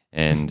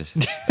 And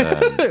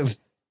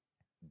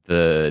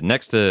the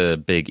next to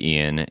Big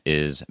Ian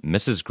is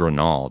Mrs.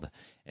 Grenald.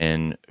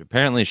 And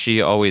apparently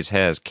she always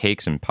has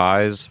cakes and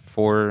pies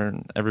for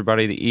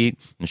everybody to eat.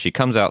 And she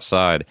comes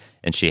outside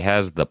and she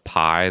has the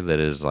pie that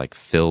is like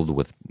filled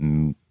with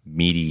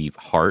meaty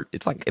heart.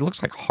 It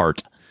looks like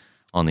heart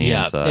on the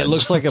inside. It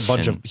looks like a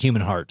bunch of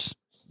human hearts.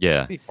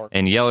 Yeah.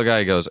 And Yellow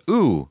Guy goes,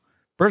 ooh,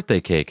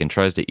 birthday cake, and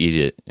tries to eat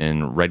it.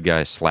 And Red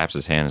Guy slaps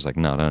his hand and is like,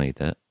 no, don't eat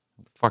that.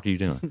 What the fuck are you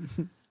doing?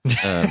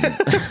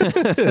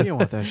 You don't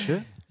want that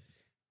shit.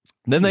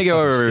 Then they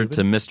go over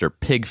to Mr.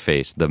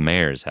 Pigface, the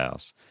mayor's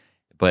house.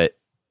 But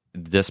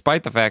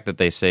despite the fact that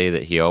they say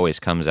that he always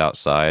comes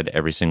outside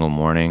every single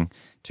morning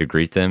to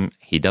greet them,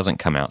 he doesn't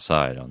come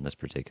outside on this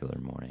particular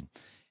morning.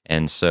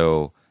 And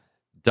so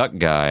Duck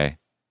Guy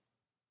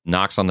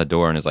knocks on the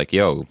door and is like,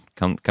 yo,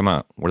 come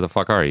out. Where the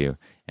fuck are you?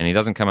 And he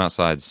doesn't come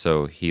outside,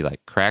 so he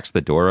like cracks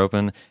the door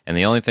open, and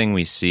the only thing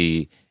we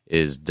see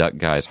is Duck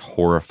Guy's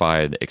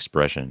horrified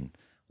expression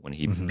when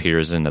he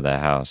peers into the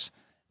house.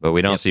 But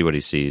we don't see what he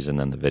sees, and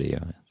then the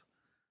video.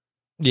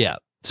 Yeah.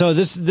 So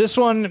this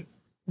one,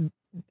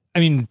 I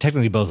mean,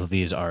 technically both of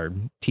these are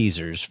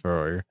teasers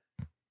for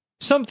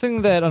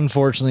something that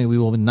unfortunately we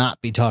will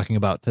not be talking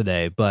about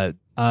today. But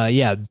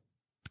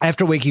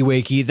after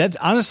Wakey, that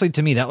honestly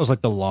to me, that was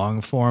like the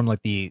long form,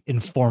 like the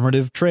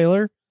informative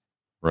trailer.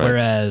 Right.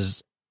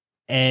 Whereas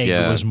Egg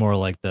was more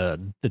like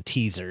the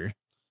teaser.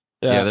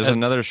 Yeah, there's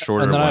another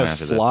shorter one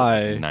after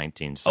Fly. this.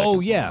 19 seconds.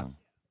 Oh, yeah. Long.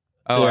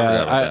 Oh, I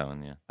forgot about that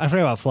one, yeah. I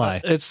forgot about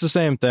Fly. It's the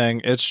same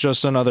thing. It's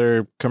just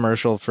another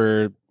commercial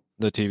for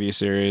the TV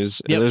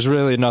series. Yep. There's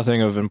really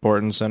nothing of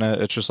importance in it.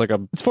 It's just like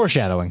it's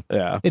foreshadowing.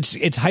 Yeah. It's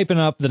hyping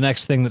up the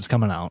next thing that's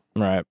coming out.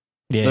 Right.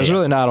 Yeah. There's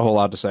really not a whole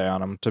lot to say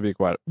on them, to be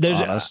quite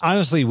honest.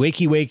 Honestly,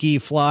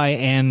 Wakey, Fly,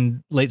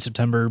 and late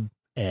September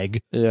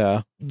Egg.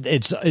 Yeah.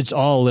 It's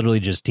all literally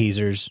just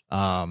teasers.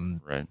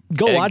 Right.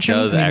 Go Egg watch them.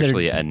 does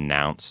actually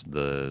announce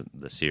the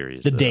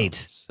series, the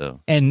date. So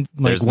and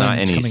like there's when not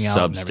it's any coming out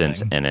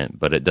substance in it,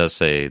 but it does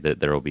say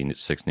that there will be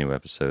 6 new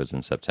episodes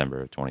in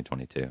September of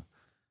 2022.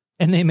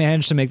 And they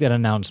managed to make that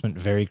announcement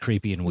very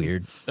creepy and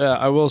weird. Yeah,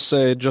 I will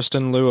say, just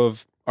in lieu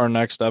of our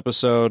next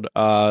episode,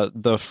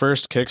 the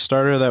first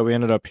Kickstarter that we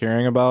ended up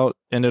hearing about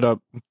ended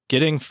up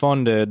getting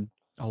funded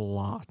a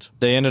lot.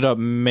 They ended up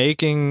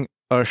making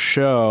a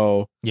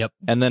show. Yep.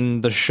 And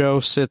then the show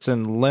sits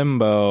in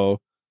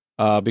limbo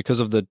because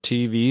of the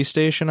TV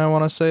station, I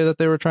want to say, that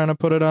they were trying to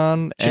put it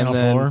on.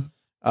 Channel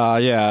 4.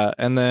 Yeah.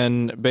 And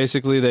then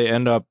basically they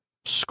end up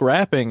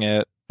scrapping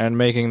it and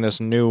making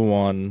this new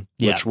one,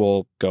 which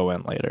we'll go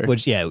in later.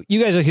 Which, you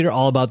guys will hear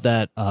all about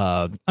that,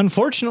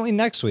 unfortunately,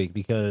 next week,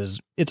 because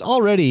it's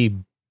already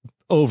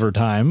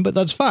overtime, but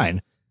that's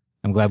fine.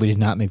 I'm glad we did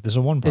not make this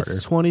a one-parter.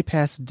 It's 20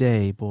 past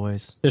day,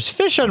 boys. There's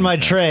fish on my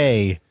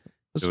tray.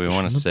 Do we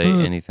want to say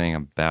anything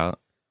about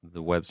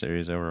the web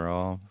series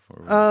overall?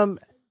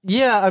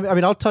 Yeah, I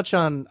mean, I'll touch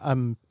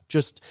on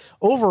just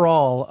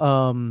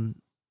overall.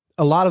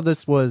 A lot of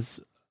this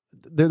was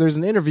there's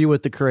an interview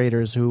with the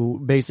creators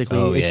who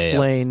basically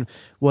explain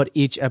what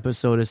each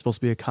episode is supposed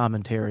to be a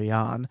commentary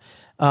on.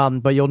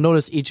 But you'll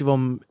notice each of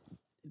them,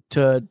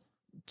 to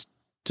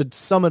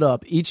sum it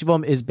up, each of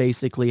them is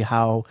basically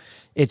how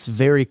it's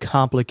very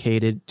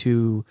complicated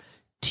to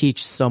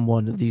teach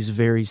someone these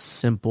very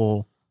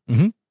simple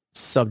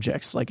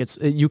subjects. Like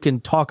you can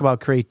talk about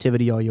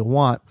creativity all you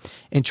want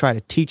and try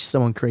to teach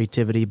someone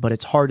creativity, but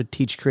it's hard to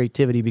teach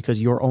creativity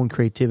because your own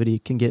creativity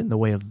can get in the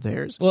way of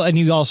theirs. Well, and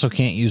you also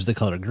can't use the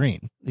color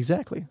green.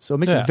 Exactly. So it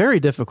makes it very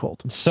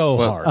difficult. So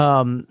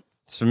hard.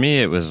 So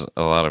me, it was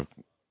a lot of,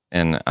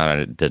 and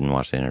I didn't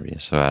watch the interview,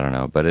 so I don't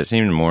know, but it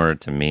seemed more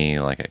to me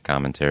like a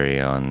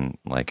commentary on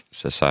like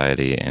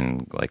society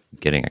and like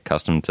getting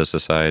accustomed to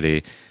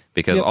society,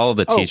 because all of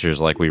the teachers,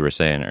 like we were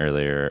saying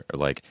earlier, are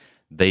like,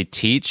 they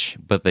teach,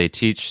 but they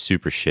teach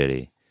super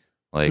shitty.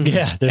 Like,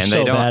 they're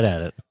so bad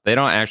at it. They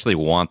don't actually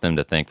want them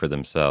to think for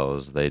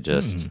themselves. They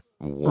just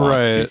want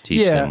to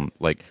teach them.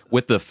 Like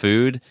with the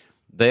food,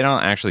 they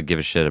don't actually give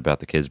a shit about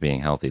the kids being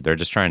healthy. They're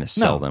just trying to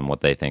sell them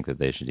what they think that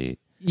they should eat.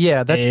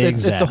 Yeah,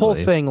 it's a whole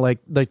thing. Like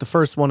the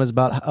first one is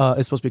about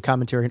it's supposed to be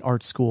commentary in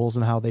art schools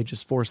and how they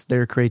just force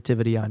their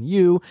creativity on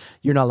you.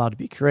 You're not allowed to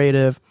be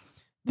creative.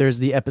 There's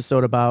the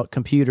episode about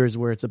computers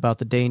where it's about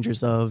the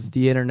dangers of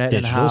the internet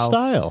Digital and how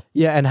style.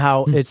 Yeah, and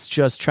how it's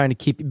just trying to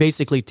keep,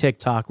 basically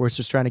TikTok, where it's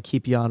just trying to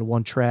keep you on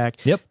one track.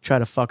 Yep. Try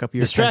to fuck up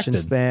your attention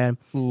span.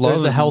 Love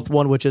There's the it. health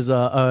one, which is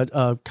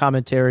a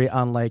commentary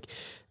on like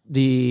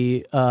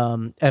the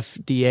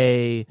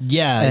FDA.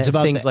 Yeah, it's and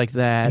about things like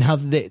that. And how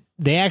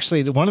they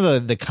actually, one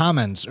of the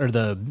comments or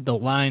the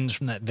lines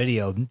from that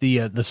video,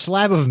 the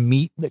slab of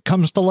meat that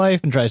comes to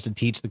life and tries to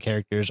teach the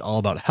characters all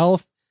about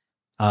health,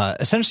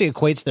 essentially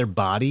equates their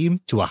body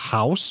to a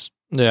house.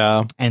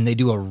 Yeah. And they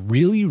do a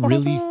really,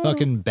 really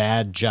fucking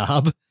bad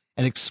job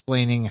at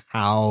explaining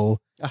how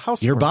a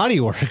house your works. body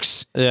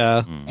works.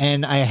 Yeah.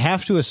 And I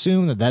have to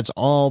assume that that's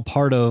all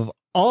part of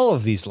all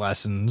of these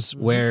lessons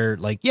where,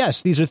 like,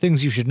 yes, these are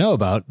things you should know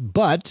about,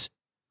 but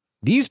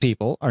these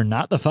people are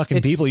not the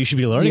fucking people you should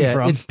be learning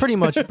from. It's pretty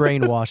much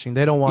brainwashing.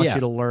 They don't want you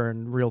to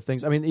learn real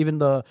things. I mean, even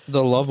the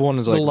loved one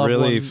is like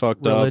really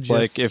fucked religious.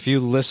 up. Like if you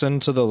listen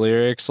to the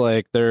lyrics,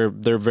 like they're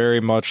very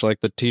much like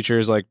the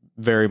teachers, like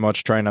very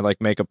much trying to like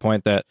make a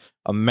point that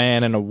a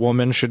man and a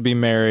woman should be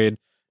married,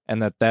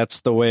 and that's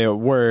the way it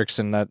works,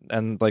 and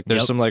like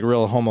there's some like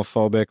real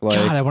homophobic like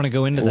God, I want to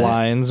go into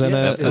lines in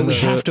it. And we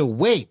have to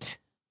wait.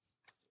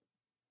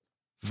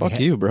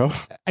 Fuck you, bro.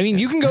 I mean,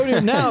 you can go to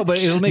it now, but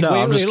it'll make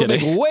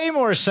make way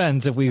more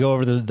sense if we go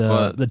over the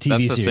TV that's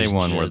the series. same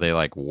one where they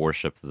like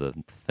worship the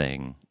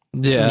thing.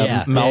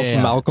 Yeah,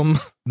 Malcolm.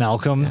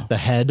 Malcolm, the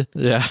head.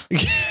 Yeah.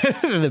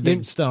 The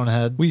big stone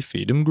head. We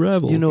feed him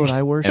gravel. You know what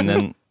I worship? And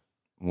then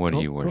what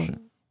do you worship?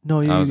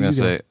 No, I was going to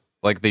say,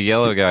 like, the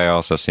yellow guy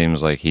also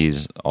seems like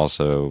he's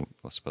also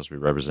supposed to be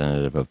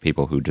representative of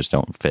people who just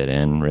don't fit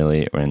in,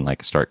 really, and,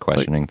 like, start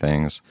questioning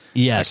things.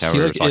 Yes. Like how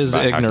we were talking is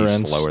about ignorance. how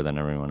he's slower than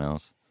everyone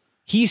else.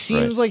 He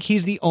seems like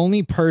he's the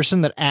only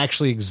person that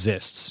actually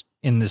exists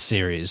in this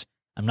series.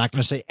 I'm not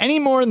going to say any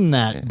more than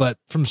that, but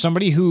from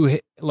somebody who,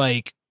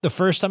 like, the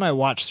first time I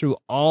watched through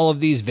all of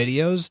these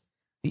videos,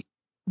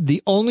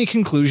 the only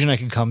conclusion I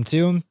could come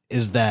to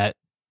is that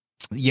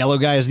the yellow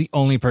guy is the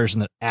only person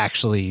that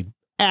actually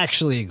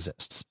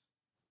exists.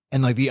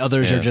 And like the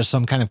others are just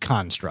some kind of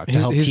construct to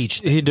help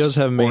teach things. He does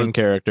have main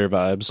character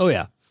vibes. Oh,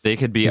 yeah. They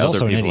could be He's other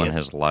also an people in idiot.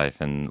 his life,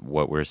 and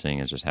what we're seeing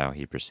is just how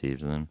he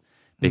perceives them.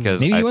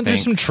 Because Maybe I he went through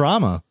think- some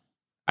trauma.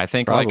 I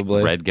think Probably.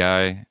 like Red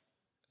Guy,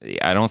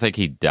 I don't think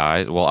he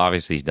died. Well,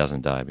 obviously he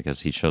doesn't die because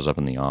he shows up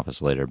in the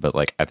office later. But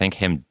like, I think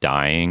him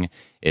dying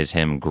is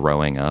him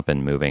growing up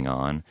and moving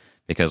on,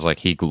 because like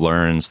he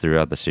learns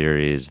throughout the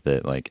series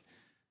that like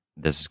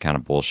this is kind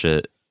of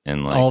bullshit,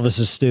 and like All this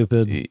is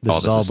stupid. This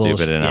is all stupid,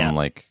 bullshit. and Yeah.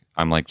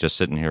 I'm like just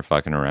sitting here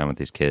fucking around with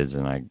these kids,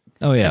 and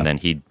and then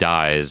he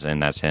dies,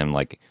 and that's him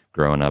like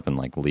growing up and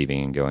like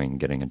leaving and going and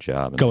getting a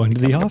job, and Going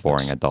to the becoming office. a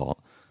boring adult.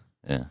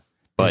 Yeah.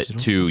 But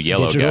Digital to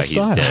Yellow Digital Guy,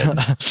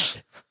 style. he's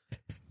dead.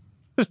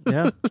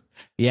 Yeah.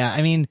 Yeah,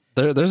 I mean,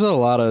 There's a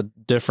lot of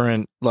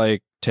different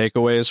like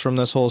takeaways from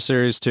this whole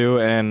series too,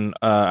 and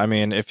I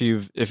mean, if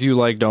you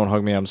like Don't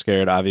Hug Me, I'm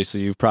Scared,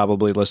 obviously you've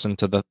probably listened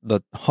to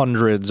the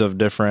hundreds of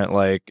different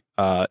like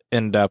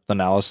in-depth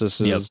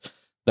analyses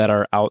that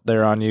are out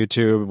there on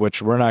YouTube,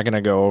 which we're not going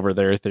to go over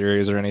their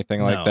theories or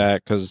anything like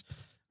that, because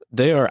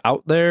they are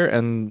out there,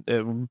 and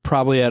it would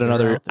probably add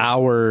another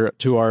hour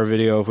to our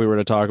video if we were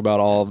to talk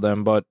about all of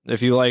them. But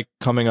if you like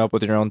coming up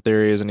with your own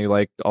theories and you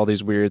like all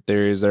these weird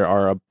theories, there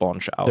are a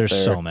bunch out there.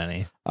 there's so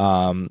many.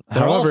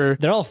 However,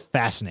 They're all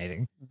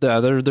fascinating. yeah,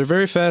 they're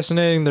very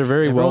fascinating. They're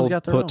very Everyone's well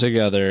got their put own.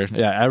 together.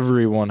 Yeah,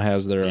 everyone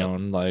has their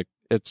own. Like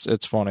it's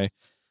funny.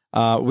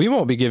 We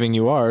won't be giving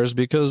you ours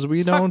because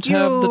we Fuck don't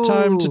have the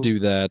time to you. do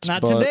that.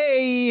 Not but,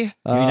 today.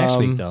 Maybe next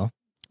week, um, though.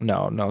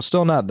 No,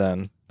 still not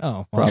then.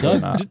 Oh, well, probably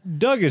Doug, not.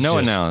 Doug is No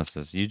just...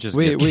 analysis. You just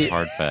We- get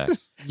hard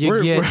facts. You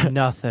We're- get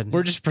nothing.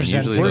 We're just And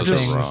presenting usually we're those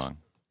just- are wrong.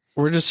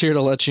 We're just here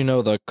to let you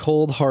know the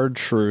cold hard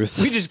truth.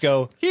 We just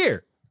go,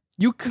 here.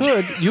 You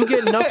could. You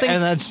get nothing.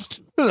 And that's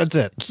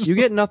it. You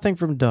get nothing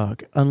from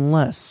Doug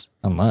unless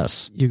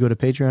you go to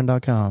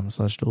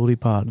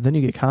patreon.com/DLUTIPod. Then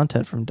you get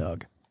content from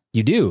Doug.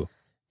 You do.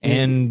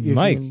 And You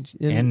Mike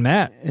can- and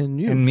Matt and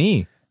you. and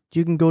me.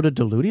 You can go to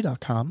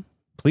DLUTI.com.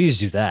 Please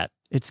do that.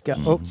 It's got.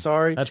 Oh,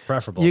 sorry. That's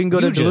preferable. You can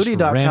go to just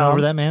DLUTI.com. ran over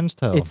that man's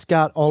toe. It's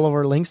got all of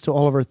our links to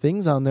all of our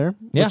things on there,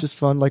 Yeah. which is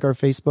fun, like our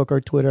Facebook, our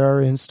Twitter,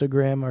 our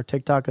Instagram, our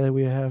TikTok that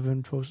we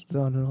haven't posted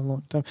on in a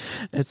long time.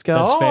 It's got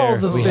That's all fair.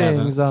 the We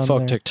things on Fuck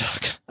there.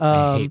 TikTok.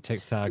 I hate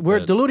TikTok.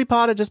 We're but-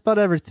 DLUTIPod at just about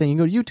everything. You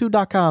go to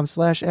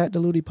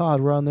youtube.com/@DLUTIPod.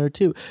 We're on there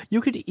too.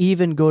 You could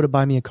even go to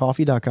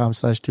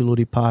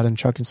buymeacoffee.com/DLUTIPod and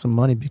chuck in some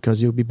money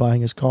because you'll be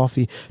buying us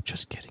coffee.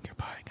 Just kidding. You're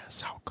buying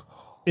us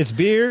alcohol. It's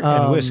beer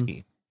and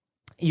whiskey.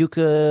 You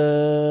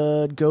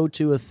could go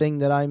to a thing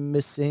that I'm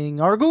missing,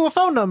 our Google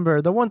phone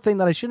number, the one thing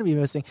that I shouldn't be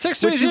missing.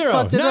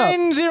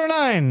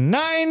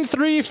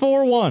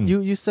 630-909-9341.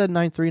 You said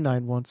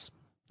 939 once.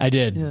 I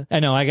did. Yeah. I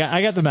know. I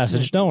got the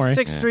message. Don't worry.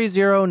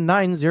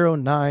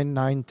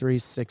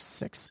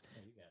 630-909-9366.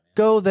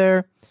 Go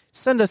there,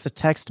 send us a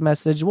text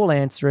message. We'll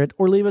answer it,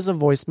 or leave us a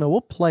voicemail. We'll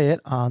play it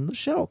on the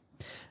show.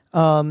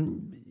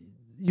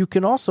 You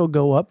can also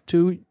go up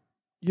to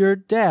your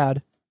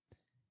dad.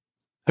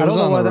 I don't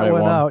know why that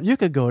went out. You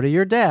could go to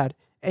your dad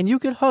and you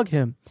could hug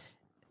him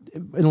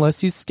unless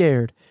he's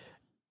scared.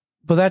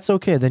 But that's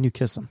okay. Then you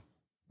kiss him.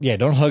 Yeah,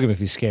 don't hug him if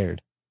he's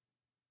scared.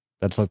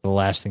 That's like the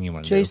last thing you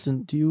want to do.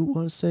 Jason, do you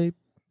want to say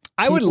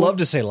I would people? love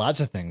to say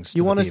lots of things.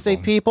 You want to say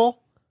people?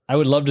 I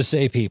would love to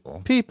say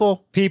people.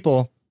 People.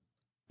 People.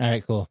 All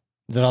right, cool.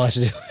 Is that all I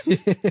should do?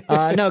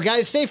 No,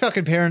 guys, stay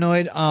fucking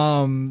paranoid.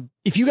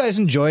 If you guys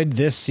enjoyed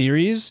this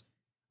series,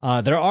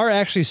 there are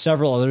actually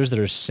several others that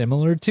are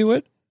similar to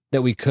it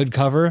that we could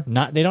cover.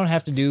 They don't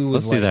have to do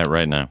with. Let's do that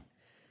right now.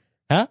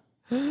 Huh?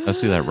 Let's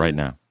do that right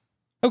now.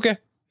 Okay.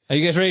 Are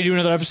you guys ready to do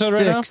another episode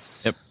right now?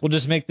 Yep. We'll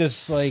just make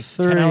this like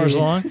 3. 10 hours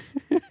long.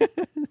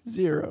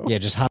 0. Yeah,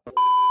 just hop.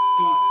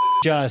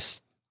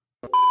 Just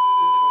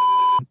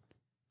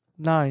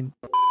 9.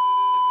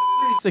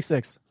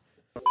 366.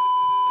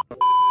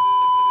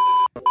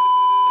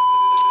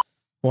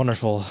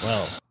 Wonderful.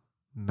 well.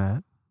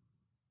 Matt,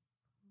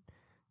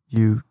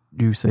 you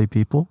say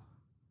people?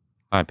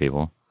 Hi,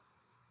 people.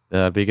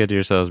 Be good to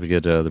yourselves. Be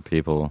good to other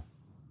people.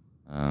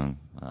 I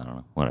don't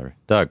know. Whatever.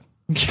 Doug.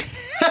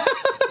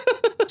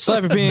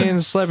 Slap your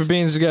beans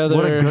together.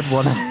 What a good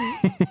one.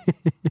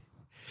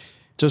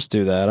 Just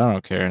do that. I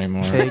don't care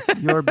anymore. Take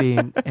your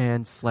bean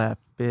and slap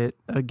it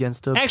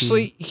against a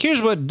Actually,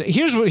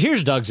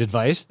 here's Doug's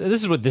advice.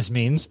 This is what this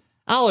means.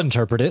 I'll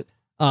interpret it.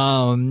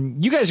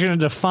 You guys are going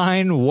to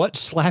define what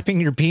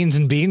slapping your peens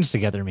and beans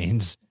together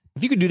means.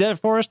 If you could do that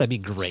for us, that'd be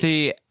great.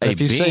 See, a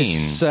If you say bean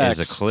sex-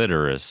 is a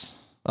clitoris.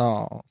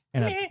 Oh.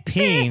 And a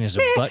peen is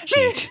a butt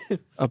cheek.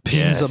 A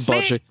pin's a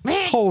butt cheek.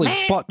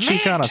 Holy butt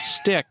cheek on a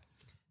stick.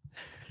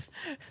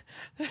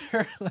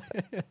 All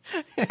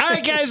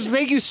right, guys,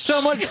 thank you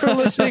so much for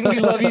listening. We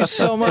love you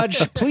so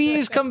much.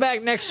 Please come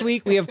back next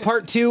week. We have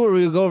part 2 where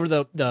we'll go over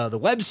the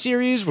web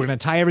series. We're going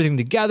to tie everything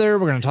together.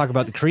 We're going to talk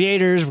about the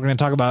creators. We're going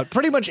to talk about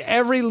pretty much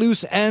every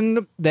loose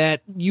end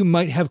that you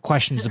might have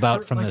questions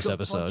about from this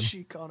episode. Butt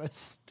cheek on a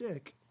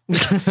stick.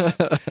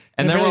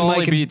 And there really, will only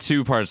Mike, be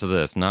 2 parts of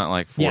this, not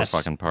like 4 Yes.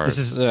 fucking parts.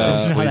 This is So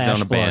how please Ash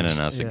don't abandon works.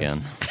 us again.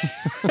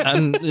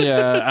 And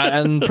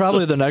and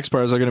probably the next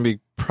parts are going to be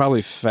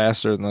probably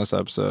faster than this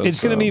episode.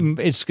 It's going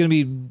to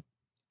be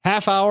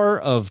half hour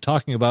of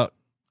talking about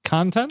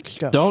content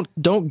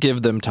Don't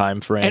give them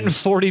time frames. and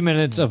 40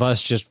 minutes of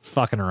us just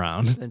fucking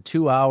around. And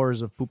 2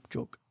 hours of poop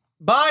joke.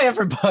 Bye,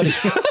 everybody.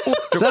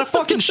 Is that a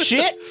fucking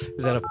shit?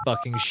 Is that a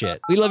fucking shit?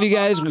 We love you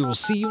guys. We will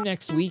see you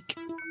next week.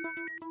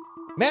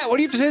 Matt, what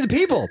do you have to say to the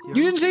people? You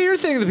didn't say your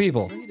thing to the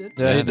people.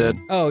 Yeah, he did.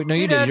 Oh, no,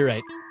 you did. You're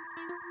right.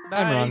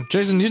 I'm wrong.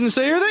 Jason, you didn't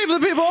say your thing to the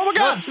people. Oh my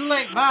god. Too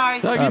late. Bye.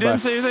 Doug, you didn't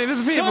say anything to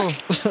the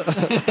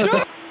people.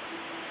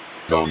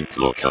 Don't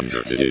look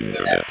under the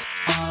internet.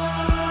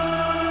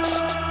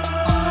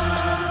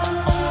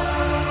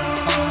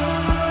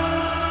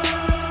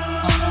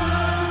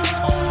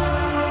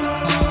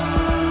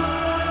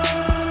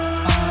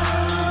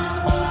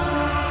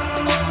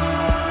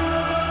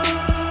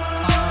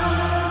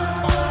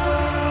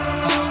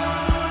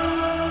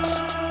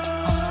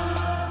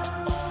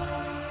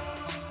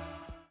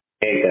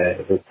 Hey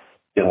guys, it's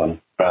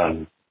Dylan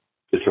from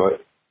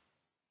Detroit.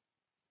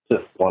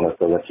 Just wanted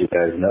to let you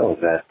guys know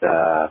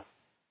that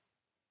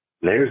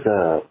there's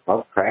a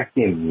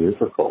Lovecraftian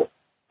musical.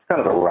 It's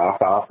kind of a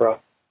rock opera.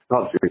 It's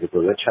called Dreams of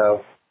the Witch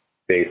House,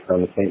 based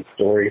on the same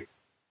story.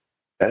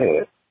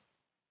 Anyway,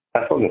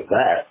 have fun with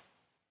that.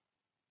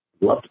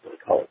 Love to play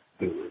Call of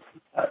Duty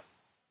sometime.